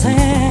of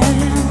sin.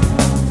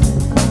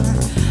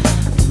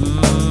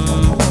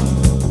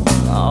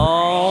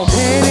 Oh,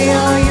 baby,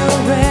 are you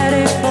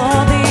ready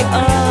for the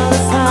other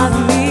side of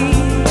me?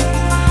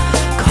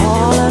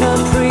 Call it a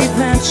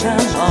prevention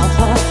of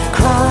a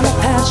crime of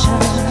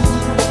passion.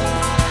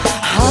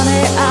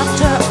 Honey,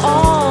 after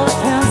all the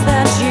things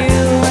that you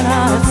and I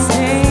have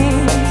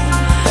seen,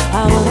 I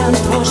wouldn't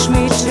push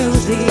me to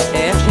the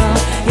edge of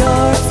your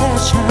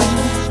obsession.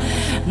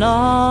 No,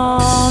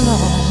 no.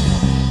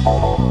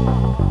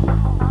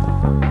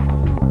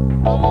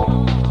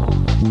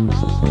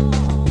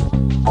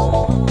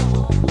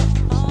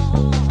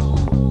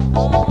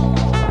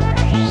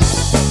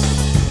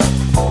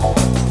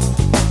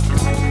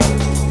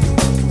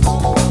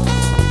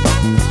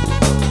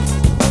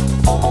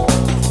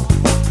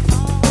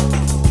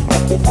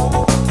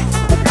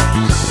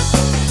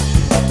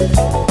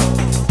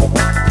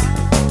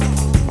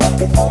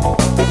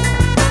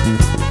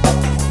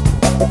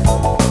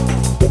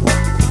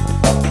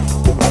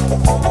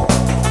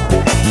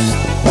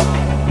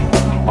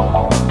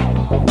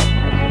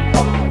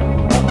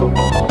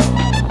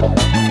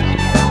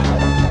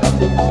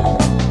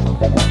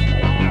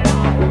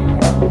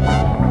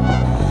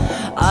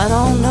 I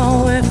don't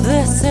know if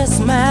this is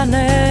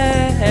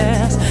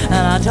madness, and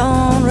I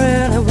don't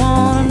really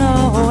wanna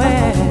know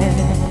it.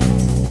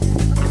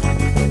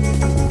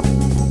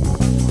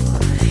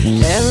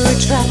 Every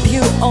trap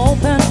you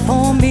open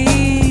for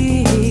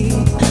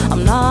me,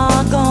 I'm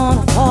not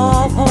gonna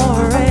fall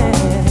for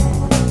it.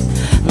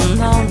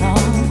 No, no,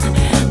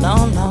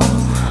 no, no.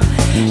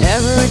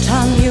 Every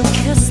time you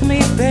kiss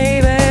me,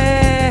 baby,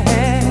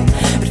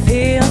 it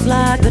feels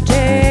like the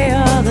day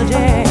of the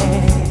day.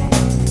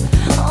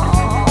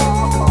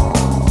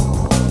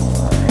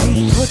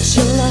 Put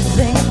your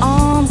loving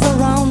arms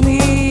around me,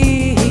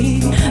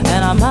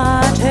 and I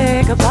might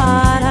take a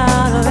bite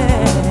out of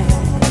it.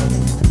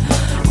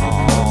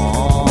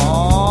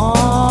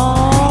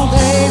 Oh,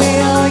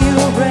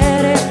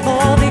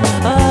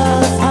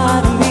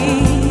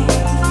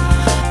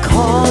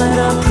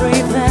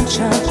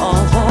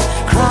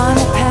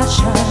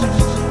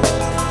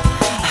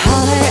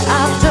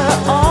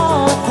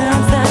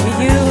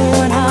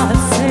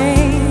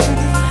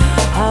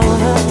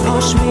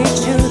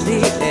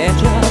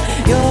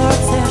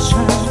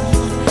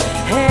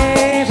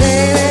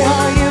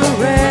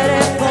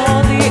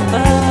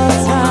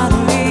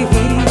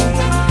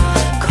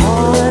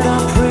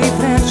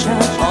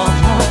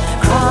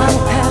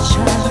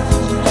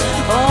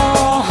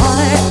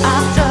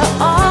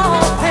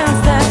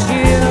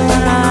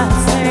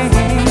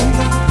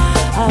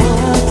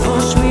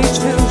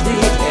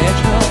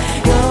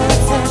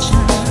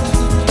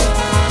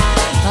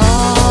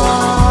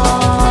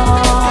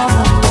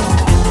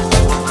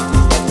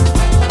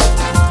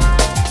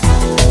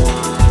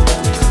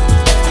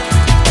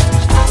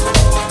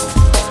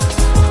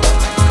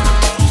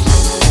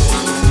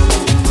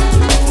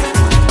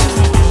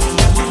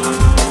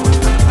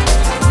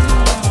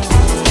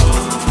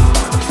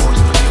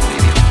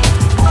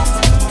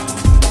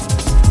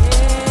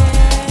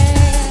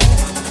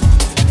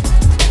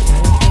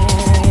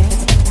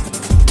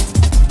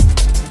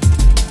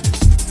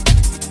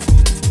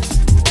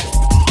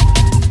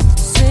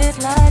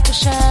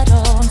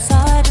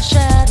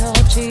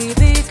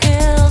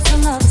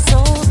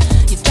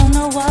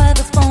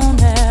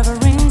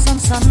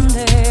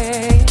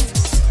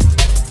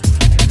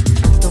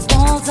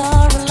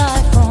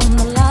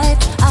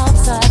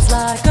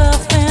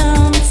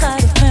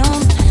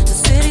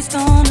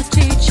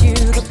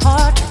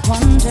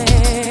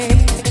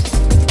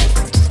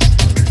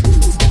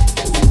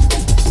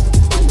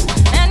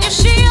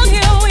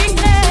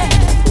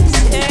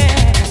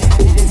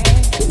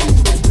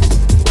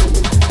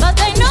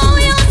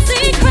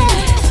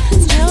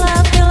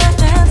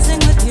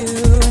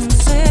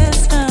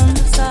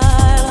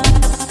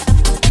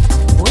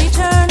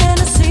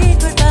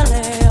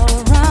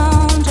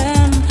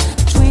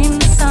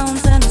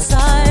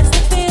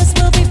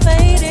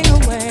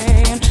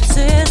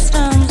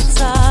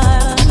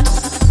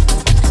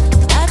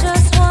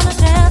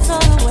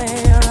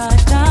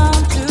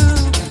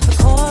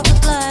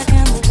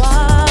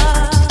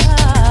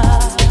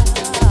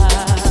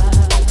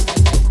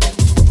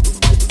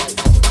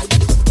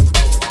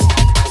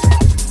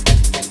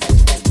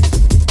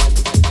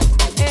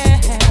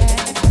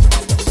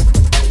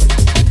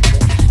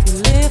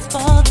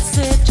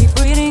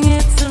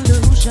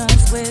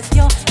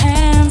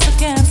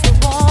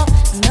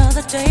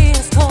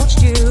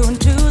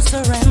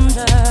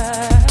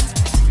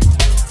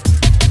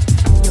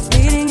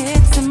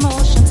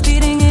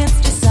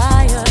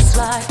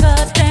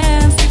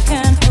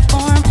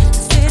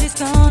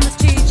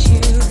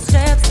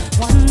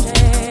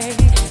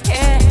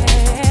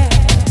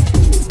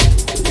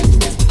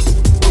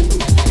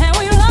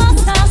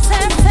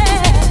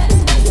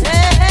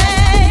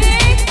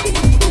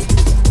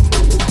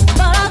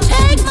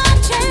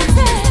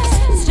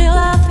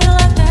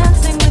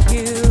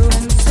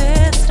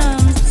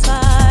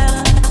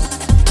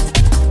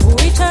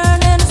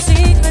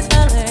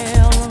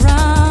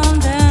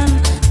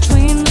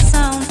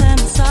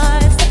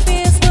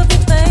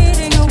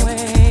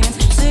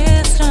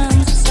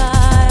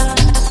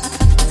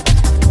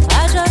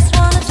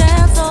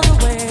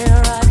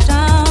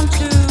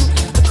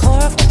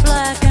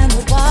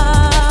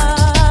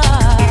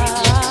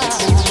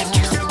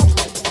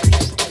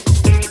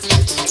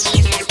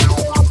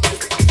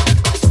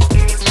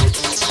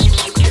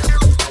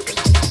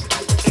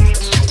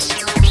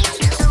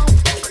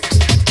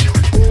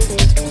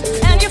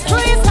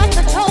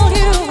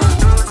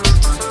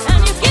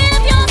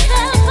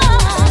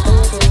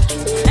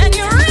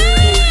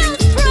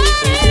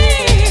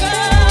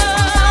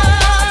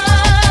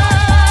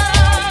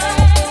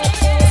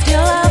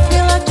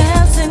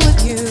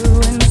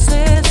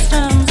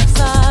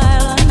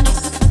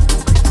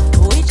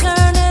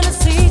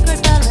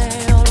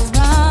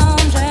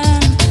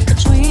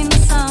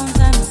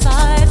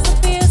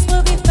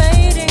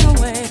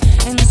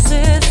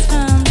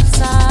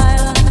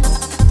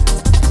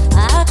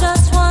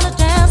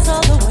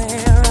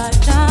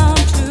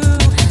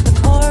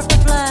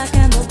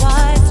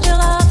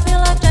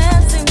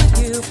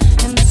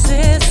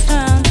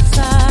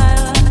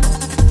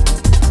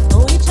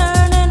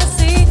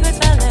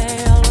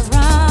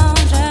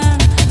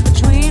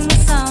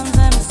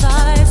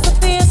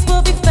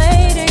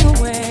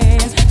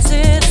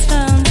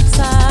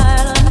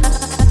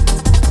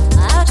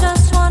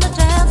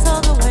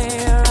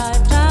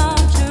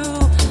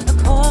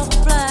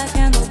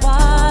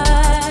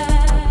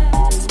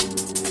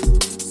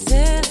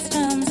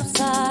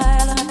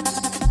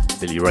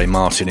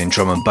 Martin in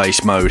drum and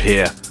bass mode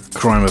here.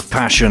 Crime of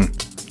Passion,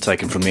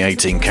 taken from the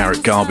 18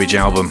 Karat Garbage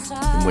album,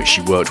 in which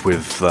she worked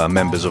with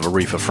members of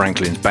Aretha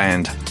Franklin's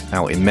band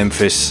out in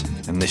Memphis.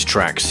 And this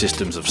track,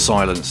 Systems of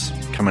Silence,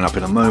 coming up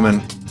in a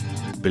moment.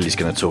 Billie's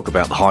going to talk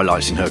about the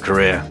highlights in her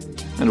career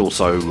and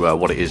also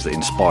what it is that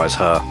inspires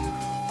her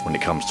when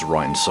it comes to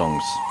writing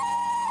songs.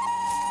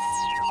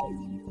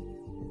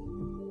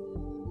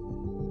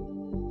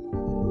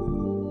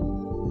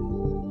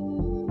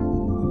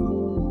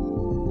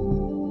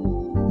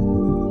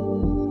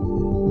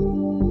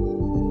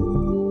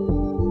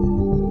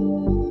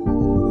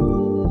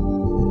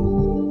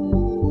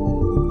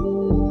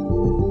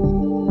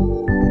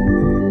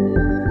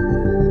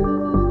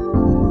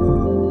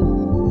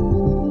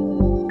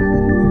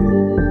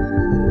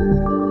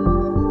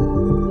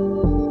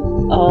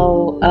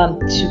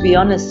 To be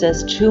honest,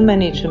 there's too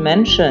many to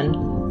mention.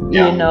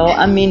 You know,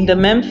 I mean, the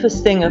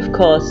Memphis thing, of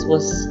course,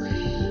 was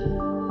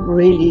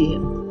really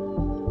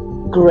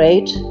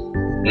great.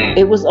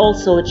 It was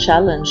also a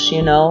challenge,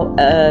 you know,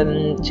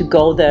 to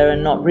go there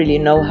and not really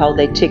know how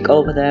they tick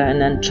over there and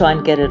then try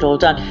and get it all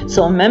done.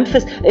 So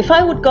Memphis, if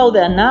I would go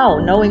there now,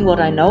 knowing what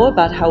I know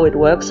about how it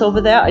works over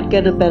there, I'd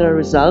get a better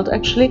result,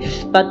 actually.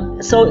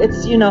 But so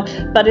it's, you know,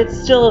 but it's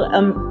still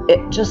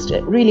just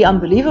really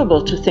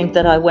unbelievable to think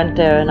that I went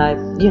there and I,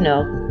 you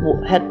know,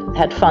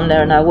 had fun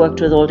there and I worked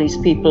with all these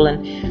people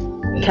and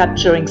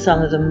capturing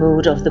some of the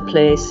mood of the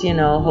place, you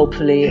know,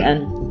 hopefully.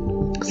 And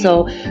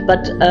so,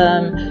 but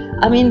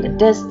I mean,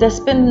 there's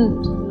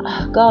been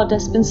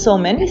so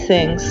many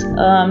things.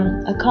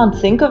 I can't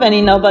think of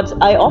any now, but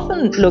I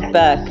often look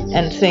back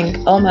and think,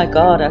 oh my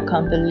God, I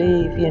can't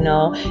believe, you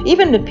know,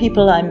 even the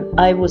people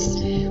I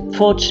was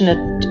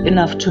fortunate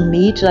enough to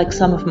meet, like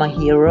some of my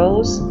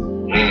heroes.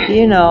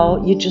 You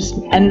know, you just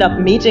end up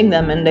meeting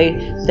them and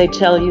they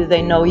tell you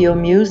they know your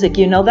music,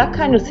 you know, that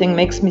kind of thing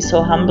makes me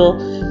so humble.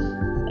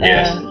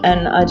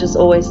 And I just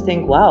always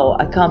think, wow,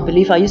 I can't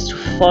believe I used to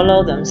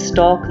follow them,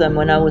 stalk them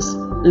when I was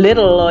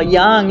little or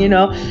young, you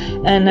know.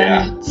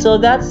 And so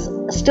that's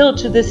still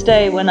to this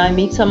day when I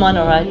meet someone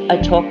or I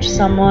talk to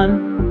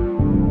someone.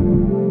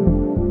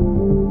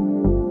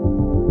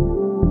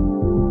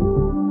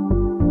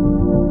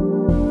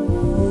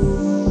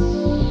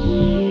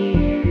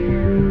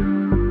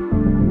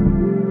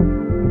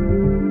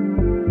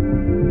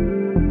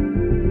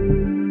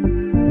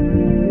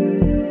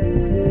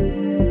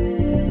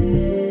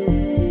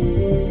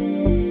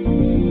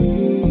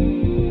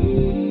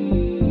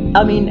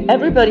 I mean,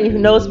 everybody who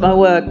knows my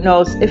work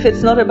knows if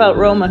it's not about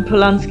Roman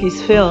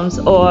Polanski's films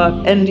or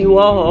Andy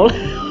Warhol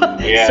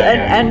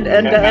and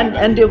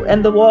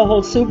the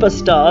Warhol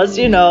superstars,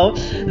 you know,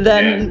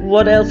 then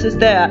what else is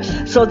there?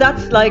 So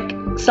that's like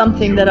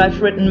something that I've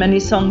written many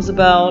songs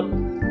about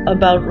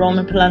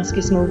Roman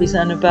Polanski's movies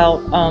and about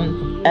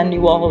Andy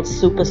Warhol's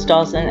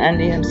superstars and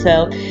Andy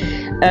himself.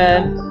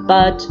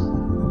 But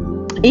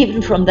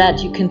even from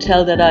that, you can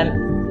tell that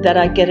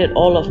I get it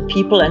all of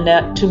people, and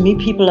that to me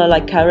people are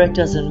like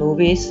characters in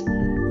movies,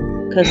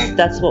 because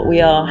that's what we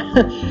are.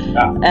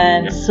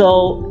 And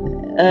so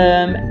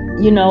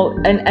you know,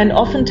 and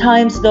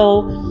oftentimes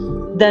though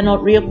they're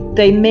not real,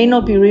 they may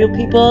not be real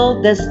people.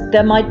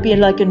 There might be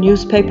like a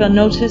newspaper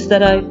notice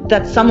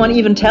that someone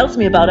even tells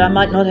me about. I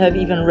might not have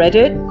even read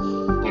it,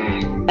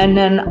 and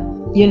then,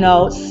 you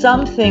know,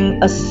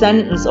 something, a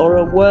sentence or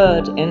a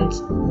word in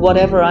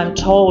whatever I'm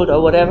told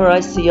or whatever I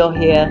see or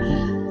hear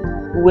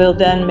will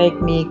then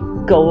make me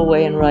go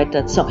away and write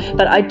that song.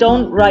 But I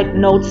don't write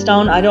notes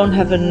down. I don't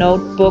have a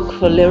notebook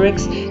for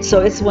lyrics. So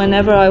it's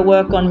whenever I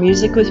work on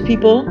music with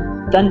people,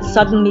 then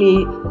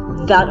suddenly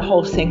that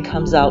whole thing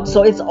comes out.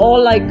 So it's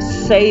all like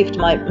saved.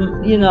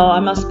 You know, I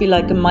must be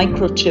like a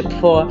microchip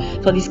for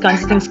these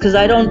kinds of things, because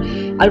I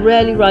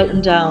rarely write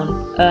them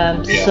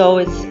down. So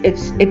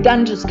it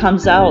then just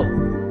comes out,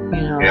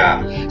 you know.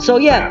 So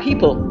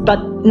people, but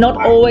not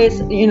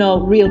always, you know,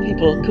 real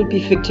people. Could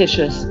be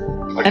fictitious.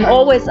 Okay. And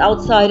always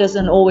outsiders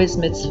and always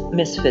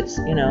misfits,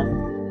 you know.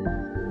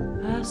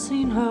 I've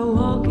seen her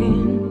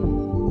walking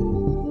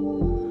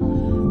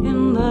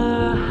in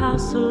the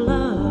house of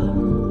love,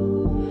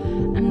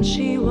 and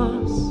she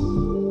was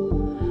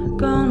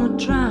gonna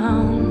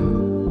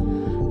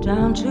drown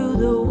down to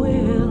the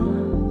will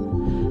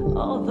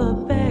of a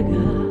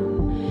beggar.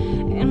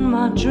 In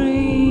my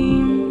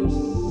dreams,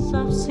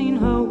 I've seen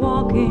her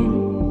walking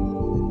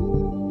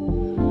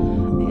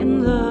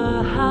in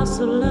the house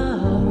of love.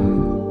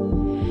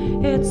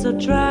 It's a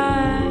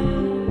drag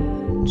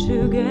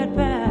to get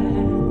back.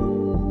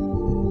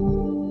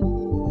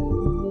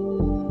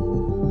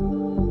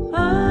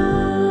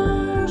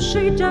 Oh,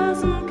 she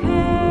doesn't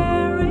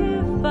care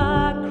if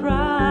I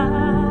cry.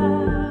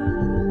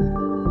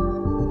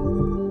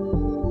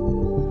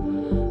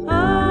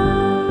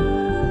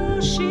 Oh,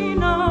 she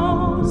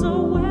knows a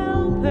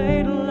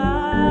well-paid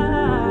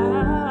lie.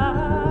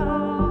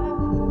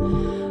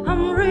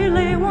 I'm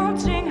really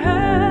wanting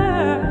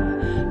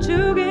her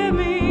to give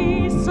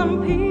me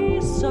some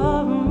peace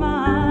of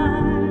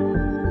mind.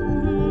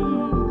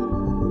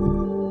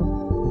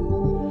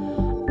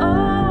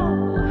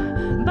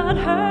 Oh, but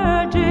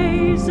her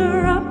days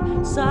are up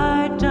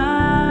upside down.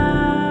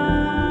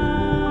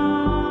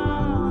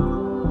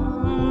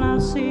 I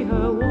see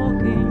her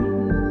walking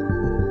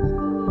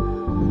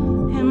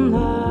in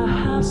the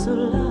house of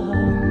love,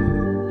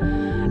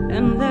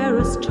 and there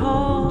is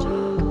talk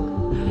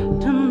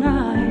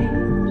tonight.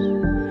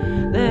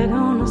 They're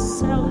gonna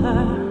sell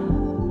her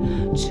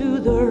to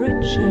the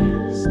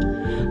richest.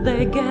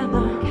 They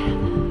gather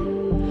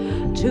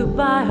to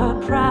buy her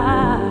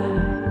pride.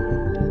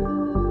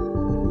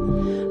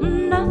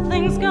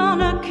 Nothing's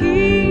gonna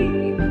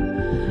keep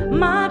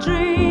my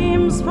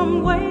dreams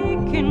from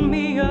waking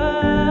me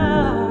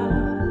up.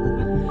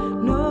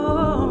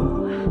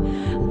 No,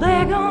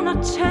 they're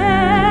gonna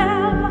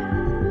tell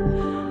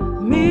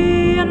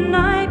me a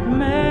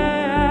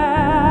nightmare.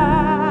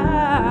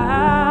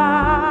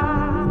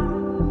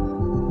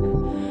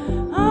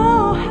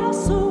 Oh, how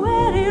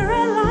sweaty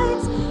red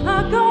lights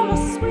are gonna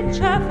switch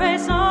her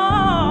face on.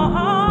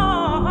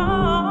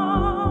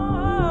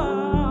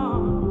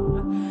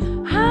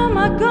 How am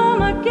I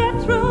gonna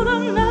get through the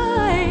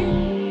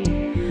night?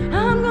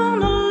 I'm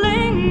gonna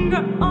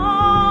linger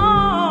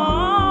on,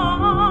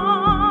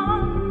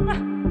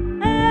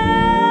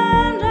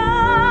 and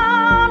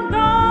I'm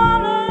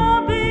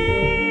gonna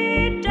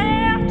be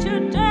damned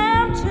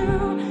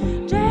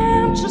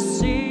to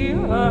see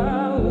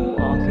her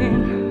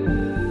walking,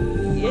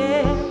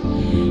 yeah,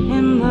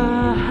 in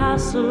the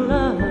house of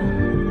love.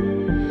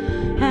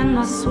 And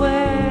I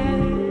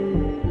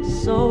swear,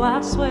 so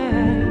I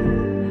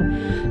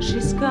swear,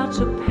 she's got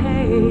to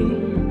pay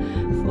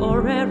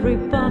for every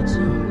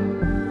bottle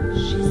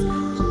she's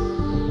got.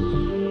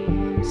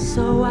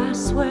 So I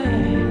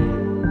swear.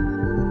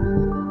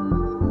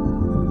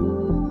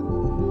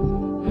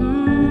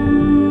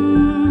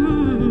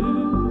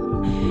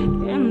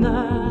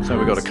 So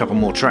we've got a couple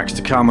more tracks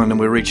to come, and then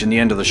we're reaching the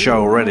end of the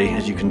show already.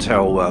 As you can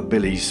tell,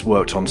 Billie's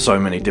worked on so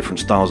many different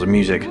styles of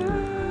music,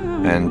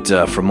 and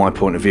from my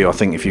point of view, I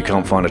think if you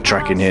can't find a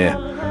track in here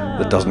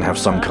that doesn't have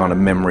some kind of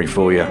memory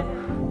for you,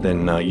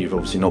 then you've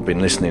obviously not been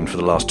listening for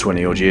the last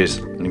 20 odd years.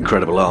 An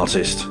incredible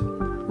artist.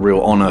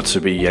 Real honour to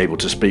be able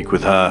to speak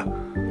with her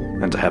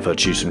and to have her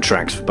choose some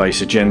tracks for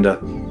Bass Agenda,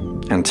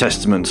 and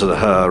testament to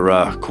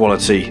her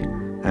quality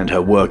and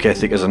her work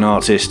ethic as an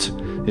artist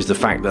is the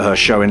fact that her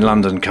show in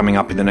London coming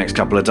up in the next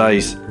couple of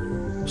days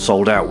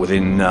sold out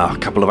within a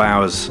couple of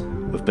hours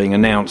of being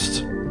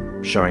announced,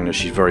 showing that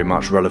she's very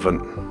much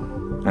relevant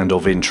and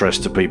of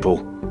interest to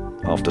people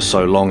after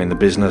so long in the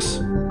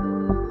business.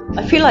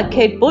 I feel like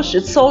Kate Bush,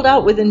 it sold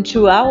out within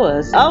 2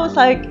 hours. I was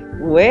like,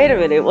 wait a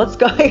minute, what's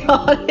going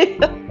on here?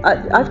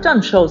 I've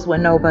done shows where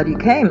nobody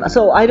came,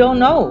 so I don't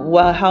know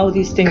how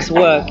these things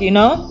work, you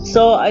know?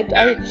 So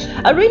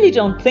I really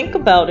don't think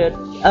about it.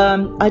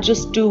 I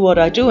just do what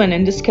I do, and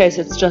in this case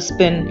it's just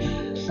been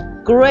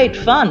great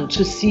fun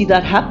to see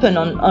that happen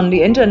on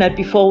the internet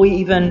before we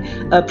even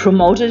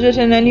promoted it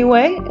in any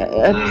way.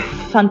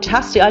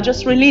 Fantastic. I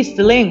just released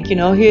the link, you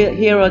know,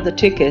 here are the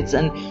tickets,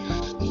 and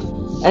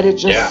it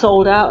just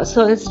sold out.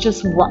 So it's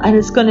just, and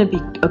it's going to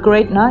be a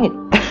great night.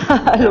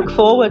 I look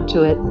forward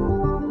to it.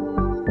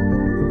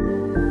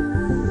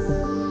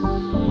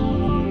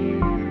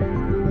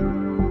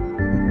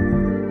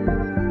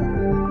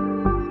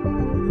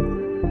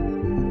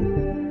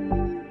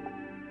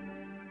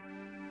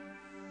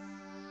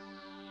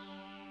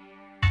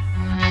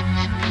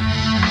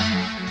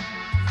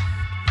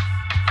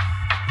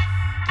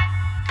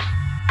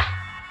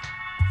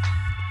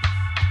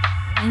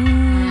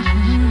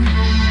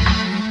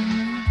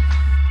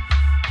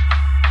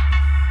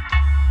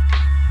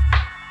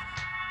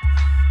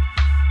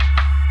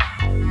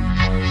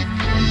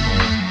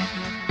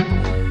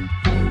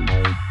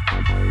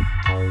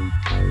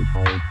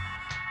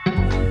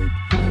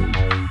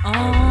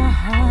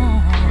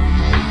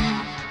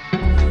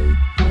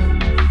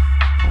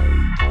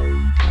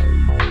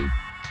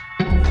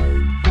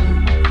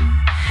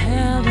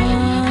 Heaven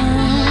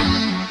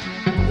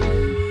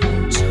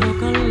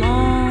took a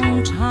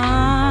long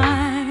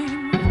time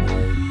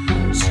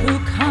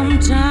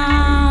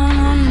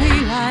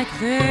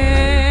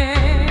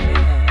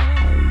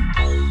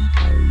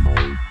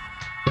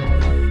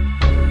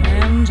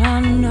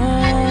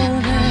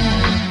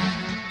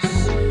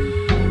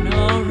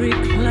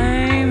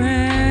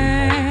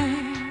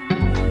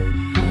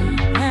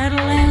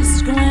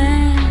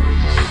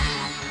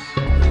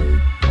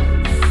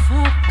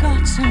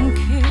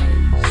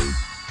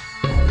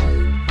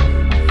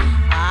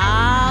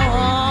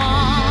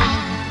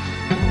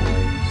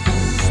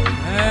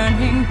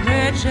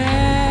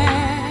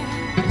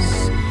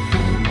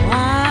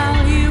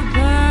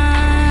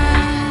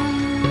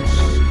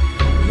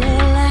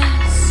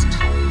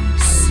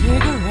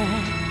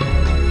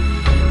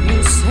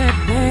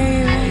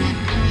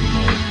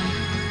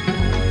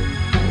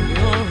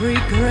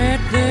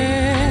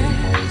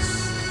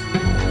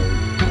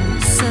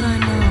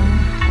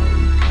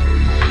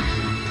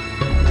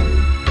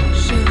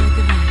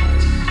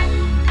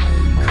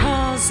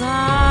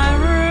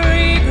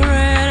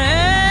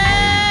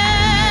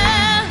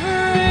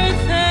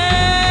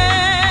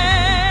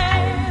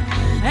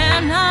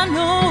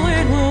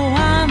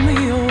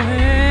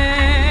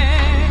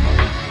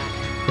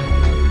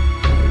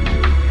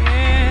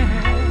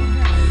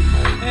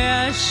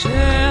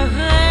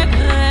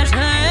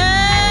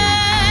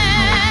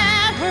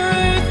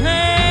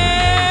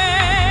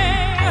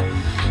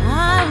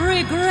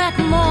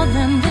More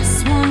than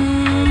this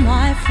one,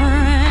 my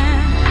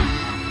friend.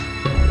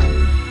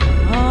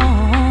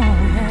 Oh,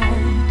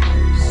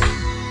 yes.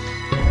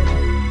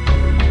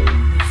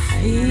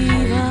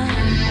 Fever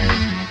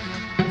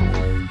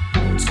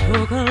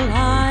took a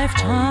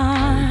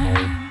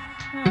lifetime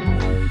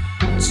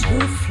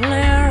to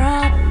flare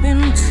up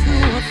into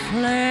a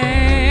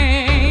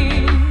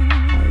flame.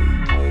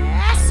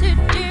 Yes, it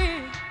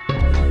did.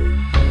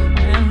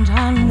 And I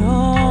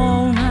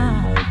know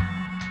now.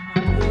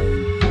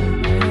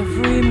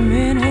 Every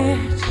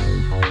minute,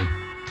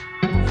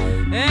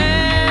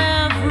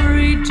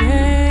 every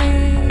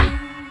day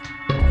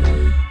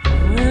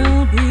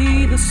will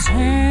be the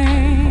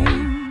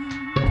same.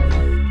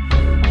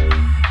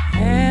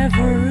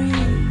 Every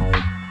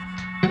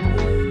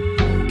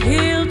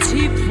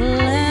guilty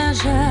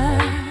pleasure,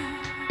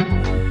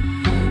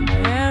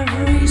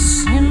 every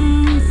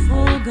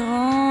sinful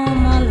gone.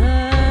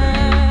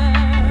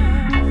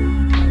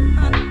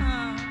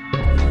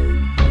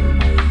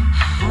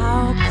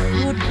 How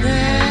could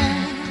there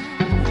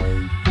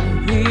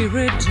be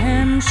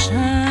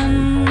redemption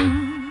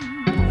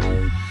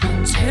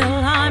till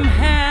I'm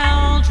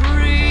held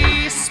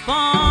responsible?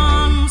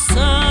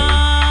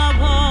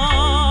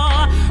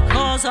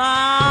 'Cause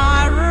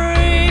I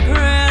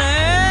regret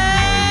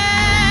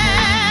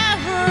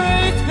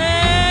everything,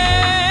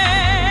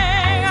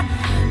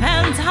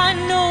 and I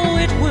know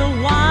it will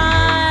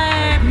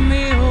wipe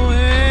me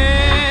away.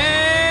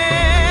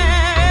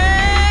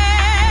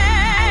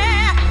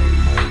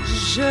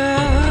 Je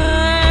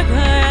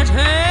regrette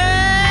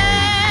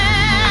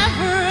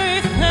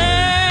everything.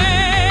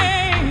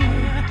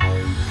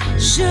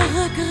 Je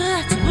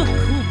regrette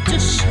beaucoup de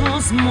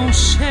choses, mon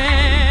cher.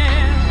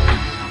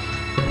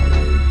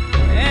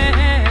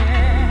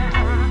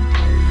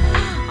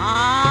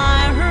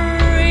 I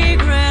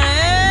regret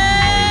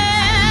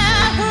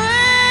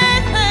everything,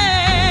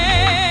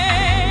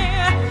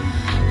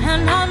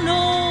 and I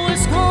know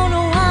it's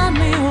gonna wipe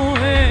me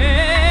away.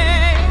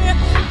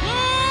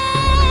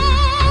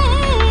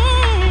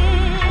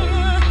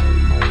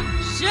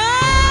 Je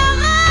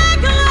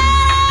regrette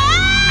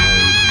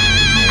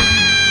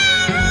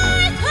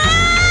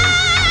everything.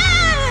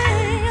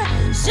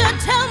 J'ai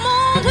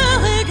tellement de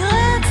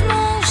regrets,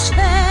 mon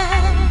cher.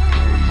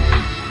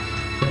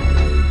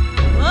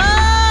 Oh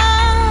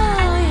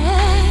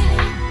yeah,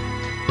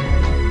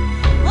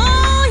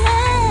 oh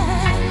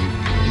yeah.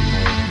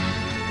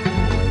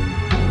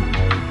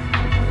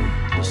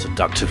 The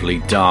seductively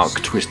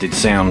dark, twisted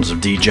sounds of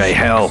DJ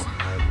Hell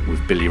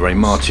with Billie Ray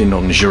Martin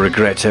on Je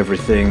Regrette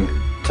Everything,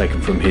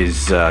 taken from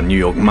his New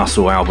York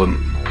Muscle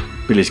album.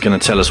 Billie's going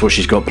to tell us what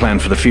she's got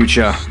planned for the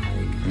future,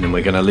 and then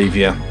we're going to leave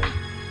you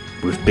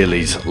with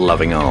Billie's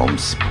Loving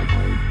Arms.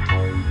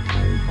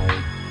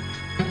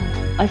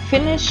 I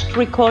finished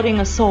recording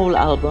a soul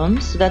album,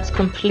 so that's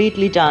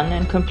completely done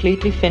and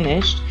completely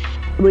finished.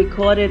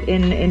 Recorded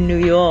in New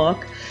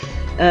York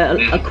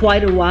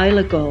quite a while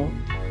ago,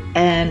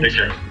 and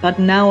but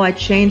now I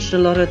changed a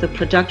lot of the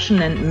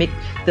production and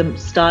the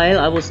style.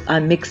 I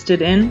mixed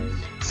it in,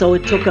 so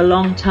it took a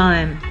long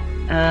time.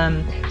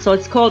 So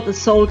it's called the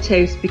soul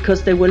tapes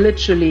because they were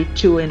literally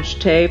 2-inch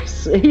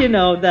tapes, you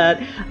know,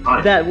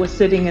 that was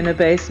sitting in a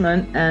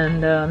basement,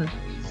 and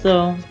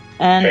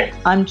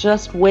I'm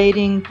just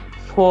waiting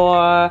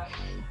for.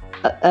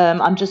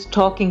 I'm just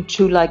talking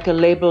to like a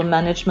label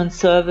management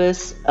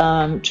service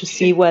to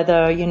see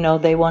whether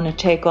they want to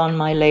take on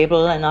my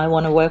label and I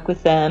want to work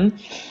with them.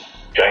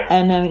 Okay.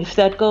 And if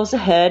that goes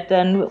ahead,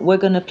 then we're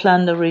going to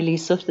plan the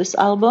release of this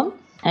album.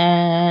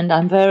 And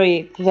I'm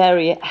very,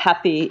 very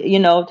happy.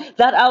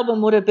 That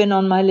album would have been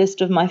on my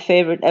list of my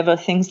favorite ever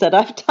things that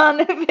I've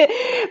done,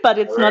 but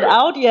it's not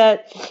out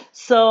yet.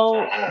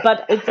 So,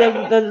 but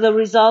the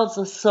results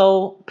are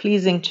so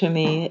pleasing to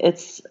me.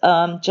 It's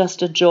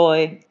just a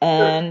joy.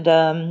 And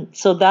and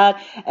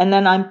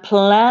then I'm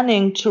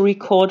planning to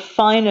record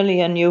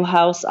finally a new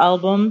house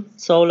album,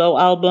 solo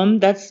album.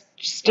 That's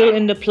still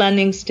in the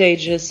planning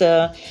stages.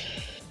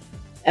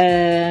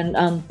 And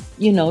I'm,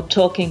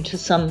 talking to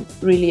some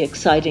really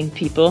exciting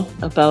people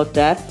about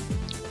that.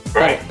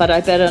 Right. But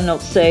I better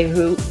not say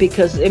who,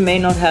 because it may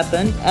not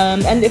happen.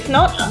 And if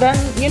not, then,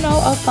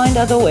 I'll find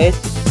other ways.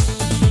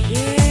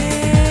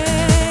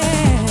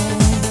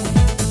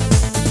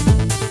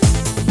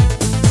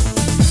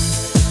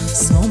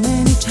 So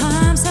many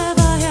times have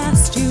I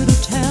asked you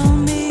to tell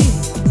me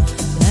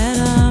that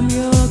I'm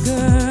your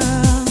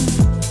girl.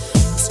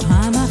 'Cause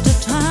time after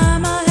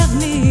time I have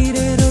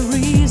needed a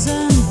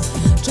reason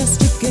just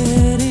to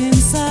get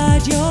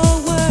inside your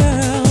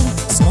world.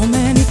 So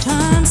many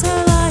times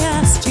have I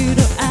asked you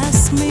to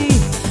ask me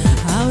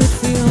how it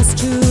feels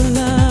to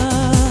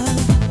love.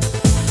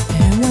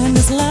 And when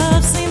this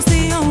love seems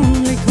the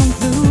only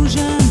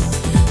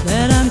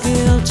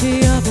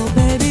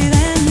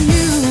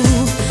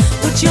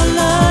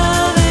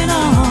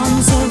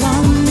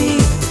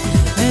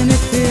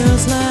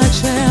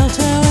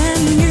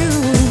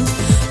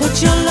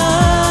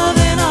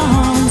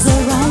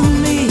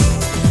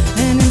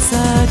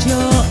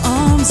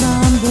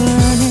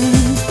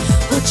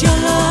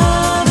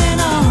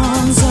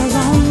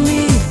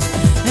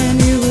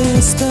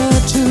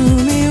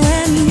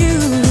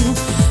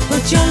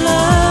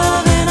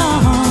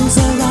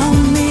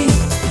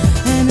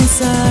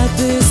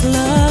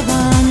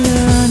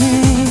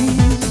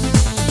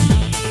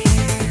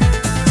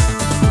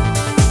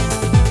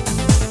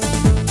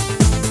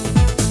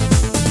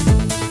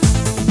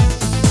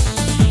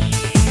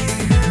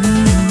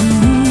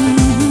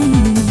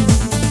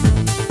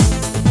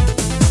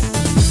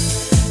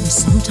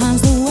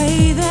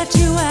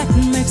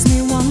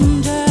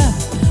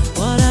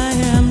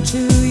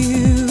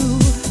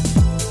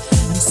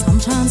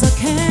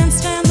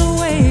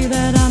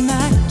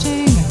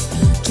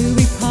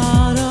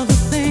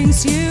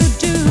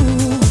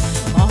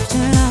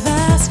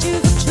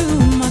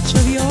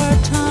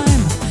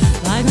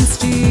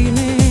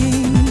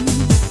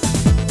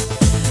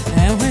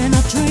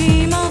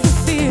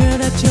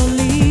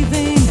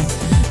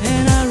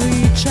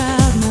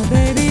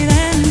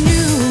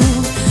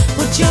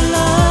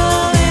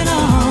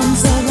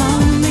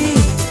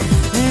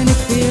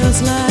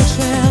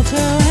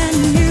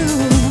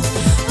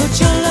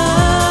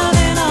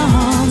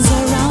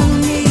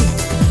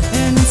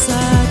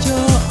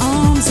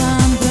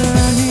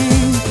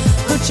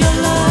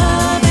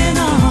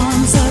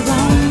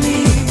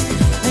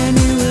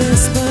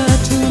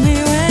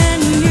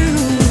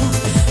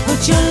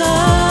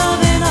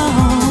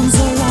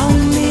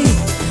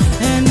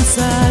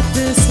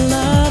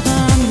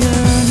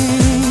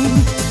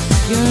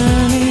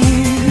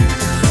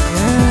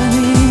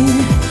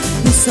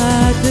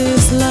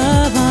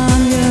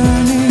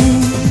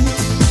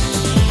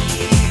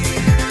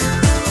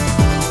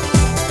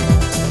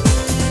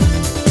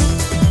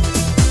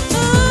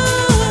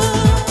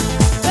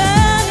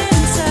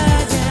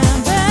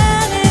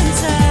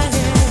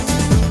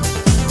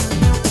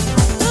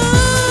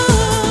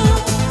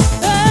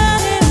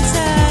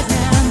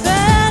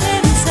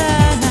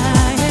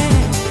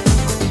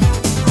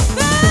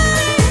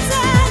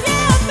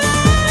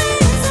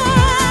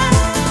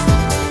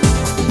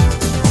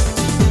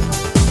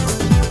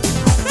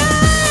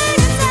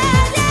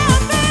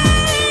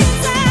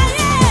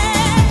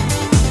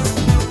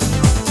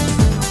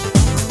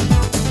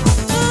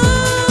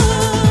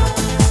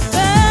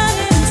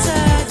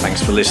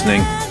for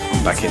listening.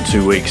 I'm back in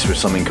 2 weeks with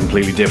something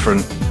completely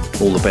different.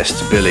 All the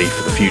best to Billie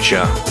for the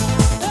future.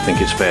 I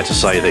think it's fair to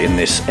say that in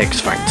this X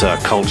Factor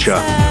culture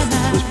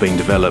that's being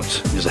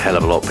developed, there's a hell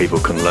of a lot people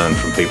can learn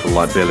from people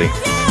like Billie.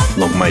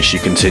 Long may she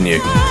continue.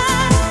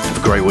 Have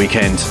a great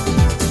weekend.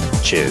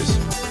 Cheers.